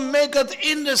also maketh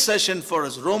intercession for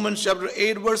us. Romans chapter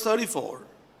 8 verse 34.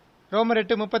 ரோமர்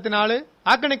 8:34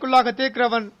 ஆக்கணைக்குள்ளாக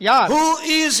தீர்க்கிறவன் யார்? Who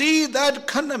is he that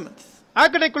condemneth?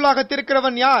 ஆக்கணைக்குள்ளாக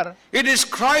தீர்க்கிறவன் யார்? It is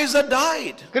Christ that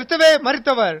died, கிறிஸ்துவே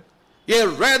மரித்தவர், yea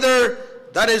rather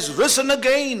that is risen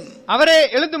again, அவரே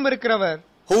எழுந்தும் இருக்கிறவர்,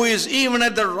 who is even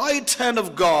at the right hand of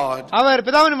God, அவர்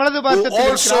பிதாவின் வலது who பாரசத்தில்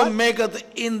also இருக்கிறார். maketh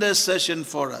intercession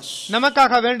for us.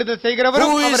 நமக்காக வேண்டுதல்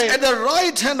செய்கிறவரும் Who is அவரே. at the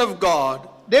right hand of God,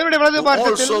 தேவனுடைய வலது who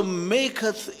பாரசத்தில் also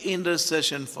maketh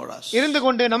intercession for us. இருந்து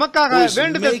கொண்டு நமக்காக Who is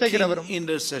வேண்டுதல் making செய்கிறவரும்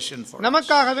intercession for us.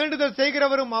 நமக்காக வேண்டுதல்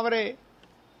செய்கிறவரும் அவரே.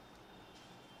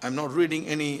 I'm not reading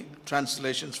any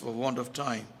translations for want of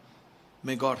time.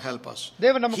 May God help us.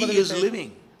 தேவன் நமக்கு He உதவி is செய்வார். living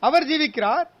அவர்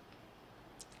ஜீவிக்கிறார்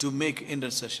to make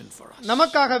intercession for us.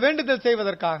 நமக்காக வேண்டுதல்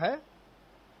செய்வதற்காக.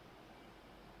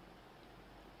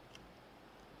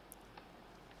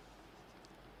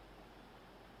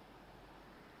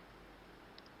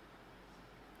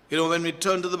 You know, when we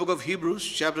turn to the book of Hebrews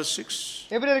chapter 6,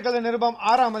 எபிரேயர்கள் நிருபம்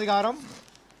 6 அதிகாரம்,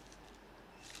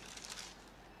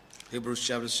 Hebrews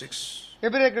chapter 6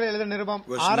 எபிரேயர்கள் எழுதின நிருபம்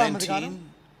verse 6 19, அதிகாரம்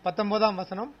 19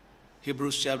 வசனம்,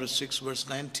 Hebrews chapter 6 verse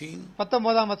 19,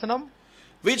 19 வசனம்.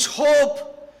 which hope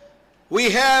we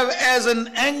have as an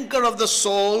anchor of the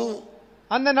soul,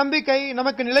 அந்த நம்பிக்கை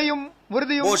நமக்கு நிலையும்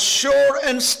உறுதியும் both sure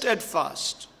and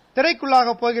steadfast,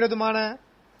 திரைக்குள்ளாக போகிறதுமான,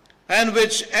 and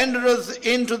which entereth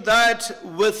into that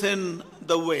within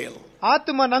the veil.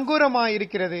 ஆத்தும நங்கூரமாய்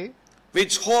இருக்கிறது.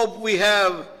 Which hope we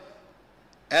have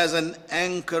as an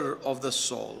anchor of the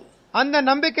soul. அந்த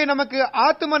நம்பிக்கை நமக்கு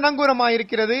ஆத்தும நங்கூரமாய்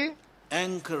இருக்கிறது.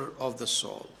 Anchor of the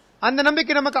soul. அந்த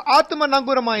நம்பிக்கை நமக்கு ஆத்தும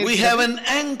நங்கூரமாய் We இருக்கிறது. have an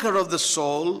anchor of the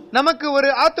soul, நமக்கு ஒரு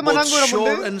ஆத்தும both நங்கூரம் sure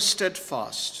உண்டு, and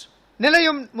steadfast,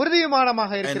 நிலையும்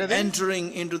உறுதியுமானமாக and இருக்கிறது. entering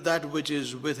into that which is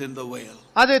within the veil.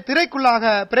 அது திரைக்குள்ளாக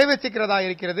பிரவேசிக்கிறதா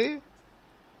இருக்கிறது.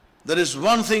 There is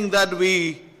one thing that we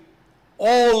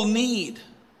all need.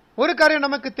 ஒரு காரியம்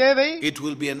நமக்கு தேவை, It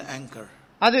will be an anchor.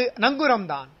 அது நங்கூரம்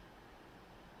தான்.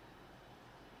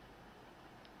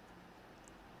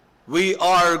 We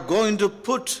are going to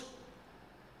put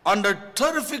under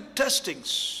terrific testings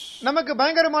நமக்கு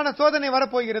பயங்கரமான சோதனை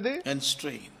வரப்போகிறது, and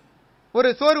strain. ஒரு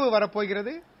சோர்வு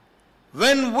வரப்போகிறது.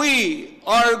 When we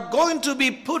are going to be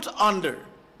put under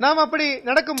நாம் அப்படி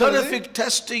நடக்கும்போது, terrific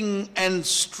testing and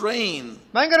strain,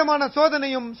 பயங்கரமான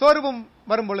சோதனையும் சோர்வும்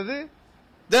வரும் பொழுது,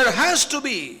 there has to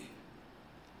be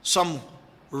some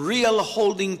real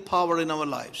holding power in our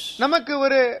lives. நமக்கு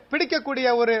ஒரு பிடிக்கக்கூடிய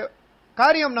ஒரு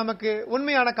காரியம், நமக்கு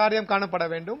உண்மையான காரியம் காணப்பட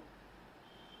வேண்டும்.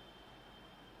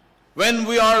 When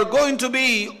we are going to be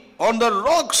on the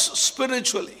rocks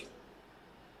spiritually,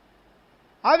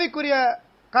 ஆவிக்குரிய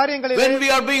காரியங்களிலே, when we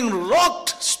are being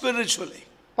rocked spiritually,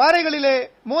 பாறைகளிலே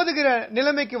மோதுகிற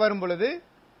நிலைமைக்கு வரும் பொழுது,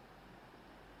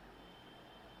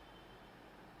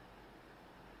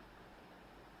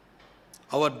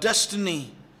 our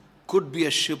destiny could be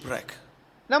a shipwreck.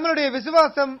 நம்மளுடைய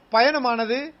விசுவாசம்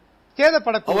பயணமானது Our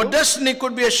சேதப்படக்கூடும். destiny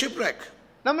could be a shipwreck.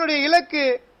 நம்மளுடைய இலக்கு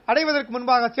அடைவதற்கு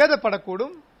முன்பாக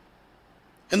சேதப்படக்கூடும்.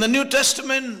 In the New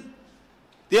Testament,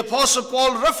 the Apostle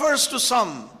Paul refers to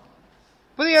some.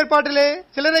 புதிய ஏற்பாட்டிலே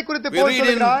சிலரை குறித்து We பவுல் read in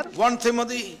சொல்கிறார். 1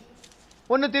 Timothy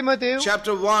 1 தீமோத்தேயு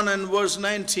chapter 1 and verse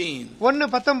 19.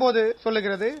 1:19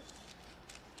 சொல்லுகிறது.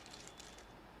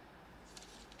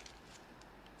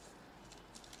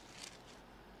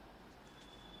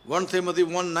 One Timothy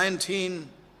 1:19,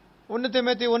 1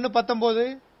 தீமோத்தேயு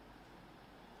 1:19,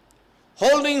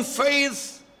 holding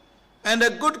faith and a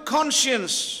good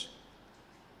conscience,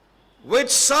 which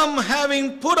some having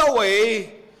put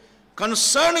away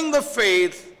concerning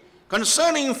faith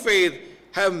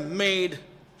have made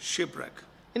shipwreck.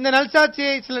 இந்த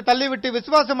நல்சாட்சியை சிலர் தள்ளிவிட்டு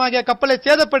விசுவாசமாகிய கப்பலை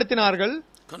சேதப்படுத்தினார்கள்.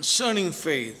 Concerning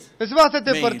faith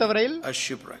விசுவாசத்தை made பொறுத்தவரையில் a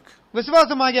shipwreck.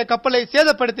 விசுவாசமாகிய கப்பலை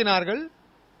சேதப்படுத்தினார்கள்.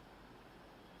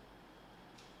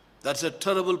 That's a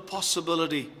terrible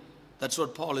possibility. That's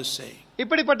what Paul is saying.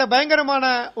 இப்படிப்பட்ட பயங்கரமான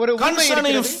ஒரு உண்மை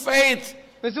Concerning இருக்கிறது. faith,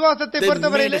 விசுவாசத்தை they made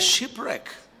பொறுத்தவரையில் a shipwreck.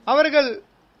 அவர்கள்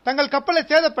தங்கள் கப்பலை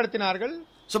சேதப்படுத்தினார்கள்.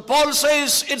 So Paul says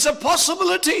it's a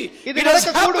possibility. இது It has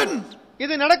நடக்கக்கூடும், happened.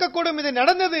 இது நடக்கக்கூடும், இது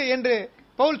நடந்தது என்று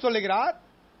பவுல் சொல்லுகிறார்.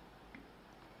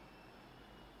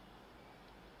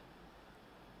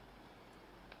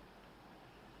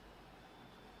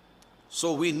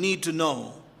 So we need to know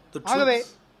the ஆகவே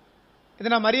truth இதை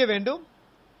நாம் அறிய வேண்டும்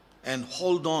and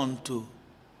hold on to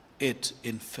it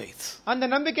in faith. அந்த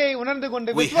நம்பிக்கையை உணர்ந்து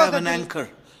கொண்டு We have an விசுவாசத்தில் anchor.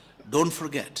 Don't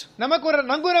forget. நமக்கு ஒரு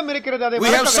நங்கூரம் இருக்கிறது, அதை We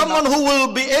have மறக்க someone வேண்டாம். who will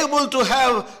be able to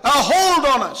have a hold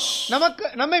on us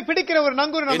நம்மை பிடிக்கிற ஒரு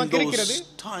நங்கூரம் in நமக்கு இருக்கிறது.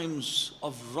 those times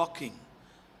of rocking.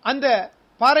 அந்த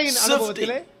பாறையின் Sifting.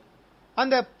 அனுபவத்திலே,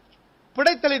 அந்த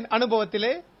புடைத்தலின்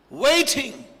அனுபவத்திலே,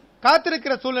 Waiting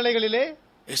காத்திருக்கிற சூழ்நிலைகளிலே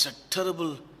is a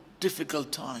terrible, difficult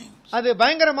time. அது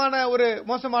பயங்கரமான ஒரு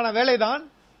மோசமான வேலைதான்.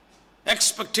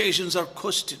 Expectations are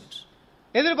questioned.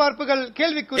 எதிர்பார்ப்புகள்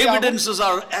கேள்விக்குறியாகும், Evidences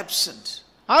are absent.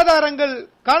 ஆதாரங்கள்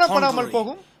காணப்படாமல் Contrary,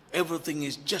 போகும், everything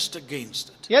is just against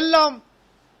it. எல்லாம்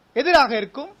எதிராக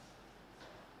இருக்கும்.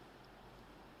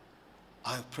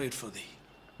 I have prayed for thee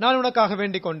நான் உனக்காக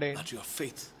வேண்டிக் கொண்டேன், that your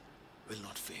faith will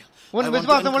not fail. I உன் want to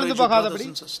விசுவாசம் encourage விழுந்து you, brothers போகாதபடி.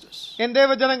 and sisters. என்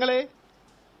தேவ ஜனங்களே,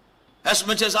 As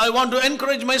much as I want to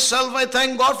encourage myself, I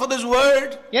thank God for this word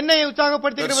என்னை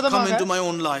உற்சாகப்படுத்துகிற that's come விதமாக into my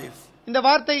own life. இந்த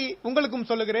வார்த்தை உங்களுக்கும்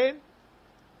சொல்லுகிறேன்.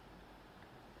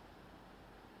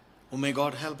 Oh, may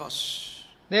God help us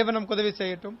தேவன் நமக்கு உதவி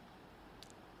செய்யட்டும்.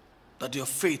 that your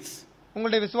faith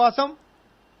உங்களுடைய விசுவாசம்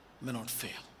may not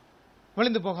fail.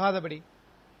 விழுந்து போகாதபடி,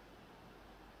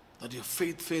 That your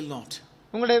faith fail not.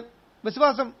 உங்களுடைய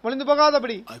விசுவாசம் விழுந்து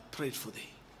போகாதபடி I prayed for thee.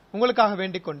 உங்களுக்காக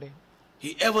வேண்டிக் கொண்டேன்.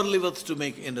 He ever liveth to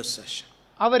make intercession.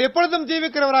 அவர் எப்பொழுதும்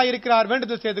ஜீவிக்கிறவராய் இருக்கிறார்,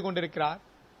 வேண்டுதல் செய்து கொண்டிருக்கிறார்.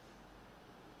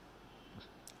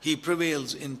 He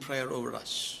prevails in prayer over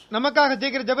us. நமக்காக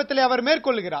ஜெயிக்கிற ஜெபத்திலே அவர்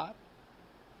மேற்கொள்கிறார்.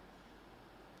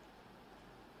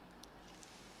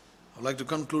 I'd like to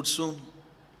conclude soon.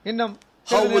 இன்னும்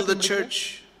How will the church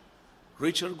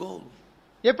reach her goal?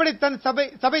 எப்படி தன்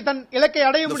சபை தன் இலக்கை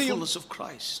அடைய The முடியும்? fullness of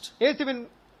Christ. இயேசுவின்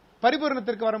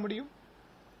பரிபூரணத்திற்கு வர முடியும்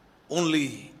Only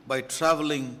by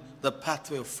traveling the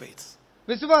pathway of faith.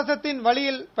 விசுவாசத்தின்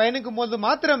வழியில் பயணிக்கும் போது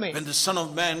மாத்திரமே. When the Son of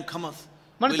Man cometh, will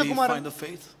he மனுஷகுமாரன் find the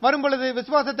faith? வரும் பொழுது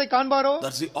விசுவாசத்தை காண்பாரோ?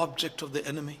 That's the object of the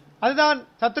enemy. அதுதான்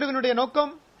சத்துருவினுடைய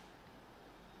நோக்கம்.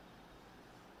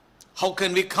 How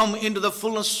can we come into the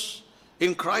fullness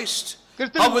in Christ?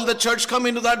 கிறிஸ்துவின் How will the church come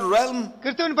into that realm,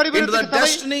 கிறிஸ்துவின் into that பரிபூரணத்திற்கு சபை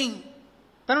destiny?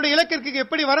 தன்னுடைய இலக்கிற்கு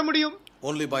எப்படி வர முடியும்?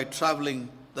 Only by traveling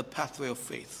the pathway of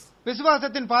faith.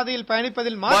 விசுவாசத்தின் பாதையில்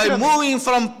பயணிப்பதில் By மாத்திரமே. moving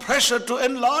from pressure to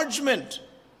enlargement,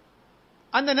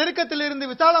 அந்த நெருக்கத்திலிருந்து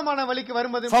விசாலமான வழிக்கு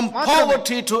வருவது from மாத்திரமே.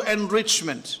 poverty to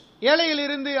enrichment. ஏழையில்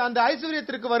இருந்து அந்த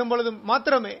ஐஸ்வர்யத்திற்கு வரும் பொழுதும்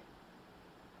மாத்திரமே.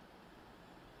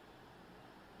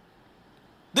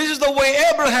 This is the way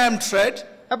Abraham tread.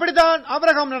 அப்படித்தான்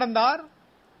ஆபிரகாம் நடந்தார்.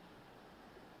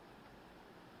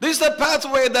 This is the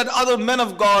pathway that other men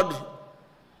of God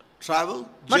travel.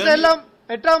 மற்ற journey.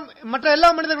 எல்லா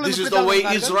மனிதர்களும் This is இப்படித்தான் the way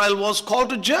நடந்தார்கள். Israel was called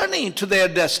to journey to their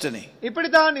destiny.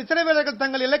 இப்படித்தான் இஸ்ரவேலர்கள்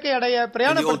தங்கள் இலக்கை அடைய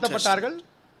பிரயாணப்படுத்தப்பட்டார்கள்.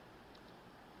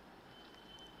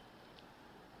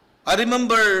 I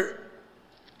remember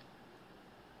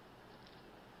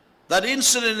that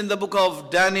incident in the book of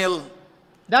Daniel.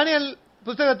 தானியேல்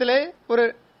புத்தகத்திலே ஒரு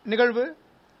நிகழ்வு.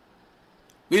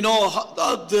 We know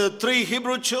the three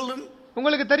Hebrew children,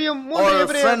 உங்களுக்கு தெரியும், or மூன்று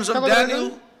எபிரேய friends of Daniel,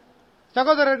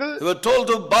 சகோதரர்கள் they were told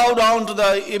to bow down to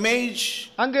the image.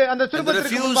 அங்கு அந்த And they சுரூபத்திற்கு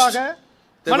refused. முன்பாக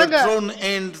They were வணங்க thrown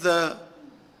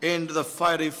into the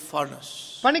fiery furnace.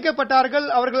 பணிக்கப்பட்டார்கள்.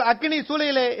 அவர்கள் அக்கினி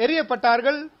சூளையிலே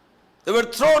எரியப்பட்டார்கள். They were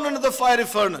thrown into the fiery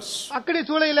furnace. அக்கினி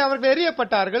சூளையிலே அவர்கள்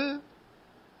எரியப்பட்டார்கள்.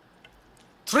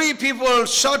 3 people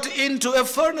shot into a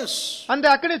furnace. அந்த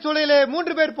அக்கினி சூளையிலே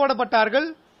 3 பேர் போடப்பட்டார்கள்.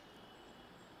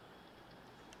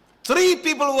 3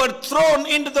 people were thrown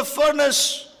into the furnace,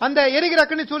 அந்த எரிகிற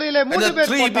அக்கினி சூளையிலே and 3 the பேர்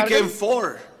 3 became போட்டார்கள். 4.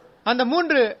 அந்த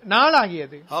 3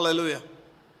 நாளாகியது. Hallelujah.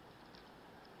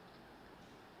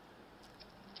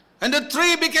 And the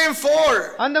 3 became 4.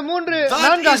 அந்த 3 That is the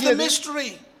நான்காகியது. mystery.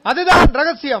 அதுதான்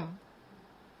ரகசியம்.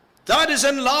 That is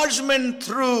enlargement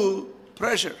through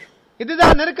pressure.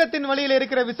 இதுதான் நெருக்கத்தின் வழியில்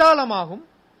இருக்கிற விசாலமாகும்.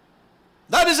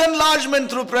 That is enlargement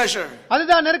through pressure.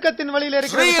 அதுதான் நெருக்கத்தின் வழியில்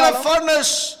இருக்கிற 3 in a Visalam.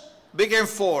 furnace became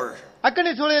 4.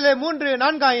 அக்கினி சூளையிலே 3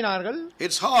 நான்காயினார்கள்.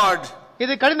 It's hard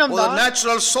இது கடினம் for the தான்.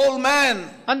 natural soul man.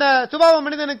 அந்த சுபாவ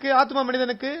மனிதனுக்கு, ஆத்ம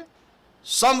மனிதனுக்கு.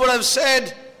 Some would have said,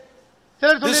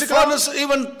 சிலர் this சொல்லியிருக்கலாம், furnace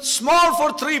even small for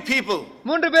 3 people.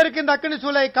 3 பேருக்கு இந்த அக்கினி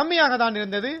சூளை கம்மியாக தான்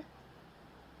இருந்தது.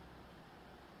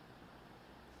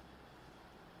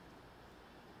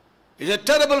 It's a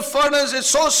terrible furnace. It's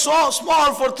so small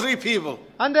for 3 people.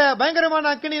 அந்த பயங்கரமான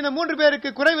அக்கினி இந்த 3 பேருக்கு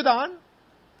குறைவுதான்.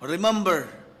 But remember,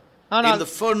 in the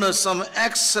furnace, some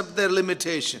accept their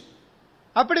limitation.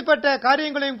 அப்படிப்பட்ட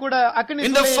காரியங்களையும் கூட அக்கினி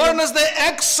In the furnace they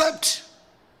accept.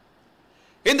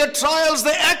 In the trials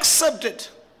they accept it.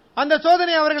 அந்த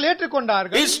சோதனை அவர்கள்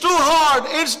ஏற்றுக்கொண்டார்கள். It's too hard,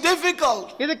 it's difficult.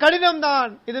 இது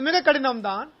கடினம்தான், இது மிக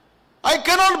கடினம்தான். I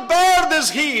cannot bear this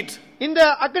heat. இந்த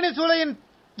அக்கினி சூளையின்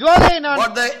ஜுவாலையை நான்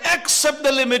But they accept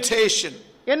the limitation.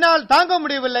 என்னால் தாங்க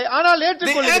முடியவில்லை, ஆனால் They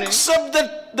ஏற்றுக்கொள்கிறேன். accept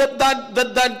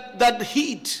that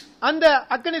heat. அந்த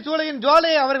அக்கினி சூளையின்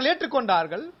ஜுவாலையை அவர்கள்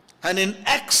ஏற்றுக்கொண்டார்கள். And in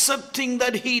accepting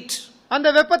that heat, அந்த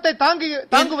வெப்பத்தை in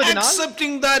தாங்குவதனால்,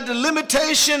 accepting that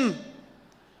limitation,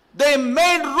 they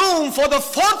made room for the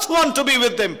fourth one to be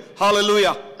with them.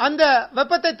 Hallelujah. அந்த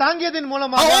வெப்பத்தை தாங்கியதின் How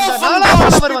மூலமாக அந்த often நாலாவதாக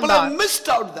God's people வந்தார். have missed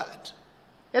out that.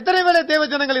 எத்தனை வேளை தேவ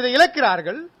ஜனங்கள் இதை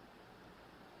இழக்கிறார்கள்?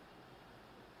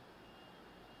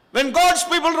 When God's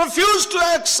people refuse to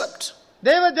accept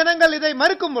தேவ ஜனங்கள் இதை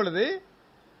மறுக்கும் பொழுது,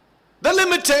 the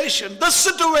limitation, the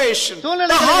situation, the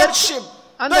சூழ்நிலைகளை hardship,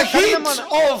 the heat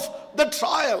of the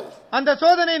trial, அந்த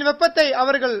சோதனையின் வெப்பத்தை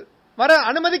அவர்கள் வர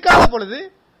அனுமதிக்காத பொழுது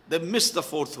they miss the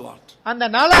fourth one. அந்த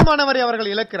நாலாமானவரை அவர்கள்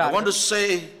I want இழக்கிறார்கள். to say,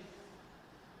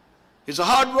 it's a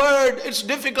hard word. It's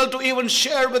difficult to even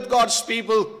share with God's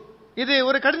people. இது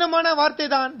ஒரு கடினமான வார்த்தை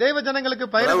தான், தேவ ஜனங்களுக்கு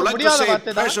But I பகிர would like to முடியாத say,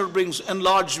 வார்த்தை தான். pressure brings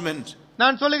enlargement.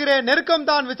 நான் சொல்லுகிறேன், நெருக்கம்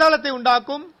தான் விசாலத்தை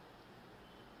உண்டாக்கும்.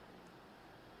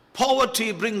 Poverty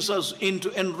brings us into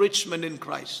enrichment in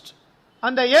Christ.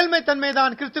 அந்த ஏழ்மை தன்மை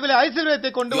தான் கிறிஸ்துவிலே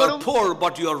ஐஸ்வர்யத்தை கொண்டு You are வரும். poor,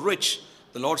 but you are rich.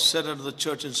 The Lord said unto the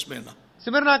church in Smyrna.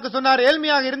 சிமிர்னாக்கு சொன்னார்,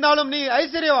 ஏழ்மையாக இருந்தாலும் நீ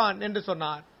ஐஸ்வர்யவான் என்று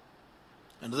சொன்னார்.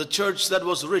 And to the church that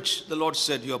was rich, the Lord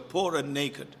said, you are poor and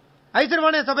naked.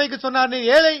 ஐஸ்வர்யவான சபைக்கு சொன்னார், நீ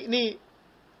ஏழை, நீ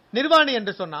நிர்வாணி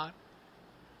என்று சொன்னார்.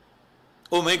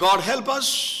 Oh, may God help us.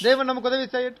 தேவன் நமக்கு உதவி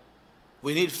செய்யட்டும்.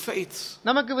 We need faith.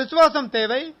 நமக்கு விசுவாசம்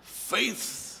தேவை. Faith.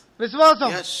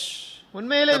 விசுவாசம், Yes.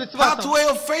 உண்மையிலே The விசுவாசம். pathway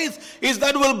of faith is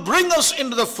that will bring us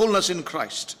into the fullness in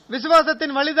Christ.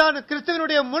 விசுவாசத்தின் வழிதான்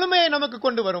கிறிஸ்துவினுடைய முழுமையை நமக்கு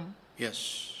கொண்டு வரும். Yes.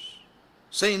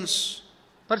 Saints,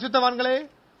 பரிசுத்தவான்களே,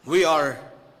 we are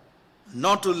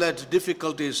not to let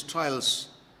difficulties, trials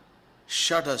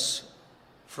shut us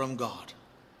from God.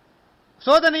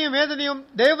 சோதனையும் வேதனையும்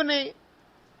தேவனை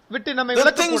விட்டு நம்மை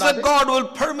The things that விலக்கக்கூடாது. God will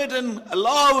permit and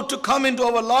allow to come into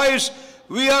our lives,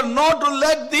 we are not to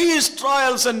let these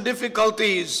trials and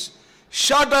difficulties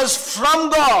shut us from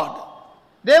God.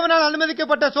 தேவனால்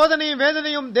அனுமதிக்கப்பட்ட சோதனையும்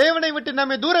வேதனையும் தேவனை விட்டு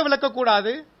நம்மை தூர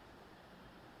விலக்கக்கூடாது.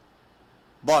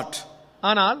 But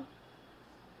ஆனால்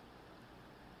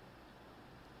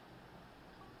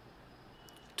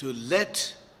to let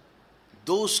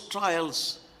those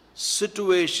trials,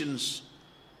 situations,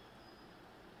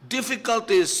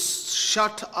 difficulties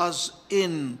shut us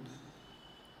in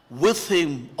with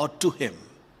Him or to Him.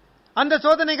 அந்த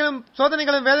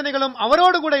சோதனைகளும் வேதனைகளும்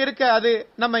அவரோடு கூட இருக்க அது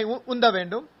நம்மை உந்த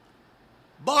வேண்டும்.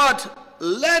 But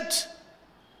let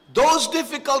those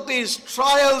difficulties,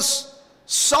 trials,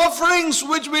 sufferings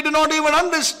which we do not even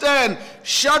understand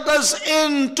shut us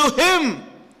in to Him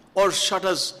or shut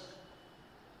us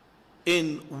in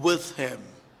with Him.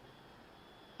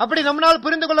 அப்படி நம்மால்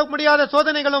புரிந்து கொள்ள முடியாத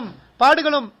சோதனைகளும்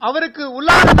பாடுகளும் அவருக்கு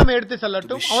உள்ளாக நம்மை எடுத்து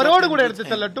செல்லட்டும், அவரோடு கூட எடுத்து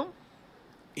செல்லட்டும்.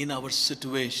 In our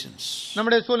situations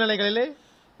நம்முடைய சூழ்நிலைகளிலே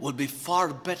will be far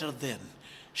better than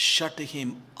shutting Him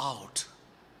out.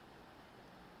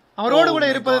 அவரோடு கூட Oh,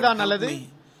 may இருப்பதுதான் God நல்லது.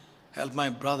 help my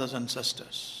brothers and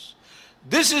sisters.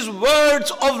 This is words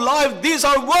of life. These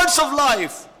are words of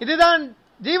life. இதுதான்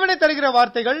ஜீவனை தருகிற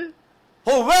வார்த்தைகள்.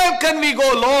 Oh, where can we go,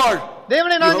 Lord?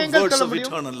 தேவனை You நாங்கள் have எங்கே words செல்ல of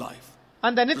முடியும்? eternal life.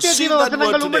 அந்த நித்திய Receive ஜீவ that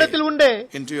வசனங்கள் word உம்மிடத்தில் உண்டே.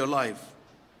 today into your life.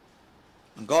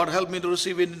 And God help me to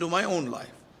receive it into my own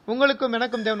life. உங்களுக்கும்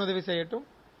எனக்கும் தேவன் உதவி செய்யட்டும்.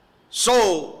 So,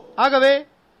 ஆகவே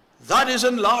that is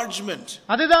enlargement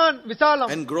அதுதான் விசாலம்,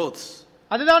 and growth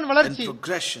அதுதான் and வளர்ச்சி,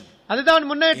 progression அதுதான்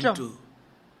முன்னேற்றம், into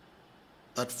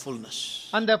that fullness.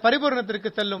 அந்த பரிபூரணத்திற்கு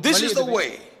செல்லும் This வழி is the இதுவே.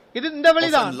 way இது இந்த of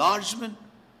வழிதான். enlargement,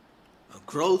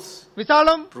 growth,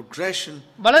 விசாலம், progression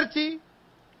வளர்ச்சி,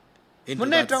 into that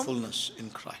முன்னேற்றம். fullness in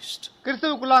Christ.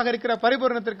 கிறிஸ்துவுக்குள்ளாக இருக்கிற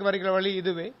பரிபூரணத்திற்கு வருகிற வழி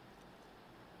இதுவே.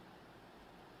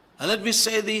 And let me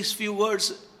say these few words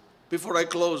before I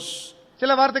close.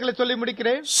 சில வார்த்தைகளை சொல்லி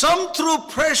முடிக்கிறேன். Some through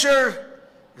pressure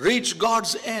reach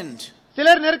God's end.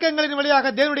 சிலர் நெருக்கங்களின்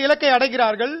வழியாக தேவனுடைய இலக்கை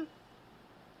அடைகிறார்கள்.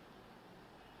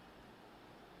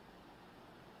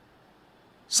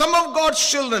 Some of God's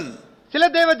children, சில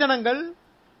தேவ ஜனங்கள்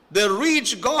they reach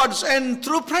God's end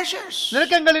through pressures,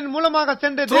 நெருக்கங்களின் மூலமாக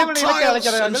சென்று through தேவனுடைய இலக்கை trials and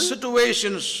அடைகிறார்கள்.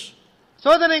 situations,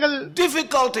 சோதனைகள்,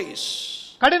 difficulties.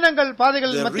 கடினங்கள்,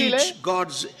 பாதைகள் They மத்தியிலே reach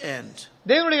God's end.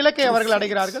 தேவனுடைய இலக்கை அவர்கள்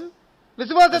அடைகிறார்கள்.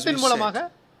 விசுவாசத்தின் மூலமாக,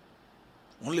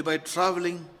 Only by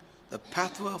traveling the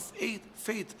pathway of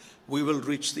faith, we will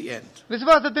reach the end.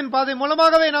 விசுவாசத்தின் பாதை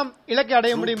மூலமாகவே நாம் இலக்கை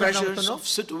அடைய Through முடியும் என்று நாம் pressures சொன்னோம். of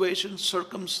situations,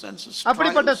 circumstances,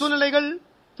 அப்படிப்பட்ட trials, சூழ்நிலைகள்,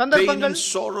 pain சந்தர்ப்பங்கள், and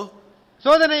sorrow,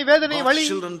 சோதனை, வேதனை, God's வலி,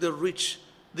 children, they reach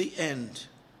the end.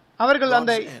 அவர்கள்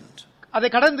அந்த God's end. அதை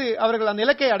கடந்து அவர்கள் அந்த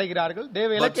இலக்கை அடைகிறார்கள், தேவ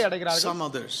இலக்கை But அடைகிறார்கள். some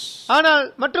others ஆனால்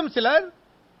மற்றும் சிலர்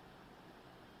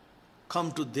come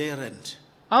to their end.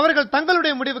 அவர்கள்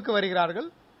தங்களுடைய முடிவுக்கு வருகிறார்கள்.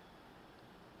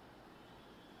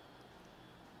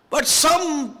 But some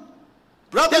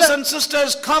brothers and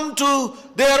sisters come to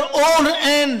their own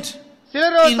end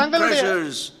சிலரோ in தங்களுடைய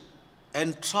pressures and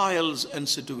trials and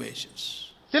situations.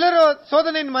 சிலரோ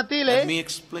சோதனையின் மத்தியிலே Let me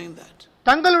explain that.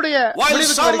 தங்களுடைய While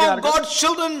முடிவுக்கு some of வருகிறார்கள். God's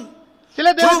children, சில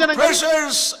தேவ through ஜனங்கள்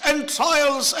pressures and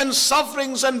trials and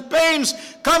sufferings and pains,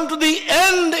 come to the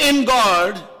end in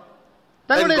God and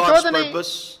தங்களுடைய God's சோதனை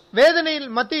purpose. வேதனையில்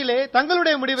மத்தியிலே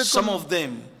தங்களுடைய முடிவுக்கு Some of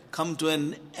them come to an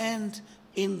end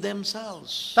in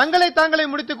themselves தங்களை தாங்களே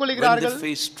முடித்துக் when கொள்கிறார்கள். they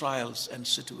face trials and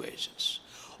situations.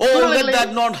 Oh, let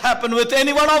that not happen with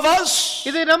any one of us.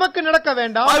 இது நமக்கு நடக்க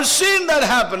வேண்டாம். I've seen that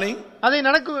happening. அதை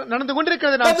நடந்து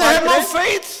கொண்டிருக்கிறது But நான் they have no பார்க்கிறேன்.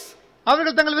 faith.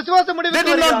 அவர்கள் தங்கள் விசுவாச They முடிவுக்கு did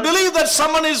not வருகிறார்கள். believe that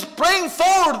someone is praying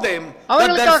for them, that their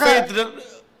அவர்களுக்காக faith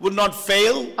would not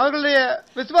fail. அவர்களுடைய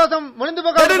விசுவாசம் முறிந்து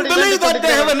They didn't believe that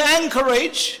they have போகாது. an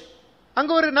anchorage.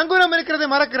 அங்கு ஒரு நங்கூரம் இருக்கிறதை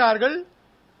மறக்கிறார்கள்.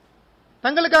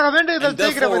 தங்களுக்காக வேண்டுதல் And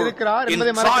செய்கிறவர் therefore, இருக்கிறார் in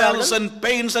என்பதை trials மறக்கிறார்கள். and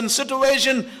pains and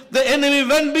situation, the enemy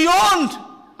went beyond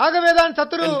ஆகவேதான்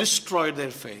சத்துரு and destroyed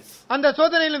their faith. அந்த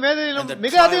சோதனையிலும் And வேதனையிலும் the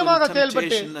மிக trial அதிகமாக and செயல்பட்டு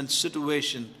temptation and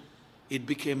situation, it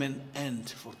became an end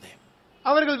for them.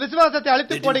 அவர்கள் விசுவாசத்தை They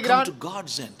அழித்து didn't come போடுகிறார். to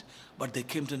God's end, but they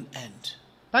came to an end.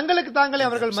 தங்களுக்கு தாங்களே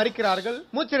அவர்கள் மறிக்கிறார்கள்,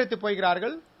 மூச்சிறைத்து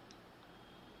போகிறார்கள்.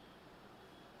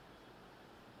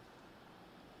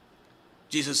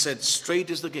 Jesus said, straight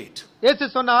is the gate இயேசு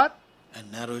சொன்னார், and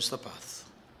narrow is the path.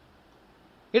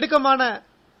 இடுக்கமான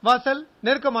வாசல்,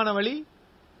 நெருக்கமான வழி.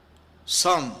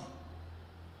 Some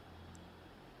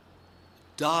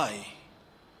die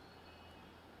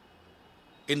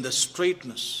in the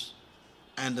straightness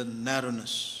and the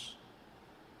narrowness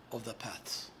of the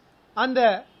path. அந்த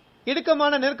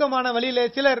இடுக்கமான நெருக்கமான வழியிலே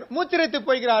சிலர் மூச்சிறைத்து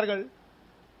போகிறார்கள்,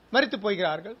 மரித்து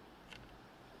போகிறார்கள்.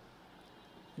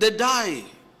 They die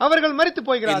அவர்கள் மரித்து in the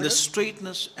போகிறார்கள்.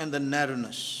 straightness and the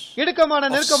narrowness இடுக்கமான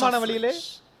of நெருக்கமான வழியிலே,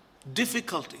 sufferings,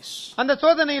 difficulties, அந்த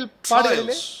சோதனையில்,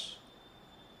 பாடுகளிலே, trials.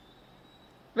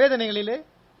 வேதனைகளிலே.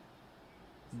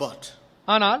 But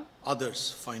ஆனால் others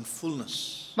find fullness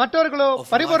மற்றவர்களோ of life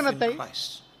in பரிபூரணத்தை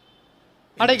Christ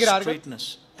in the அடைகிறார்கள். straightness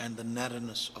and the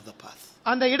narrowness of the path.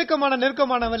 அந்த இடுக்கமான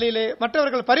நெருக்கமான வழியிலே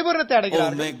மற்றவர்கள் பரிபூரணத்தை Oh,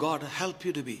 அடைகிறார்கள். may God help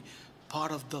you to be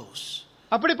part of those.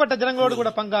 அப்படிப்பட்ட ஜனங்களோடு கூட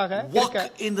பங்காக Walk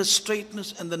இருக்க, in the straightness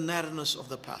and the narrowness of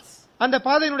the path. அந்த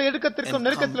பாதையினுடைய இடுக்கத்திற்கும் And come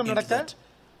நெருக்கத்திலும் into நடக்க, that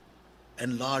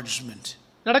enlargement,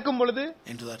 நடக்கும் பொழுது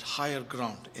into that higher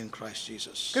ground in Christ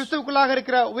Jesus. கிறிஸ்துவுக்குள்ளாக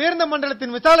இருக்கிற உயர்ந்த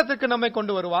மண்டலத்தின் விசாலத்திற்கு நம்மை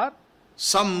கொண்டு வருவார்.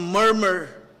 Some murmur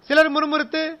சிலர்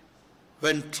முறுமுறுத்து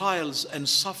when trials and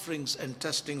sufferings and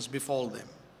testings befall them.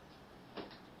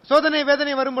 சோதனை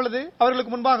வேதனை வரும் பொழுது,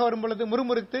 அவர்களுக்கு முன்பாக வரும் பொழுது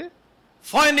முறுமுறுத்து,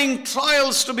 Finding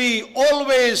trials to be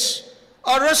always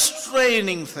a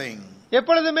restraining thing.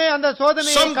 எப்பொழுதுமே அந்த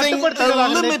சோதனையை Something கட்டுப்படுத்துகிறதாக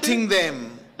நினைத்து, limiting them.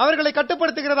 அவர்களை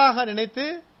கட்டுப்படுத்துகிறதாக நினைத்து,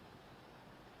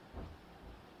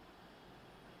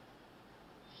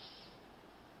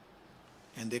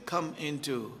 And they come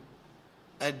into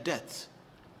a death.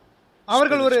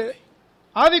 அவர்கள் ஒரு spiritually.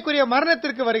 ஆவிக்குரிய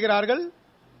மரணத்திற்கு வருகிறார்கள்.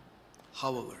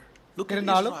 However, look at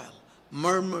இருந்தாலும், Israel.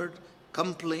 Murmured,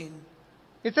 complained,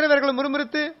 இஸ்ரவேலர்கள்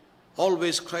முறுமுறுத்து,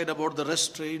 always cried about the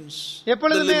restraints, the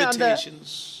எப்பொழுதுமே அந்த limitations,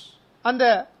 அந்த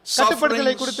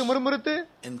கட்டுப்படுத்தலை குறித்து முறுமுறுத்து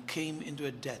and came into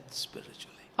a death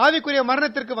spiritually. ஆவிக்குரிய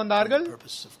மரணத்திற்கு For வந்தார்கள். the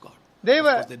purposes of God. தேவ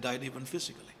Of course, they died even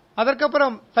physically.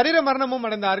 அதற்கப்புறம் சரீர மரணமும்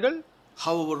அடைந்தார்கள்.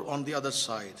 However, on the other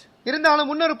side, இருந்தாலும்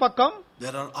முன்னொரு பக்கம்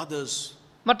there are others.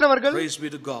 மற்றவர்கள், Praise be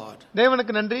to God.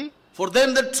 தேவனுக்கு நன்றி, For them,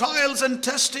 the trials and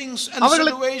testings and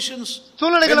அவர்களுக்கு situations and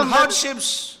சூழ்நிலைகளும் hardships,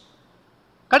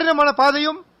 கடினமான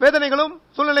பாதையும் வேதனைகளும்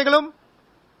சூழ்நிலைகளும்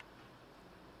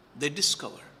they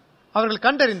discover அவர்கள்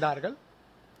கண்டறிந்தார்கள்.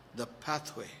 the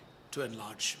pathway to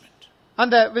enlargement.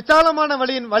 அந்த விசாலமான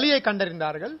வழியின் வழியை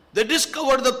கண்டறிந்தார்கள். They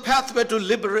discovered the pathway to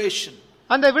liberation.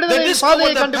 அந்த They விடுதலையின்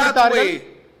பாதையை discovered the கண்டுபிடித்தார்கள்.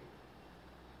 pathway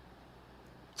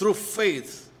through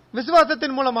faith,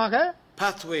 விசுவாசத்தின் மூலமாக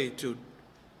pathway to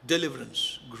deliverance,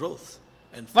 growth,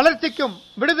 and வளர்ச்சிக்கும்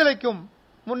விடுதலைக்கும்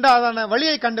உண்டான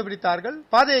வழியை கண்டுபிடித்தார்கள்,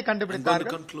 பாதையை I'm going to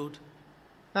கண்டுபிடித்தார்கள். conclude.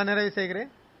 நான் நிறைவு செய்கிறேன்.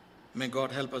 May God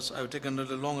help us. I have taken a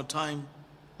little longer time.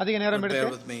 அதிக நேரம் But bear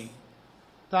எடுத்து with me.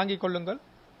 தாங்கிக் கொள்ளுங்கள்.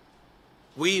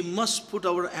 We must put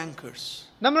our anchors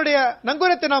நம்முடைய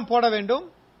நங்கூரத்தை நாம் போட வேண்டும்.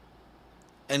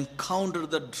 encounter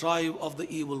the drive of the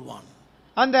evil one,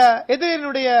 அந்த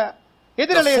எதிரினுடைய the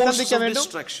எதிரலையை forces சந்திக்க of வேண்டும்.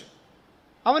 destruction,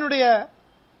 அவனுடைய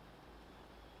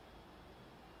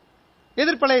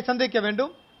எதிர்ப்பலையை சந்திக்க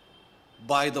வேண்டும்.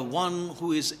 by the one who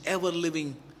is ever living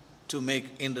to make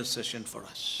intercession for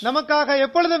us. நமக்காக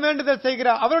எப்பொழுதும் வேண்டுதல் செய்கிற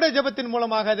அவருடைய ஜெபத்தின்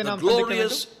மூலமாக அதை The நாம் சந்திக்க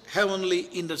glorious வேண்டும். heavenly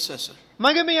intercessor,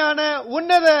 மகிமையான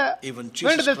உன்னத even Jesus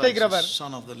வேண்டுதல் Christ, செய்கிறவர், the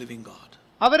Son of the living God,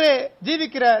 அவரே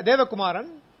ஜீவிக்கிற தேவகுமாரன்,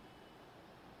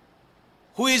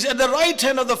 who is at the right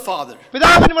hand of the Father,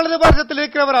 பிதாவின் வலது பாரசத்தில்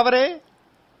இருக்கிறவர் அவரே,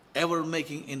 ever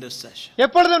making intercession.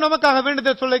 எப்பொழுதும் நமக்காக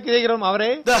வேண்டுதல் செய்கிறோம்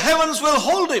அவரே. The heavens will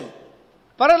hold him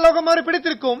பரலோகம் அவரை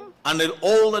பிடித்திருக்கும். until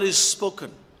all that is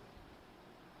spoken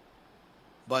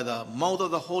by the mouth of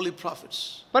the holy prophets,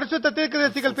 பரிசுத்த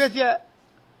தீர்க்கதரிசிகள் பேசிய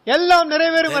எல்லாம்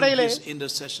நிறைவேறும் then வரையிலே his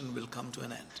intercession will come to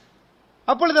an end.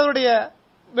 அப்பொழுது அவருடைய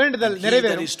வேண்டுதல் And he that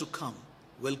நிறைவேறும். is to come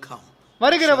will come.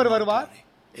 வருகிறவர் Shall not வருவார். tarry.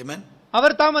 Amen.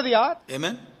 அவர் தாமதியார்.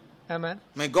 Amen. ஆமென்.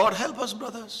 May God help us,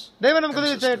 brothers தேவன் நமக்கு and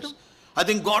உதவி sisters. செய்யட்டும். I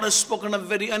think God has spoken a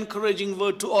very encouraging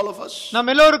word to all of us, நாம்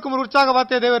எல்லோருக்கும் ஒரு உற்சாக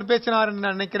வார்த்தையை தேவன் பேசினார் என்று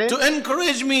நான் நினைக்கிறேன். to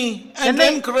encourage me and என்னை-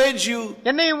 encourage you,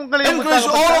 என்னையும் உங்களையும் encourage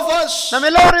all of உற்சாகப்படுத்த, us. நாம்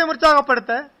எல்லோரையும்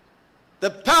உற்சாகப்படுத்த,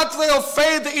 The pathway of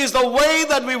faith is the way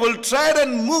that we will tread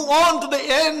and move on to the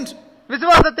end.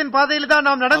 விசுவாசத்தின் பாதையில் தான்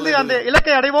நாம் நடந்து அந்த Hallelujah.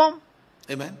 இலக்கை அடைவோம்.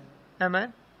 Amen.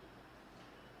 ஆமென்.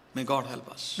 May God help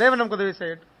us. தேவன் நமக்கு உதவி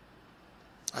செய்யட்டும்.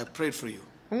 I prayed for you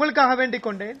உங்களுக்காக வேண்டிக்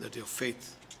கொண்டேன். that your faith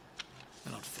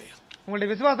may not fail. உங்களுடைய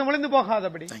விசுவாசம் ஒளிந்து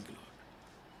போகாதபடி Thank you, Lord.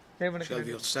 தேவனுக்கு Shall we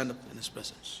நன்றி. all stand up in His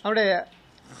presence? அவருடைய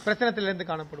பிரசனத்திலிருந்து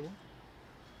காணப்படுவோம்.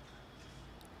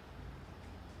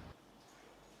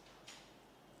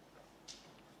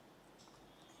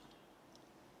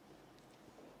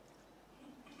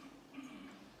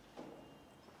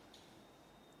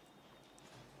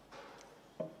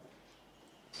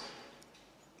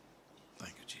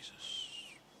 Thank you, Jesus.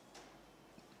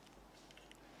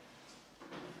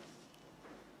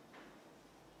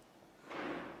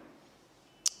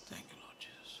 Thank you, Lord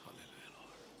Jesus. Hallelujah,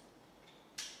 Lord.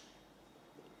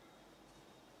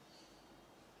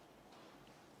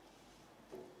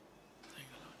 Thank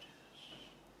you, Lord Jesus.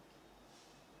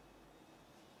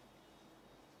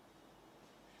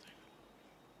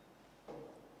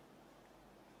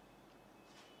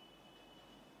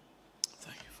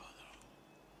 Thank you, Father.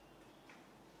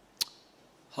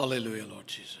 Hallelujah, Lord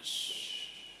Jesus.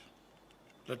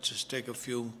 Let's just take a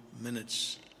few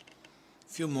minutes,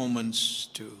 few moments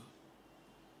to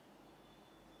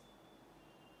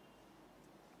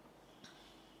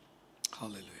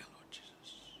hallelujah, Lord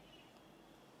Jesus.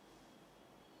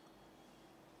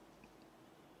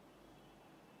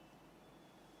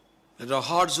 Let our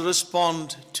hearts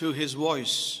respond to His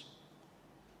voice.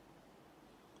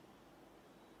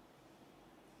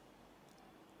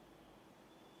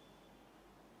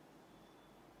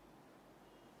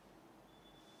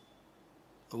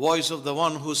 The voice of the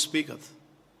one who speaketh.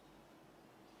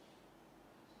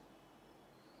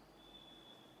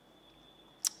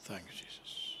 Thank you,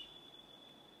 Jesus.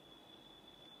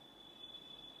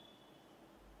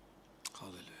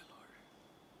 Hallelujah, Lord.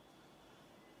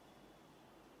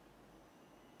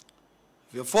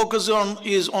 If your focus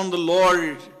is on the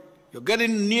Lord, you're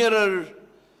getting nearer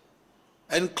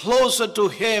and closer to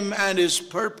Him and His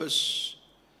purpose,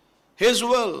 His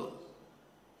will,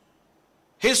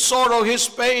 His sorrow, His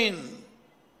pain,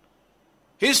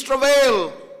 His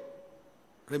travail.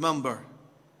 Remember,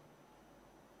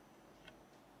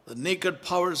 the naked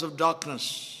powers of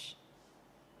darkness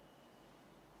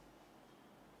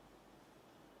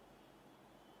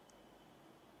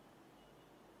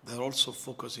they're also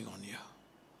focusing on you.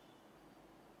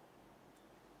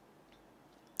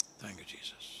 Thank you,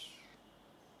 Jesus.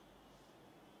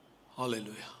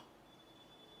 Hallelujah.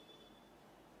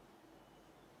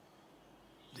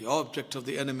 The object of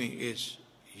the enemy is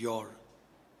your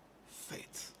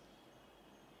faith.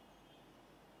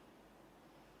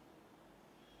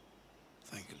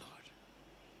 Thank you, Lord.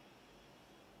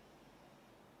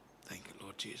 Thank you,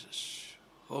 Lord Jesus.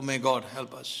 Oh, may God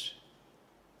help us.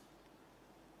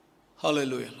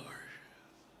 Hallelujah, Lord.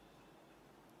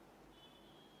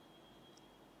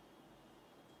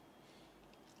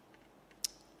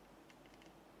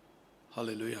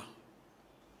 Hallelujah.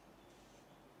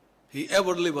 He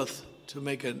ever liveth to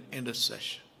make an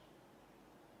intercession.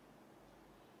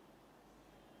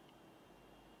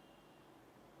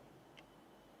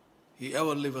 He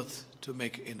ever liveth to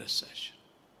make intercession.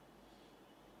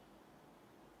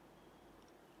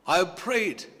 I have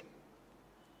prayed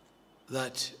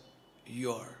that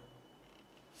your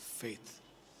faith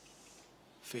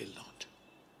fail not.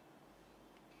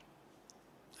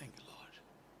 Thank you, Lord.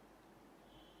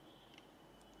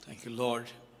 Thank you, Lord.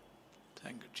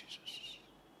 Thank you, Jesus.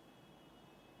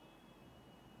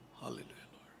 Hallelujah,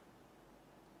 Lord.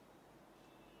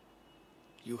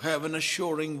 You have an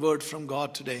assuring word from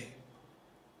God today.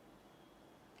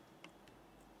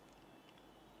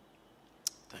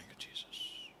 Thank you, Jesus.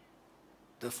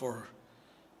 Therefore,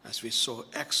 as we so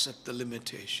accept the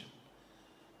limitation,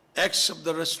 accept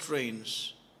the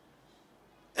restraints,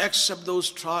 accept those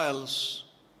trials,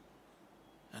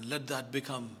 and let that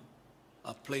become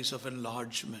a place of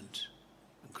enlargement,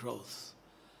 growth,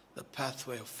 the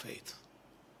pathway of faith,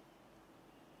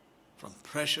 from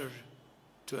pressure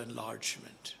to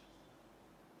enlargement,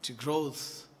 to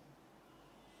growth,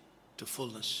 to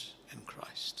fullness in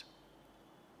Christ.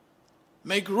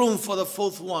 Make room for the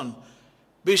fourth one.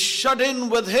 Be shut in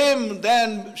with him,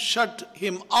 then shut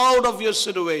him out of your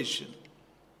situation.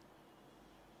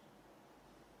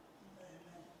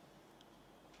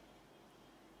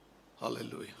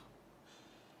 Hallelujah.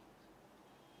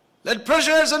 Let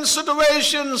pressures and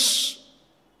situations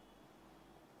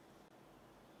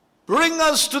bring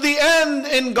us to the end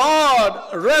in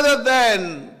God rather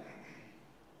than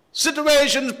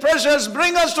situations, pressures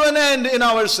bring us to an end in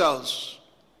ourselves.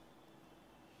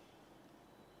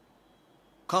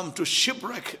 Come to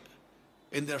shipwreck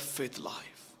in their faith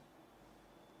life.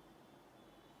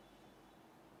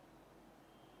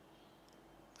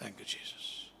 Thank you,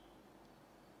 Jesus.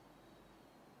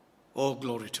 Oh,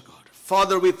 glory to God.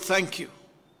 Father, we thank you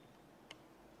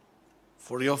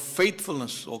for your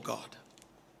faithfulness, oh God.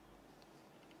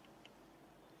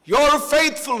 Your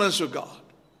faithfulness, oh God.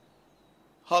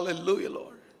 Hallelujah,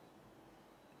 Lord.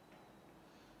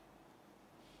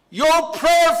 Your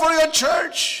prayer for your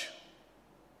church,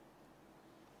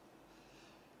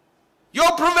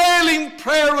 your prevailing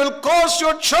prayer will cause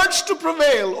your church to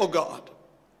prevail, oh God.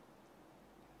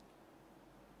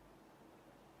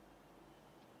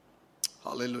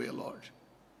 Hallelujah, Lord.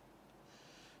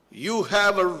 You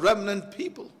have a remnant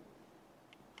people.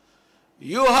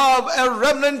 You have a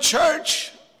remnant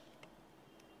church.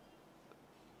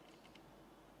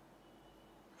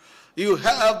 You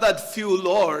have that few,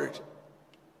 Lord,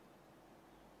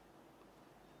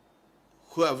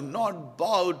 who have not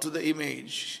bowed to the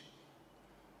image,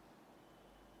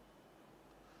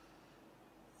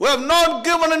 who have not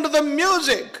given into the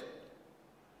music,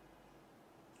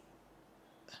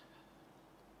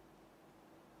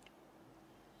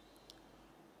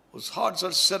 whose hearts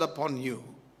are set upon you.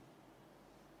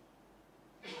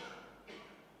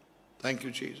 Thank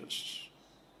you, Jesus.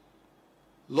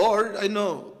 Lord, I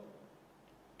know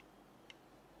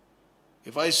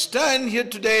if I stand here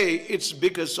today, it's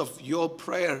because of your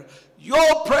prayer.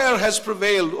 Your prayer has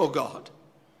prevailed, O God.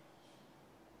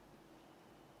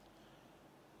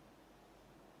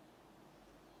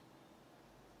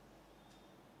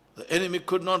 The enemy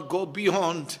could not go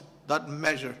beyond that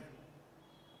measure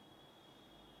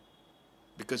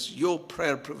because your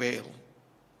prayer prevailed.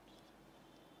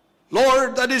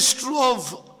 Lord, that is true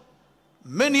of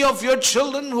many of your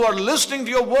children who are listening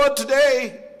to your word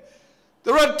today.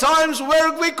 There are times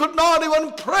where we could not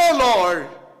even pray, Lord.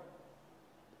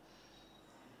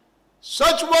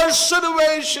 Such were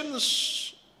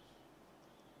situations.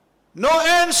 No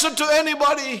answer to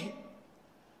anybody.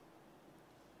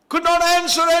 Could not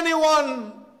answer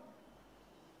anyone.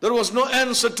 There was no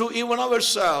answer to even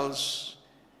ourselves.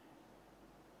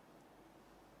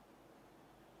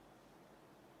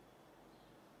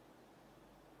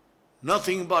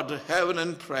 Nothing but heaven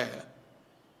and prayer.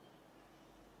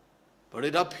 But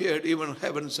it appeared even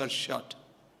heavens are shut.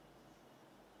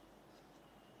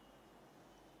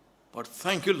 But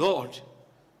thank you, Lord,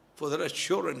 for that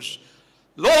assurance.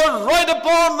 Lord, write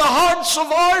upon the hearts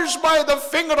of ours by the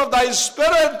finger of thy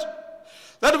Spirit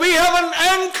that we have an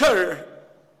anchor.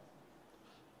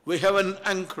 We have an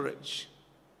anchorage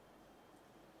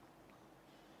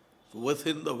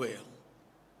within the veil,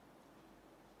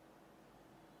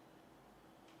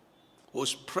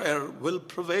 whose prayer will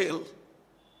prevail.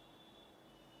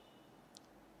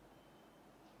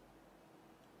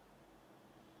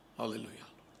 Hallelujah.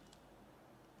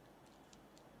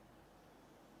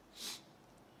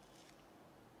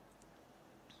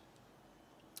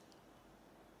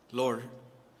 Lord,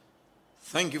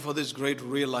 thank you for this great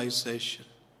realization.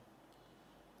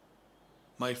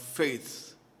 My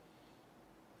faith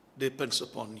depends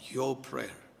upon your prayer.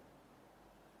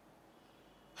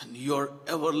 And you're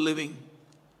ever living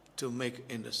to make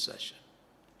intercession.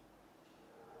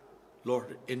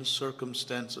 Lord, in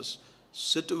circumstances,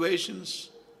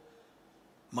 situations,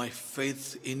 my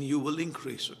faith in you will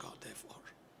increase, O God, therefore.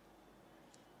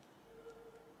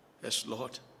 Yes,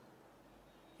 Lord,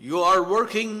 you are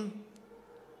working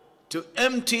to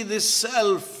empty this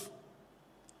self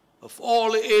of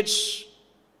all its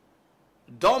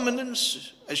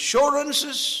dominance,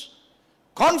 assurances,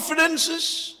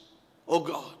 confidences. Oh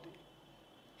God,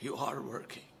 you are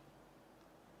working.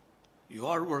 You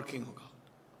are working, oh God.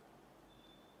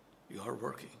 You are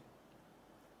working.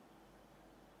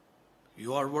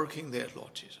 You are working there,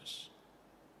 Lord Jesus.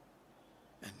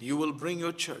 And you will bring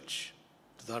your church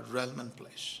to that realm and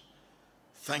place.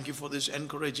 Thank you for this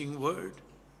encouraging word.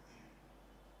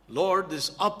 Lord,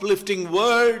 this uplifting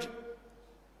word.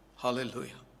 Hallelujah.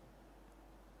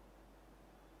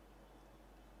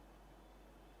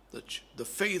 The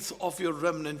faith of your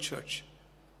remnant church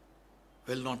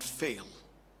will not fail,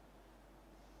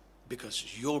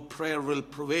 because your prayer will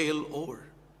prevail over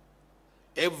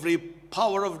every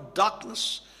power of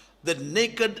darkness, the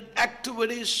naked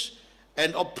activities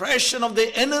and oppression of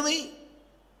the enemy.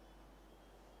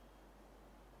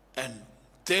 And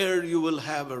there you will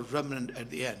have a remnant at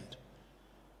the end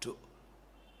to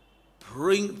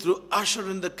usher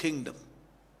in the kingdom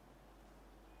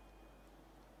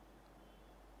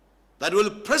that will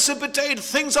precipitate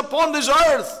things upon this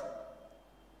earth.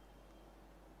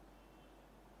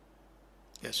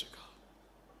 Yes, God.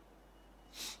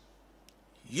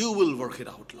 You will work it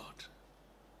out, Lord.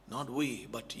 Not we,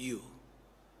 but you.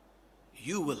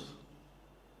 You will.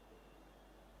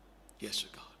 Yes,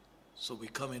 God. So we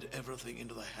commit everything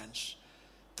into thy hands.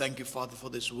 Thank you, Father, for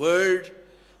this word.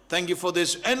 Thank you for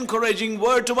this encouraging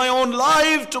word to my own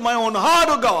life, to my own heart,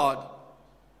 oh God.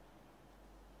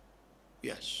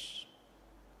 Yes.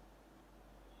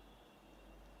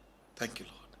 Thank you,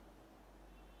 Lord.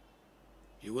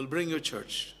 You will bring your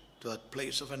church to that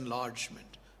place of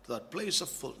enlargement, to that place of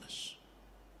fullness.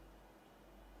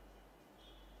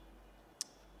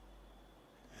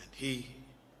 And he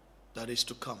that is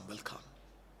to come,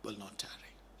 will not tarry.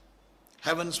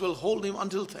 Heavens will hold him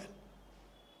until then,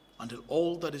 until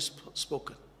all that is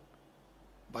spoken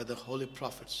by the holy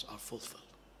prophets are fulfilled.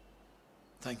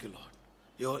 Thank you, Lord.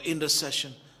 Your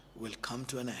intercession will come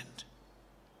to an end.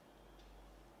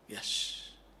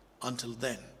 Yes, until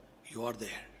then, you are there,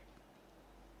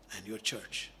 and your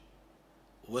church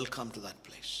will come to that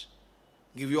place.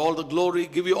 Give you all the glory,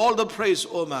 give you all the praise,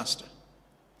 O Master.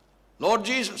 Lord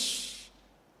Jesus,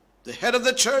 the head of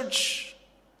the church,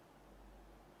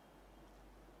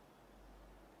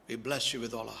 we bless you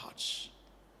with all our hearts.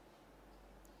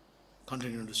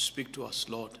 Continue to speak to us,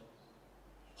 Lord.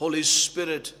 Holy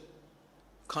Spirit,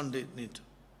 continue to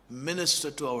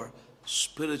minister to our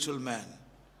spiritual man,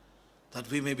 that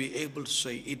we may be able to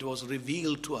say it was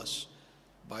revealed to us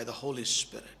by the Holy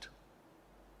Spirit.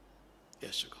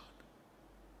 Yes, God.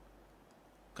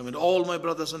 Commit all my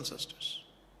brothers and sisters.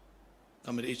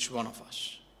 Commit each one of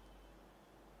us.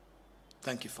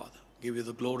 Thank you, Father. Give you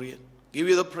the glory and give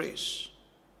you the praise.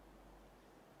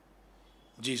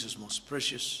 In Jesus' most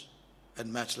precious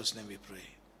and matchless name we pray.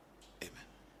 Amen.